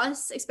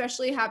loss,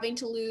 especially having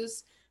to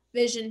lose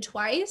Vision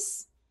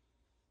twice.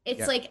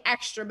 It's like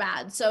extra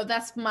bad. So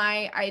that's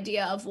my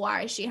idea of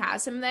why she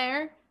has him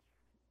there,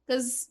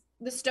 because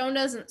the stone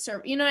doesn't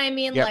serve. You know what I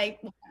mean? Yep.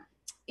 Like,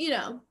 you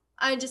know,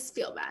 I just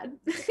feel bad.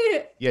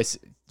 Yes.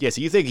 Yeah, so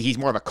you think he's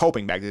more of a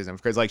coping mechanism,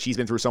 because like she's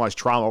been through so much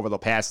trauma over the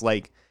past,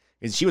 like,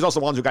 and she was also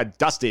the one who got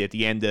dusted at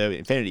the end of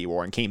Infinity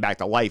War and came back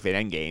to life at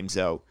Endgame.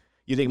 So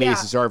you think maybe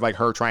this is sort of like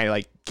her trying to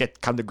like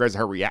come to grips with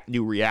her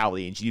new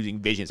reality, and she's using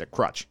Vision as a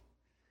crutch.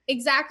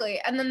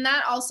 Exactly. And then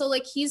that also,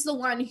 like, he's the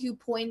one who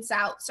points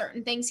out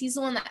certain things. He's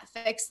the one that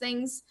fixes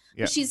things.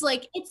 Yeah. She's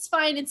like, it's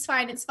fine.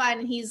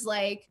 And he's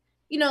like,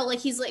 you know, like,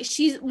 she's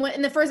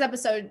in the first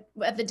episode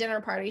at the dinner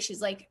party,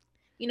 she's like,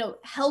 you know,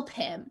 help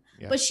him.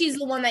 Yeah. But she's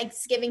the one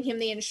that's giving him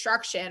the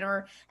instruction,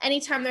 or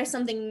anytime there's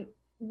something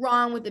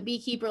wrong with the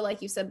beekeeper,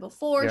 like you said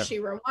before, she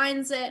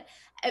rewinds it.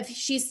 If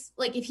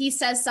he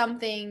says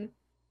something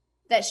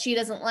that she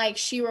doesn't like,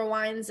 she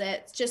rewinds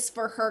it just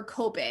for her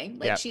coping.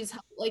 Like she's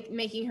like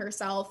making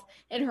herself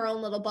in her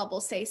own little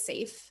bubble stay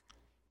safe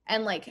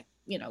and like,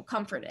 you know,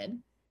 comforted.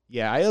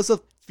 Yeah, I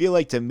also feel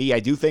like, to me, I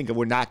do think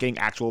we're not getting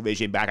actual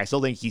Vision back. I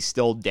still think he's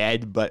still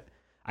dead, but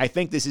I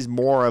think this is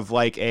more of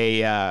like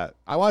I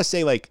want to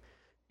say like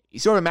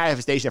sort of a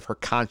manifestation of her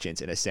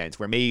conscience in a sense,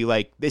 where maybe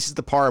like this is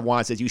the part of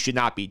Wanda says you should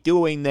not be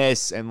doing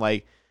this, and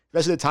like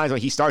especially the times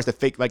when he starts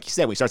to like you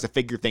said, when he starts to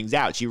figure things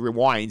out, she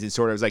rewinds and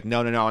sort of is like,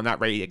 no, I'm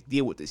not ready to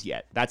deal with this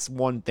yet. That's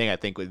one thing I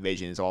think with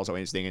Vision is also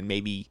interesting, and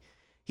maybe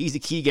he's the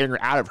key getting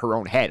her out of her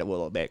own head a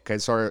little bit,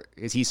 because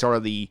he's sort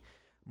of the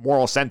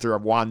moral center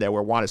of Wanda,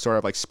 where Wanda's sort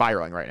of like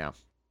spiraling right now.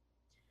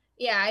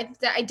 Yeah,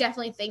 I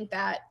definitely think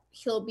that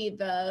she'll,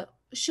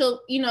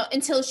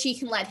 until she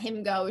can let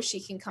him go, she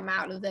can come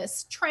out of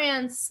this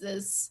trance,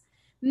 this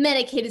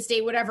medicated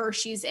state, whatever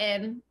she's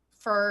in,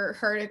 for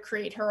her to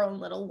create her own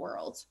little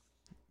world.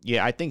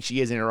 Yeah, I think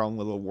she is in her own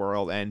little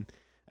world, and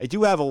I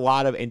do have a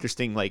lot of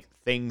interesting like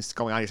things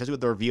going on, especially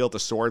with the reveal of the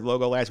sword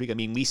logo last week. I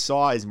mean, we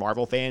saw, as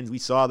Marvel fans, we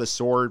saw the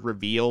sword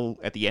reveal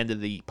at the end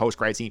of the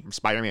post-credit scene from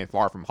Spider-Man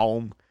Far From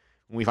Home,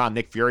 when we found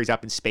Nick Fury's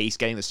up in space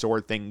getting the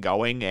sword thing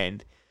going,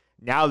 and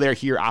now they're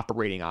here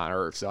operating on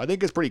Earth. So I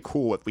think it's pretty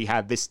cool if we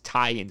have this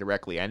tie-in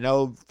directly. I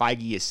know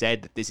Feige has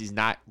said that this is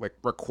not like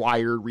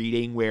required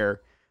reading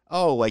where,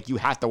 oh, like you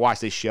have to watch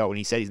this show, and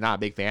he said he's not a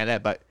big fan of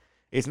that, but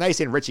it's nice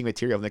enriching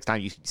material next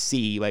time you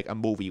see like a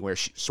movie where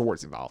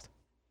swords involved.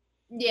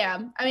 Yeah,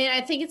 I mean, I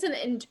think it's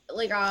an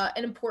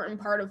important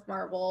part of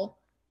Marvel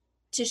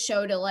to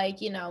show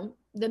to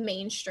the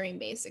mainstream,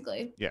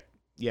 basically. Yeah,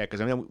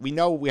 because I mean, we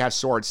know we have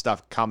sword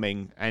stuff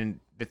coming, and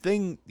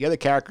the other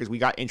characters we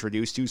got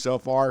introduced to so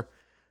far,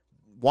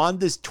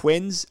 Wanda's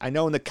twins. I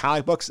know in the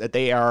comic books that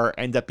they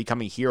end up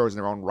becoming heroes in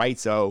their own right.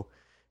 So,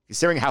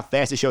 considering how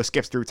fast the show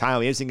skips through time,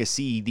 it'll be interesting to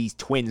see these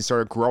twins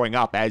sort of growing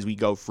up as we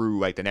go through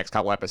like the next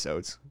couple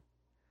episodes.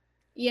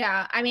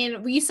 Yeah, I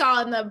mean, we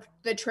saw in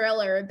the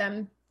trailer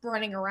them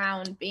running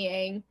around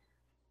being,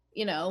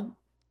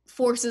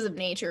 forces of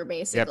nature,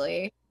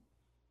 basically. Yep.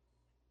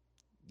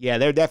 Yeah,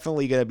 they're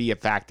definitely going to be a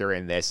factor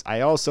in this.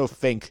 I also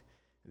think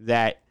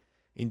that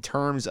in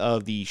terms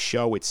of the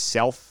show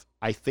itself,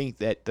 I think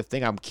that the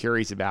thing I'm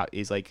curious about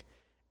is like,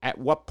 at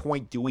what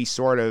point do we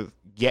sort of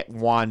get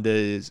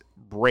Wanda's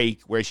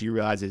break where she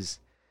realizes,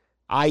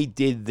 I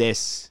did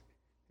this,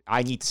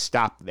 I need to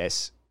stop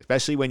this?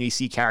 Especially when you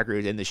see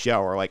characters in the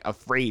show are like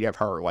afraid of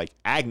her, like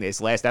Agnes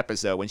last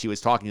episode when she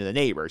was talking to the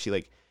neighbor.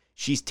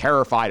 She's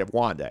terrified of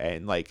Wanda,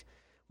 and like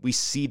we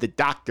see the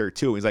doctor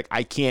too. He's like,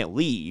 I can't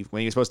leave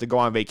when he was supposed to go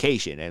on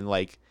vacation, and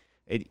like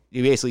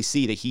you basically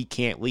see that he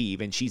can't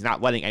leave, and she's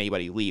not letting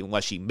anybody leave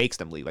unless she makes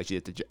them leave, like she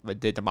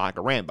did to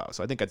Monica Rambeau.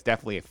 So I think that's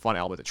definitely a fun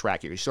element to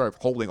track here. She's sort of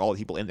holding all the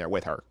people in there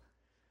with her.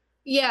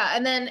 Yeah,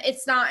 and then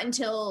it's not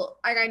until,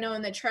 like I know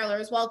in the trailer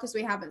as well, because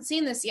we haven't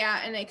seen this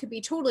yet, and it could be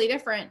totally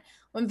different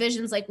when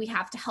Vision's like, we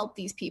have to help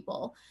these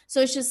people.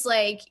 So it's just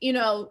like,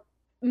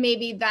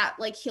 maybe that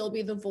like he'll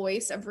be the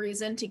voice of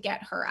reason to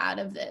get her out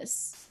of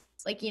this.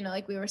 It's like,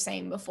 like we were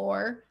saying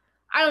before.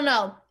 I don't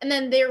know. And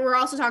then they were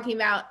also talking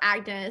about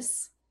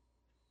Agnes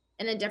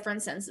in a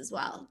different sense as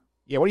well.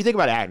 Yeah, what do you think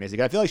about Agnes? Like,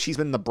 I feel like she's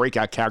been the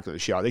breakout character of the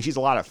show. I think she's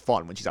a lot of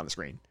fun when she's on the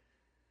screen.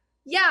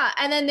 Yeah,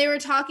 and then they were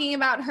talking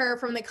about her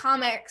from the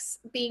comics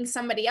being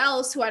somebody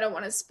else who I don't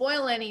want to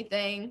spoil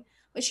anything,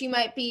 but she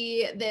might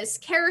be this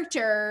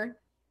character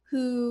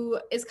who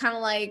is kind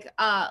of like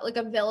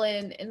a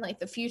villain in like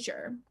the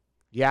future.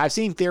 Yeah, I've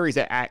seen theories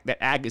that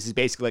Agnes is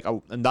basically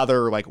like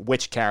another like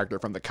witch character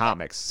from the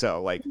comics.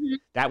 So like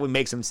that would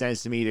make some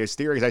sense to me. There's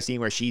theories I've seen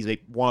where she's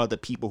like one of the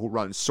people who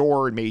run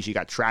SWORD. Maybe she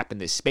got trapped in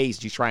this space.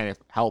 She's trying to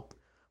help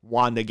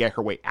Wanda get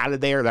her way out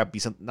of there. That'd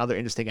be another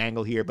interesting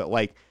angle here. But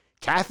like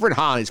Catherine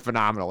Hahn is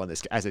phenomenal in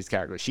this as this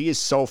character. She is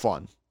so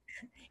fun.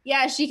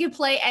 Yeah, she could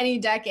play any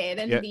decade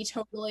and be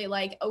totally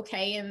like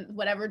okay in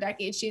whatever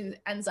decade she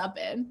ends up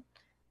in.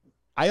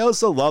 I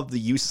also love the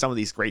use of some of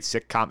these great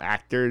sitcom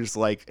actors.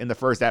 Like in the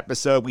first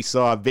episode, we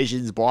saw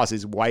Vision's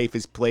boss's wife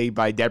is played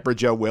by Deborah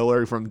Jo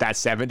Willard from That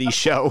 70s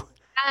Show.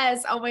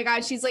 Yes. Oh my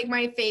God. She's like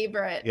my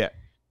favorite. Yeah.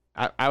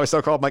 I was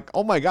so called. I'm like,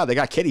 oh my God, they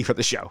got Kitty for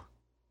the show.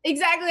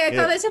 Exactly. I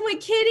thought that's him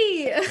like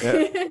Kitty.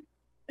 Yeah.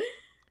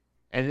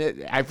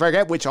 And I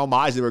forget which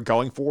homage they were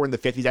going for in the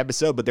 50s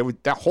episode, but there was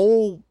the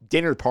whole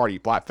dinner party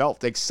plot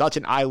felt like such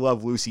an I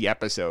Love Lucy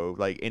episode,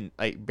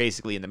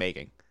 basically in the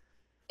making.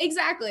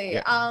 Exactly.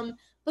 Yeah.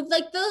 But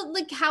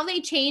like how they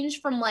change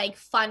from like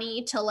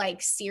funny to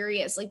like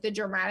serious, like the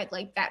dramatic,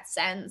 like that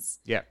sense.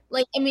 Yeah.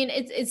 Like, I mean,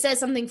 it says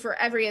something for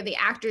every of the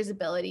actors'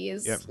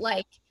 abilities. Yep.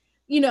 Like,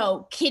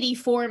 Kitty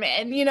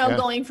Foreman,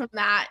 going from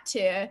that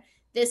to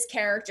this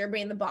character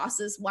being the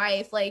boss's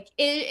wife. Like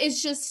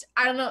it's just,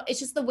 I don't know. It's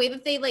just the way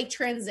that they like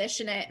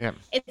transition it. Yeah.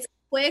 It's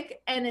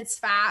quick and it's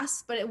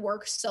fast, but it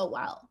works so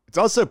well. It's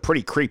also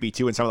pretty creepy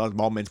too in some of those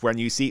moments when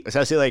you see,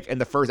 especially like in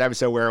the first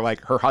episode where like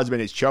her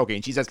husband is choking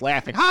and she's just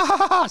laughing, ha ha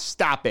ha, ha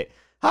stop it,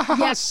 ha ha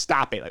ha,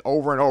 stop it, like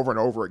over and over and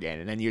over again,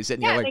 and then you're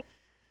sitting there like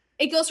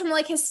it goes from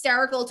like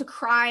hysterical to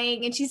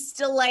crying, and she's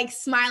still like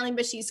smiling,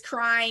 but she's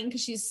crying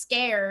because she's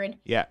scared.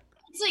 Yeah,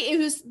 it's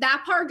like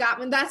that part got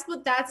me. That's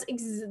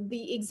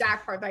the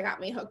exact part that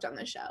got me hooked on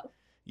the show.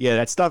 Yeah,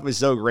 that stuff is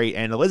so great,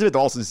 and Elizabeth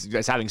Olsen's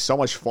just having so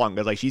much fun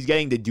because like she's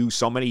getting to do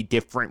so many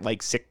different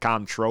like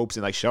sitcom tropes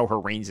and like show her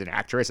range as an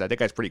actress. I think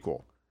that's pretty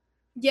cool.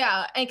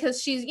 Yeah, and because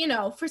she's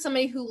for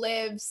somebody who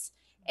lives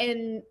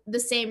in the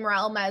same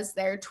realm as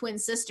their twin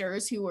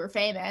sisters who were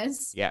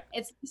famous. Yeah,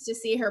 it's nice to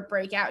see her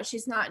break out.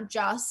 She's not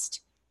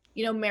just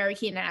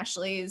Mary-Kate and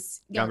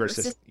Ashley's younger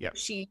sister. Yep.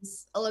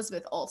 She's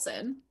Elizabeth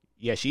Olsen.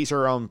 Yeah, she's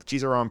her own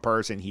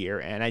person here,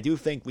 and I do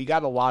think we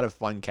got a lot of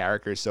fun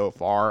characters so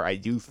far. I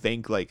do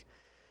think like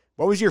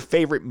What was your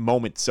favorite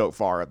moment so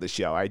far of the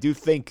show? I do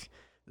think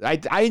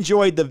I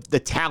enjoyed the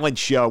talent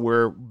show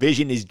where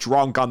Vision is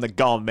drunk on the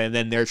gum, and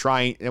then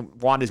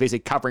Wanda's basically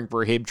covering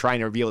for him, trying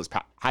to reveal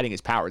hiding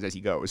his powers as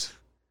he goes.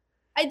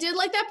 I did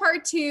like that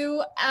part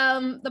too.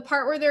 The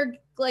part where they're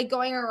like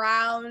going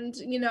around,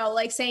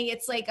 like saying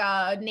it's like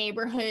a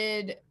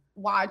neighborhood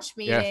watch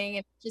meeting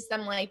and just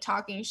them like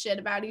talking shit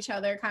about each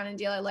other kind of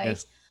deal. I liked.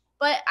 Yes.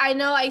 But I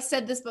know I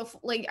said this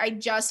before, like I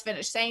just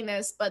finished saying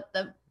this, but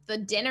the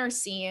dinner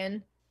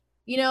scene,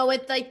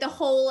 with like the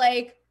whole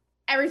like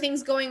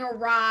everything's going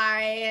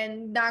awry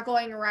and not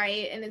going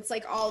right, and it's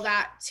like all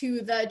that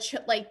to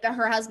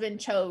her husband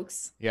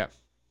chokes. Yeah.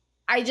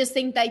 I just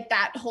think like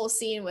that whole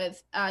scene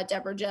with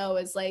Deborah Jo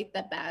is like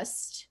the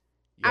best.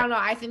 Yeah. I don't know.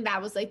 I think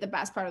that was like the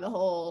best part of the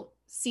whole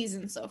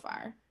season so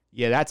far.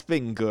 Yeah, that's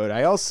been good.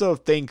 I also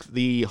think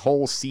the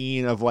whole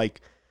scene of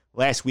like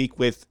last week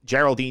with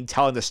Geraldine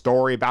telling the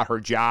story about her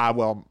job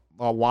while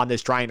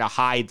Wanda's trying to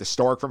hide the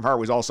stork from her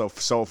was also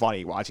so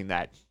funny watching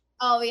that.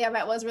 Oh yeah,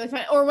 that was really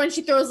funny. Or when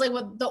she throws like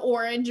with the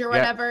orange or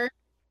whatever.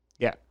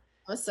 Yeah.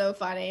 It was so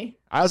funny.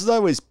 I also thought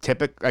it was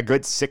a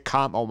good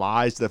sitcom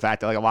homage to the fact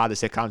that like a lot of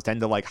the sitcoms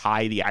tend to like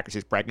hide the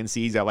actress's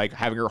pregnancies, that like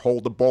having her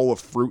hold a bowl of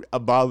fruit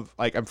above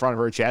like in front of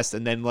her chest,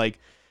 and then like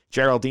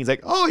Geraldine's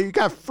like, "Oh, you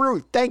got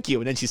fruit, thank you,"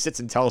 and then she sits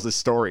and tells the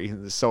story.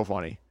 It's so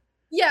funny.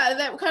 Yeah,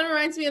 that kind of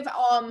reminds me of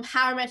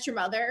How I Met Your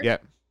Mother. Yeah.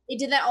 They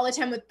did that all the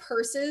time with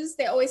purses.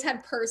 They always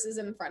had purses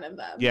in front of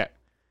them. Yeah.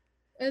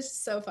 It's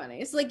so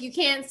funny. It's like you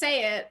can't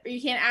say it or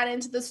you can't add it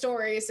into the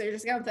story, so you're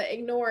just gonna have to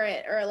ignore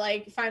it or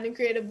like find a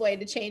creative way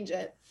to change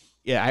it.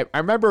 Yeah, I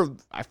remember,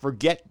 I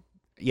forget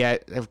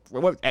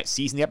what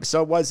season the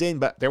episode was in,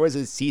 but there was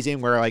a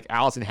season where like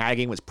Allison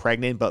Hannigan was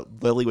pregnant,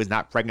 but Lily was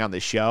not pregnant on the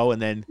show,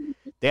 and then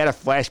they had a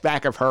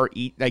flashback of her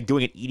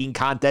doing an eating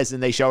contest,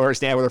 and they show her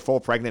stand with her full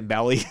pregnant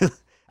belly.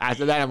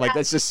 After that, I'm like,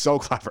 that's just so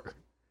clever.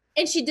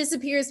 And she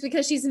disappears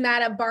because she's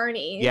mad at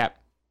Barney. Yeah.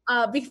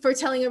 For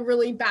telling a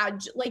really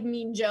bad, like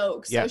mean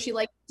joke. So yeah. she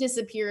like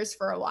disappears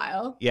for a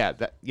while. Yeah.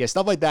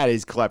 Stuff like that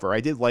is clever. I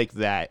did like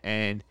that.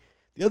 And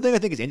the other thing I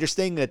think is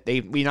interesting that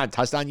we not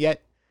touched on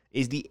yet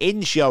is the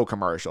in-show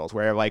commercials,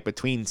 where like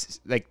between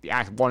like the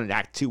Act 1 and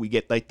Act 2, we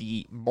get like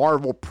the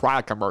Marvel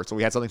product commercial.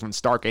 We had something from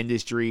Stark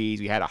Industries.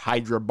 We had a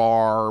Hydra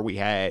bar. We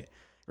had,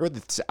 I don't know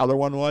what the other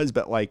one was,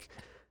 but like,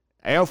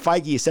 I know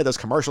Feige said those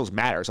commercials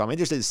matter, so I'm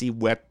interested to see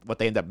what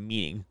they end up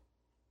meaning.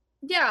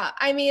 Yeah,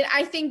 I mean,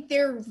 I think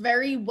they're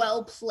very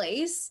well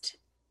placed,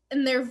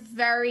 and they're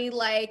very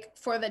like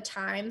for the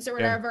times or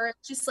whatever. Yeah.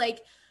 It's just like,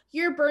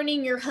 you're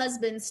burning your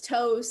husband's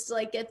toast,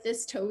 like get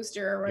this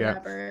toaster or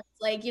whatever. Yeah.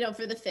 Like,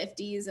 for the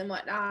 50s and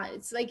whatnot.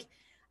 It's like,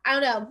 I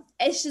don't know.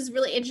 It's just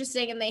really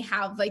interesting, and they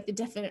have like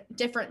the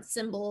different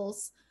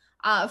symbols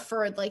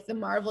for like the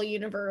Marvel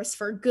universe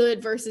for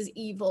good versus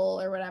evil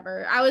or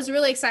whatever. I was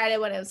really excited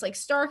when it was like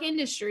Stark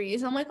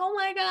Industries. I'm like, oh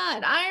my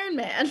God, Iron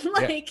Man.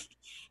 Like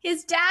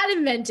his dad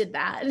invented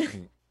that.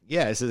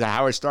 Yeah, this is a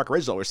Howard Stark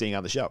original we're seeing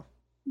on the show.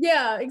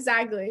 Yeah,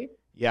 exactly.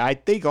 Yeah, I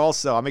think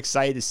also I'm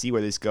excited to see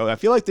where this goes. I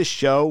feel like this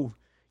show,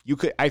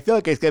 I feel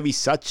like it's going to be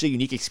such a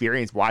unique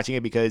experience watching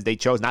it because they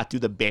chose not to do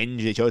the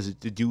binge. They chose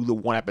to do the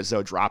one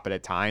episode drop at a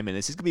time. And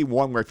this is going to be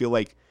one where I feel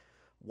like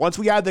once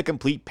we have the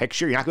complete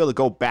picture, you're not going to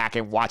be able to go back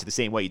and watch it the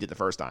same way you did the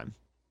first time.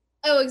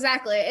 Oh,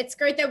 exactly. It's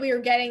great that we were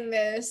getting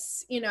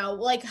this,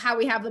 like how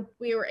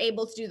we were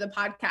able to do the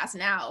podcast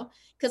now.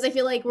 Because I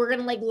feel like we're going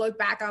to like look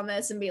back on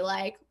this and be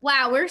like,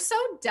 wow, we're so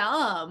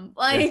dumb.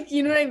 Like,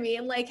 you know what I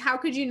mean? Like, how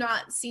could you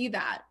not see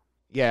that?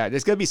 Yeah,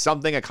 there's going to be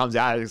something that comes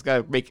out. It's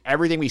going to make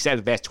everything we said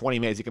in the past 20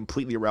 minutes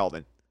completely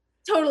irrelevant.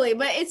 Totally,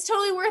 but it's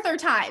totally worth our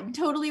time.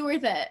 Totally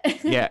worth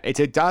it. Yeah, it's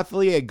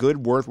definitely a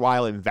good,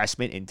 worthwhile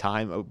investment in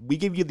time. We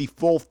give you the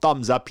full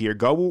thumbs up here.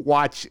 Go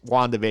watch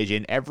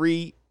WandaVision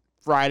every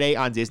Friday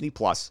on Disney+.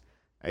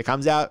 It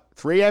comes out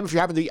 3 a.m. if you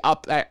happen to be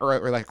up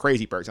or like a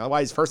crazy person.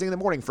 Otherwise, first thing in the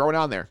morning, throw it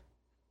on there.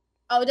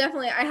 Oh,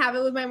 definitely. I have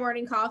it with my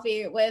morning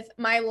coffee with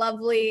my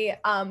lovely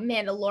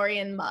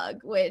Mandalorian mug,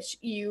 which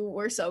you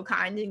were so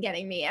kind in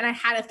getting me. And I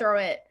had to throw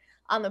it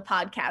on the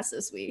podcast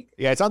this week.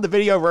 Yeah, it's on the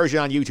video version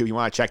on YouTube. You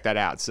want to check that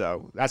out.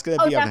 So that's going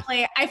to be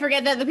definitely. I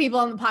forget that the people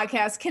on the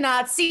podcast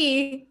cannot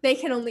see. They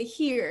can only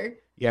hear.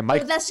 Yeah,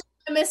 Mike. So that's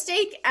just a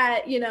mistake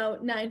at,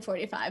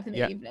 9:45 in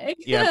the evening.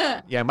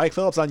 Yeah, Mike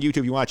Phillips on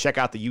YouTube. You want to check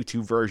out the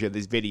YouTube version of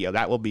this video.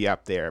 That will be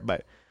up there.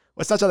 But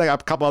let's touch on a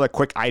couple other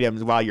quick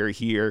items while you're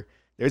here.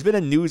 There's been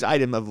a news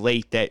item of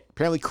late that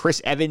apparently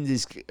Chris Evans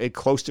is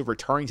close to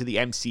returning to the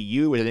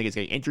MCU, which I think is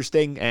getting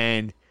interesting.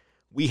 And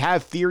we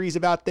have theories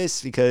about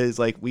this because,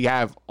 like, we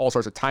have all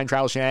sorts of time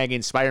travel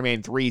shenanigans.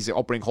 Spider-Man 3 is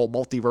opening whole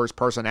multiverse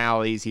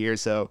personalities here.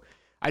 So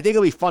I think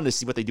it'll be fun to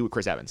see what they do with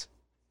Chris Evans.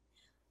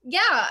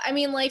 Yeah, I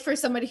mean, like, for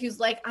somebody who's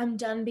like, I'm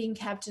done being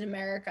Captain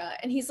America.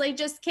 And he's like,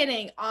 just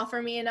kidding.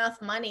 Offer me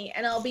enough money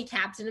and I'll be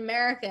Captain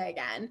America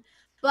again.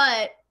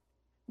 But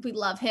we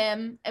love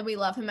him, and we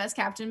love him as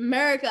Captain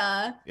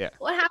America. Yeah.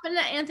 What happened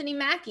to Anthony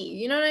Mackie?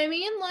 You know what I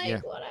mean?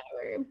 Like,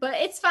 whatever. true. But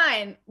it's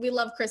fine. We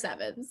love Chris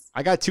Evans.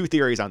 I got 2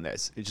 theories on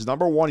this. Which is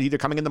number one, he's either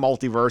coming in the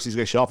multiverse, he's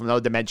going to show up from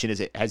another dimension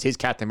as his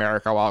Captain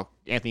America, while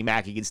Anthony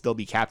Mackie can still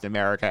be Captain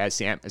America as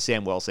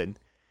Sam Wilson.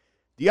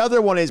 The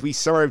other one is we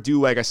sort of do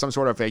like some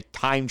sort of a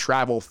time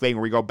travel thing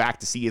where we go back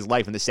to see his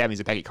life in the 70s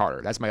with Peggy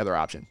Carter. That's my other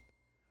option.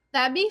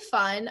 That'd be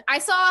fun. I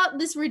saw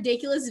this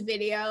ridiculous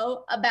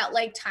video about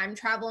like time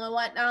travel and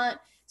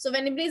whatnot. So if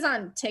anybody's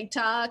on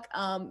TikTok,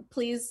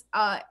 please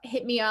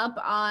hit me up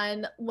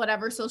on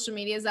whatever social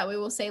medias that we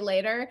will say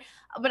later.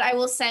 But I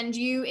will send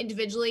you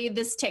individually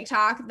this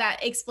TikTok that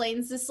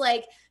explains this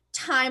like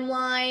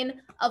timeline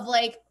of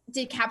like,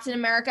 did Captain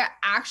America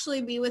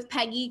actually be with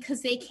Peggy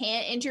because they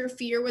can't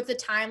interfere with the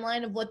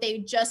timeline of what they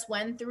just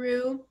went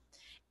through?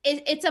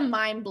 It's a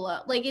mind blow.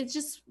 Like it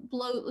just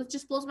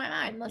blows my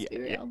mind. Let's be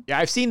real. Yeah,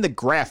 I've seen the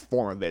graph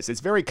form of this. It's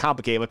very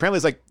complicated. But apparently,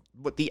 it's like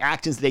what the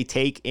actions they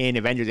take in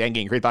Avengers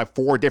Endgame create like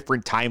 4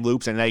 different time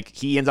loops, and like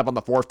he ends up on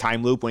the 4th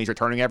time loop when he's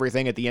returning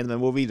everything at the end of the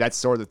movie. That's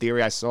sort of the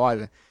theory I saw.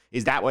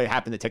 Is that what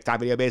happened in the TikTok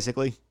video,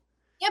 basically?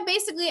 Yeah,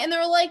 basically. And they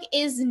were like,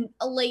 is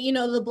like, you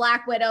know, the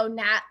Black Widow,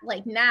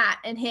 Nat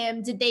and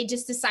him, did they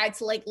just decide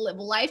to like live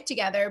a life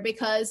together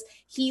because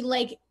he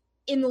like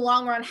in the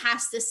long run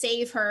has to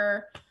save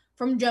her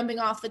from jumping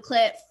off the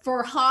cliff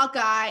for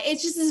Hawkeye?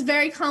 It's just this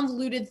very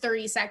convoluted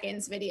 30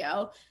 seconds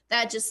video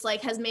that just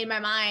like has made my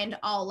mind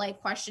all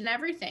like question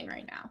everything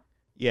right now.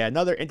 Yeah,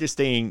 another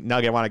interesting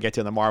nugget I want to get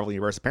to in the Marvel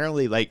universe.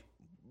 Apparently, like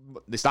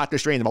this Doctor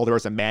Strange, the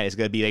Multiverse of Madness is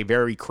going to be a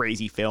very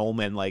crazy film,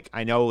 and like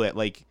I know that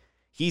like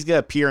he's going to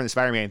appear in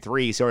Spider-Man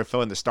 3, sort of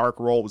filling the Stark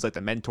role, was like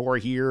the mentor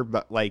here,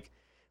 but like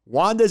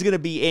Wanda's going to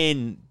be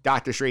in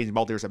Doctor Strange,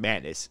 Multiverse of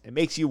Madness. It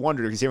makes you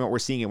wonder, considering what we're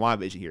seeing in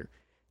WandaVision here.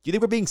 Do you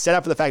think we're being set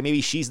up for the fact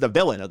maybe she's the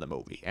villain of the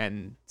movie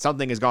and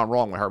something has gone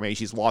wrong with her? Maybe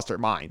she's lost her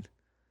mind.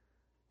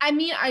 I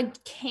mean, I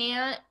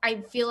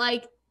feel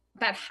like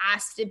that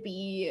has to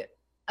be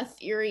a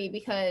theory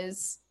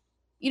because,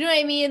 you know what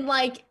I mean?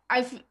 Like,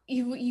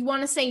 you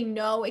want to say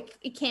no,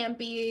 it can't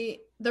be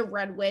the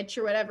Red Witch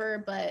or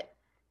whatever, but,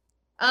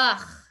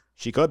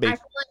 she could be. I feel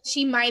like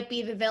she might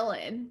be the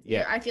villain.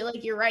 Yeah. I feel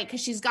like you're right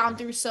because she's gone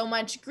through so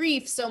much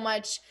grief, so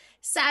much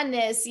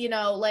sadness, you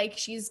know, like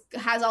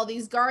has all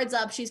these guards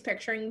up. She's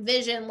picturing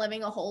Vision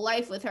living a whole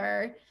life with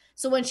her.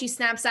 So when she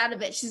snaps out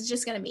of it, she's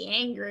just going to be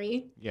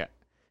angry. Yeah.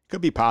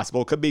 Could be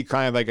possible. Could be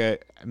kind of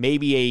like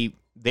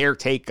their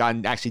take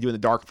on actually doing the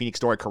Dark Phoenix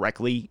story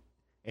correctly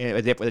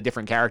with a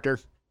different character.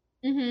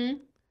 Mm-hmm.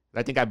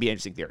 I think that'd be an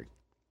interesting theory.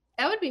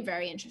 That would be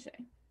very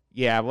interesting.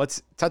 Yeah,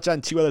 let's touch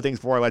on 2 other things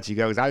before I let you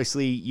go. Because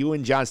obviously, you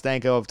and John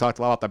Stanko have talked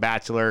a lot about The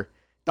Bachelor.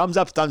 Thumbs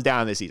up, thumbs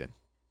down this season.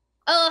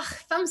 Ugh,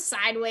 thumbs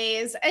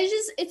sideways.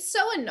 It's so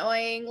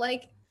annoying.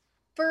 Like,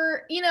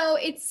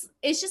 it's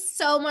just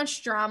so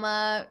much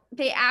drama.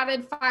 They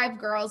added 5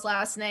 girls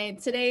last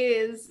night. Today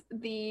is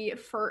the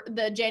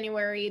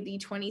January the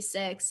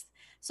 26th.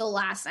 So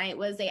last night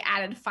they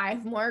added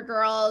 5 more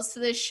girls to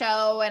the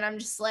show, and I'm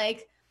just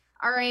like,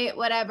 all right,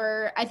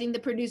 whatever. I think the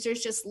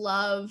producers just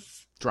love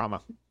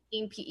drama.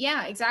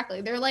 Yeah,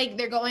 exactly.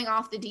 They're going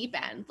off the deep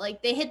end.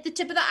 Like they hit the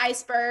tip of the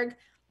iceberg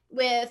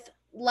with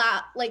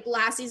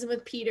last season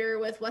with Peter,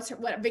 with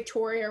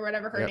Victoria or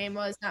whatever her name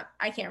was.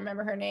 I can't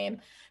remember her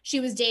name. She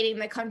was dating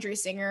the country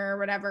singer or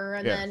whatever,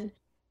 and then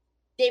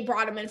they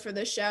brought him in for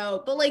the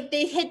show. But like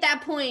they hit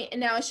that point,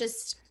 and now it's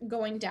just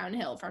going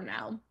downhill from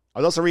now. I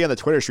was also reading on the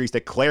Twitter streets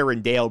that Claire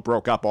and Dale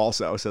broke up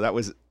also, so that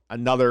was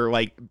another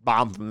like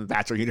bomb from the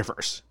Bachelor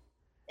universe.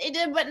 They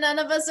did, but none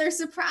of us are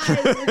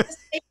surprised. We're just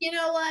like, you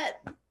know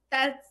what?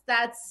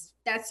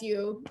 That's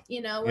you.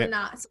 You know, we're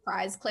not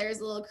surprised. Claire's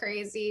a little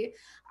crazy.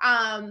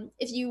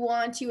 If you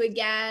want to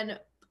again,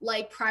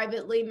 like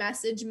privately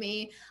message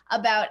me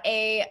about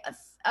a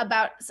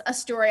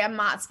story I'm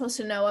not supposed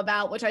to know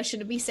about, which I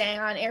shouldn't be saying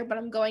on air, but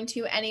I'm going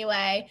to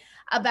anyway,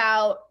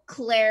 about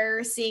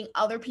Claire seeing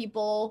other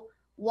people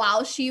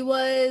while she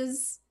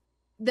was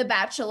the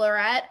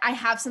Bachelorette. I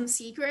have some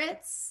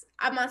secrets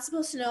I'm not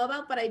supposed to know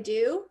about, but I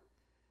do.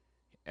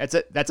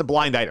 That's a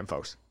blind item,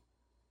 folks.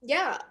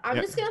 Yeah, I'm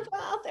just gonna put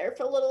it out there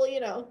for a little,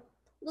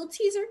 little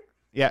teaser.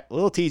 Yeah, a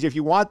little teaser. If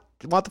you want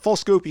the full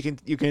scoop,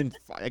 you can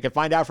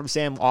find out from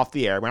Sam off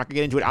the air. We're not gonna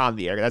get into it on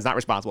the air. That's not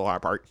responsible on our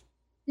part.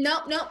 No,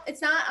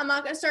 it's not. I'm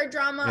not gonna start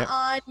drama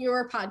on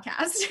your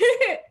podcast.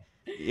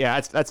 Yeah,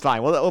 that's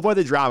fine. We'll avoid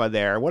the drama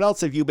there. What else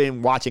have you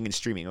been watching and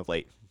streaming of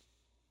late?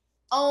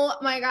 Oh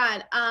my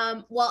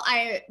God. Well,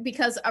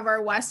 because of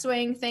our West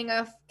Wing thing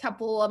a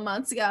couple of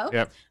months ago,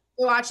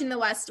 we're watching the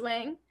West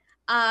Wing.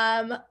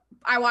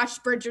 I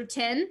watched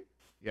Bridgerton.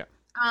 Yeah.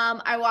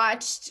 I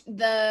watched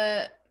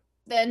the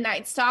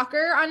Night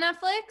Stalker on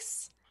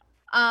Netflix.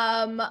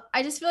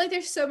 I just feel like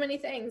there's so many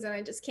things and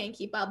I just can't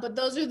keep up. But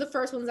those are the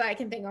first ones that I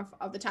can think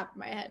of the top of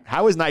my head.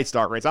 How is Night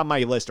Stalker? It's on my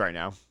list right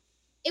now.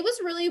 It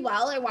was really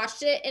well. I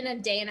watched it in a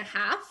day and a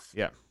half.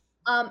 Yeah.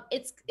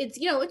 It's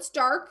it's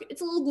dark.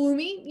 It's a little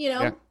gloomy,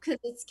 because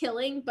it's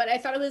killing. But I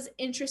thought it was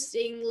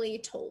interestingly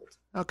told.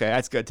 Okay,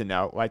 that's good to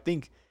know. I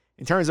think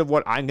in terms of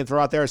what I'm going to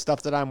throw out there,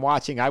 stuff that I'm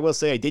watching, I will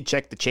say I did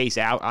check The Chase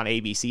out on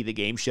ABC, the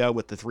game show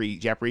with the 3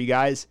 Jeopardy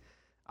guys.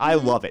 I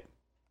love it.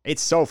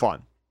 It's so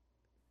fun.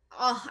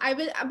 Oh,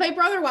 my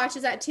brother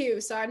watches that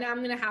too, so now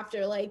I'm gonna have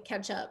to like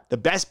catch up. The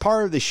best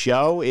part of the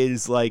show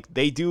is like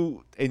they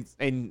do,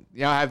 and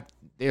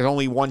there's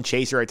only one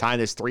chaser at a time.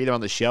 There's 3 of them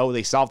on the show.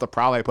 They solve the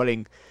problem by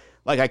putting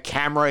like a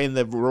camera in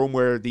the room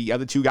where the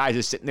other 2 guys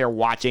are sitting there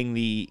watching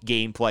the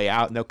game play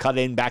out, and they'll cut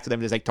in back to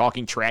them just like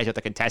talking trash at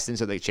the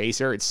contestants or the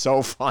chaser. It's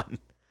so fun.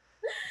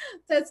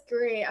 That's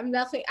great.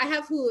 I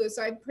have Hulu,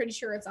 so I'm pretty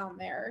sure it's on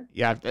there.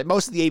 Yeah,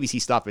 most of the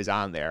ABC stuff is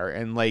on there,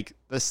 and like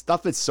the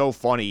stuff that's so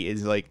funny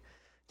is like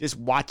just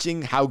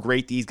watching how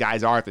great these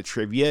guys are at the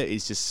trivia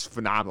is just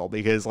phenomenal,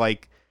 because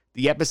like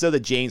the episode that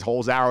James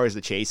Holzhauer is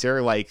the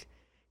chaser, like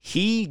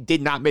he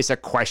did not miss a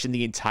question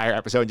the entire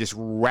episode and just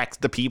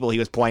wrecked the people he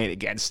was playing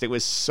against. It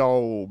was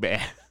so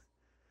bad.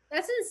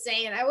 That's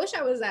insane. I wish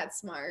I was that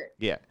smart.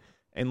 Yeah.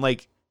 And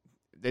like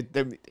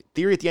the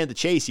theory at the end of the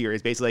chase here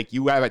is basically like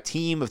you have a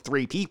team of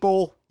 3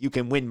 people, you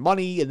can win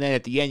money, and then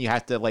at the end you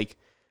have to like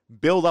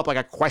build up like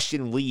a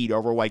question lead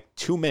over like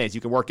 2 minutes.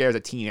 You can work there as a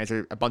team,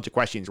 answer a bunch of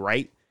questions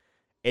right.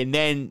 And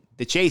then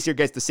the chaser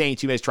gets the same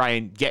 2 minutes, try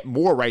and get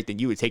more right than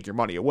you would take your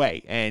money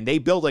away. And they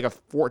build like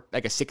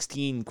a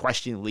 16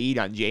 question lead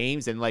on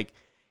James, and like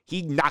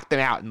he knocked them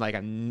out in like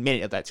a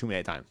minute of that 2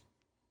 minute time.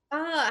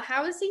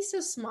 How is he so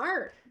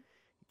smart?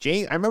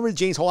 I remember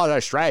James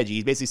Holzhauer's strategy.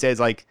 He basically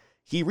says like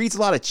he reads a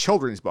lot of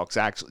children's books,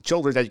 actually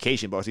children's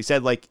education books. He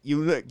said like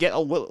you get a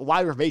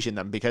lot of information in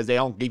them because they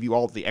don't give you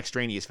all the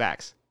extraneous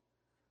facts.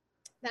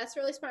 That's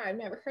really smart. I've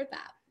never heard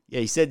that. Yeah,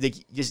 he said that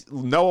you just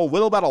know a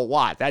little about a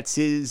lot. That's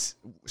his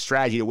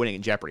strategy to winning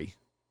in Jeopardy.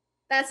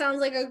 That sounds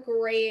like a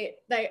great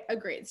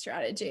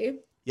strategy.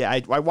 Yeah,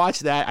 I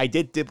watched that. I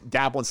did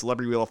dabble in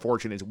Celebrity Wheel of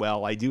Fortune as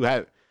well. I do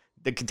have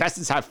the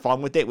contestants have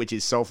fun with it, which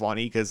is so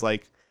funny because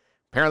like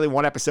apparently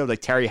one episode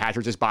like Terry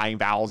Hatcher just buying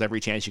vowels every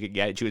chance she could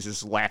get. She was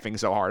just laughing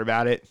so hard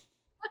about it.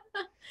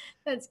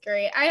 That's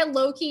great. I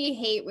low-key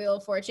hate Wheel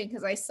of Fortune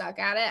because I suck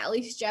at it. At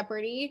least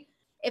Jeopardy.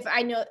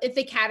 If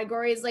the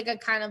category is like a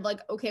kind of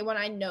like, okay, when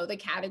I know the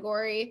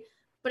category,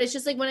 but it's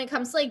just like when it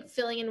comes to like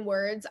filling in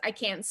words, I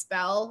can't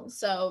spell.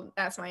 So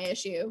that's my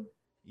issue.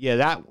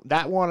 Yeah,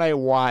 that one I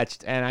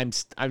watched,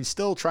 and I'm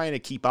still trying to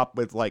keep up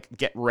with like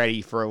get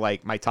ready for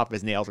like My Tough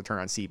as Nails return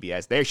on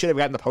CBS. They should have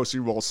gotten the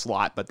post-Super Bowl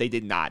slot, but they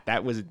did not.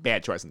 That was a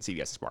bad choice on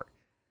CBS's part.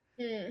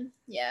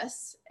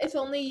 Yes. If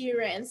only you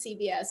ran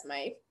CBS,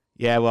 Mike.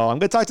 Yeah, well, I'm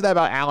going to talk to that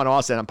about Alan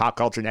Austin on Pop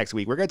Culture next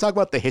week. We're going to talk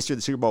about the history of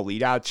the Super Bowl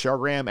lead-out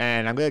program,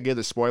 and I'm going to give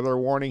the spoiler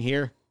warning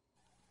here.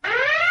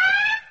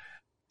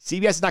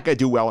 CBS is not going to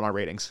do well in our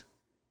ratings.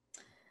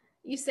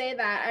 You say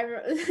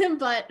that,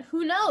 but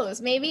who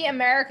knows? Maybe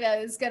America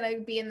is going to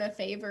be in the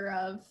favor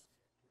of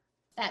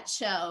that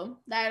show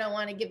that I don't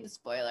want to give the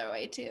spoiler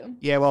away to.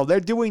 Yeah, well,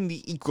 they're doing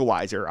The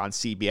Equalizer on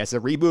CBS, a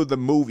reboot of the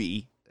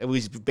movie. It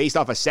was based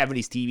off a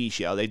 70s TV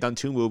show. They've done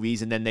 2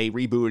 movies, and then they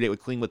rebooted it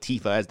with Queen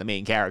Latifah as the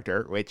main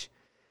character, which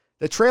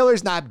the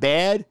trailer's not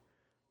bad,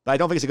 but I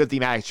don't think it's a good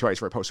thematic choice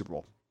for a post-Super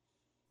Bowl.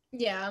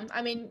 Yeah,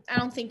 I mean, I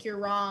don't think you're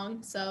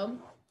wrong, so...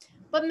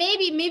 But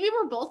maybe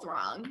we're both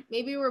wrong.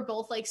 Maybe we're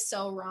both like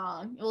so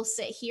wrong. We'll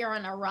sit here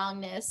on our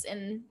wrongness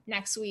and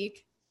next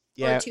week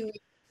or 2 weeks.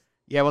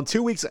 Yeah, well, in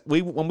 2 weeks,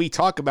 when we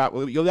talk about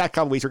that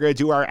couple weeks, we're going to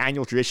do our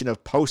annual tradition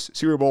of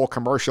post-Super Bowl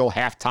commercial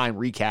halftime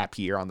recap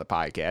here on the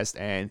podcast,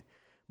 and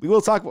we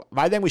will talk.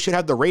 By then, we should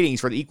have the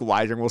ratings for The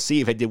Equalizer, and we'll see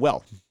if it did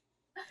well.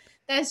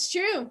 That's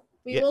true.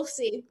 We will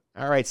see.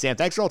 All right, Sam.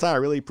 Thanks for all the time. I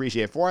really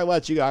appreciate it. Before I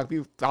let you go, if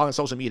you follow on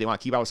social media, they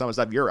want to keep up with some of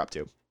the stuff you're up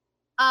to.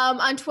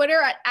 On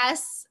Twitter at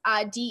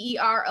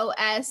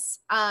SDEROS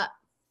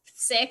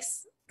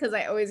 6, because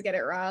I always get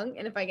it wrong,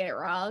 and if I get it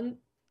wrong,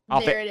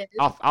 it is.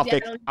 I'll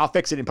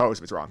fix it in post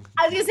if it's wrong.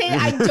 I was gonna say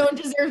I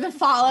don't deserve the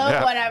follow,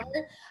 whatever.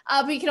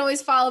 But you can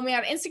always follow me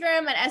on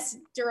Instagram at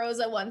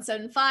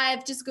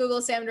SDeRosa175. Just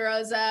Google Sam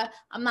DeRosa.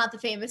 I'm not the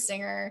famous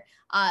singer,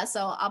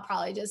 so I'll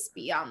probably just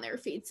be on their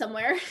feed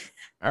somewhere.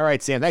 All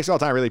right, Sam. Thanks for all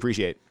the time. I really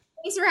appreciate it.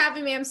 Thanks for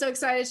having me. I'm so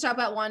excited to talk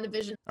about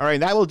WandaVision. All right,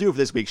 that will do it for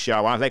this week's show.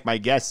 I want to thank my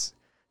guests,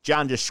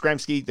 John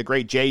Jastrzemski, the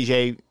great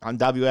JJ on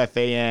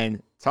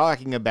WFAN,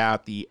 talking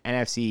about the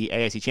NFC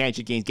AFC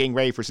Championship games, getting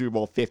ready for Super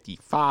Bowl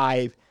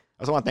 55. I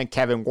also want to thank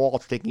Kevin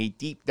Walsh for taking a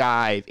deep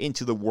dive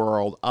into the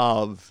world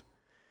of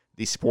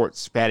the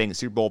sports betting,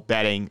 Super Bowl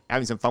betting,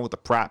 having some fun with the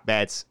prop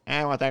bets.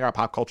 And I want to thank our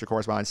pop culture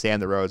correspondent, Sam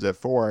DeRosa,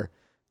 for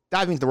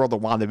diving into the world of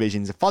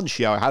WandaVision. It's a fun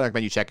show. I highly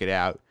recommend you check it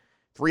out.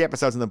 3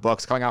 episodes in the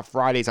books coming out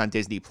Fridays on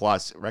Disney+.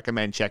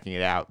 Recommend checking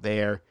it out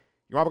there.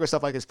 You want to look at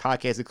stuff like this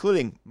podcast,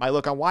 including my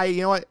look on why,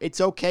 you know what, it's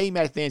okay,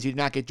 Met fans, you did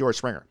not get George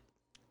Springer.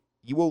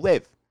 You will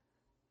live.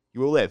 You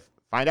will live.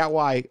 Find out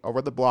why over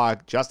at the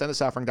blog,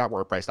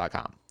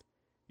 justendthesuffering.wordpress.com.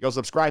 You'll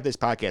subscribe to this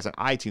podcast on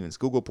iTunes,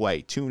 Google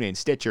Play, TuneIn,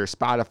 Stitcher,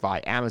 Spotify,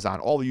 Amazon,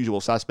 all the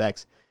usual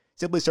suspects.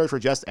 Simply search for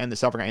Just End the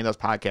Suffering on any of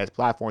those podcast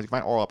platforms. You can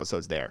find all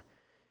episodes there.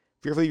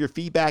 Feel free to leave your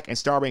feedback and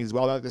star ratings as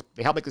well.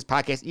 They help make this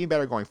podcast even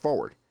better going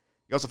forward.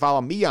 You also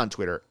follow me on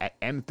Twitter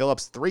at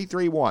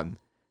mphillips331.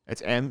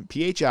 That's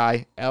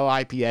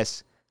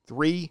MPHILIPS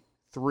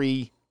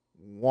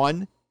 331.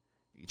 You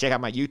can check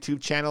out my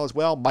YouTube channel as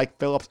well, Mike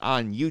Phillips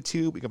on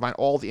YouTube. You can find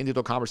all the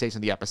individual conversations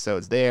of the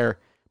episodes there.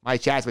 My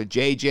chats with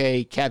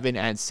JJ, Kevin,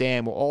 and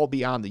Sam will all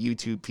be on the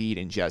YouTube feed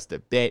in just a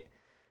bit.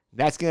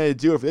 That's going to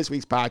do it for this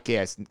week's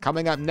podcast.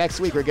 Coming up next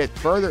week, we're going to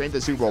get further into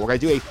the Super Bowl. We're going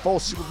to do a full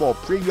Super Bowl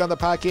preview on the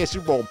podcast,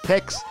 Super Bowl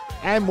picks,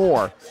 and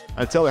more.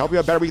 Until then, I hope you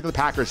have a better week than the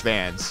Packers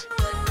fans.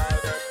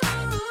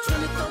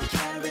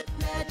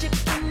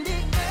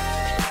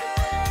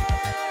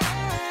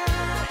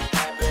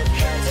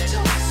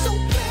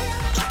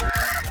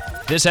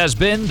 This has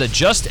been the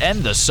Just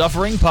End the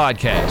Suffering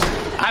podcast.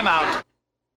 I'm out.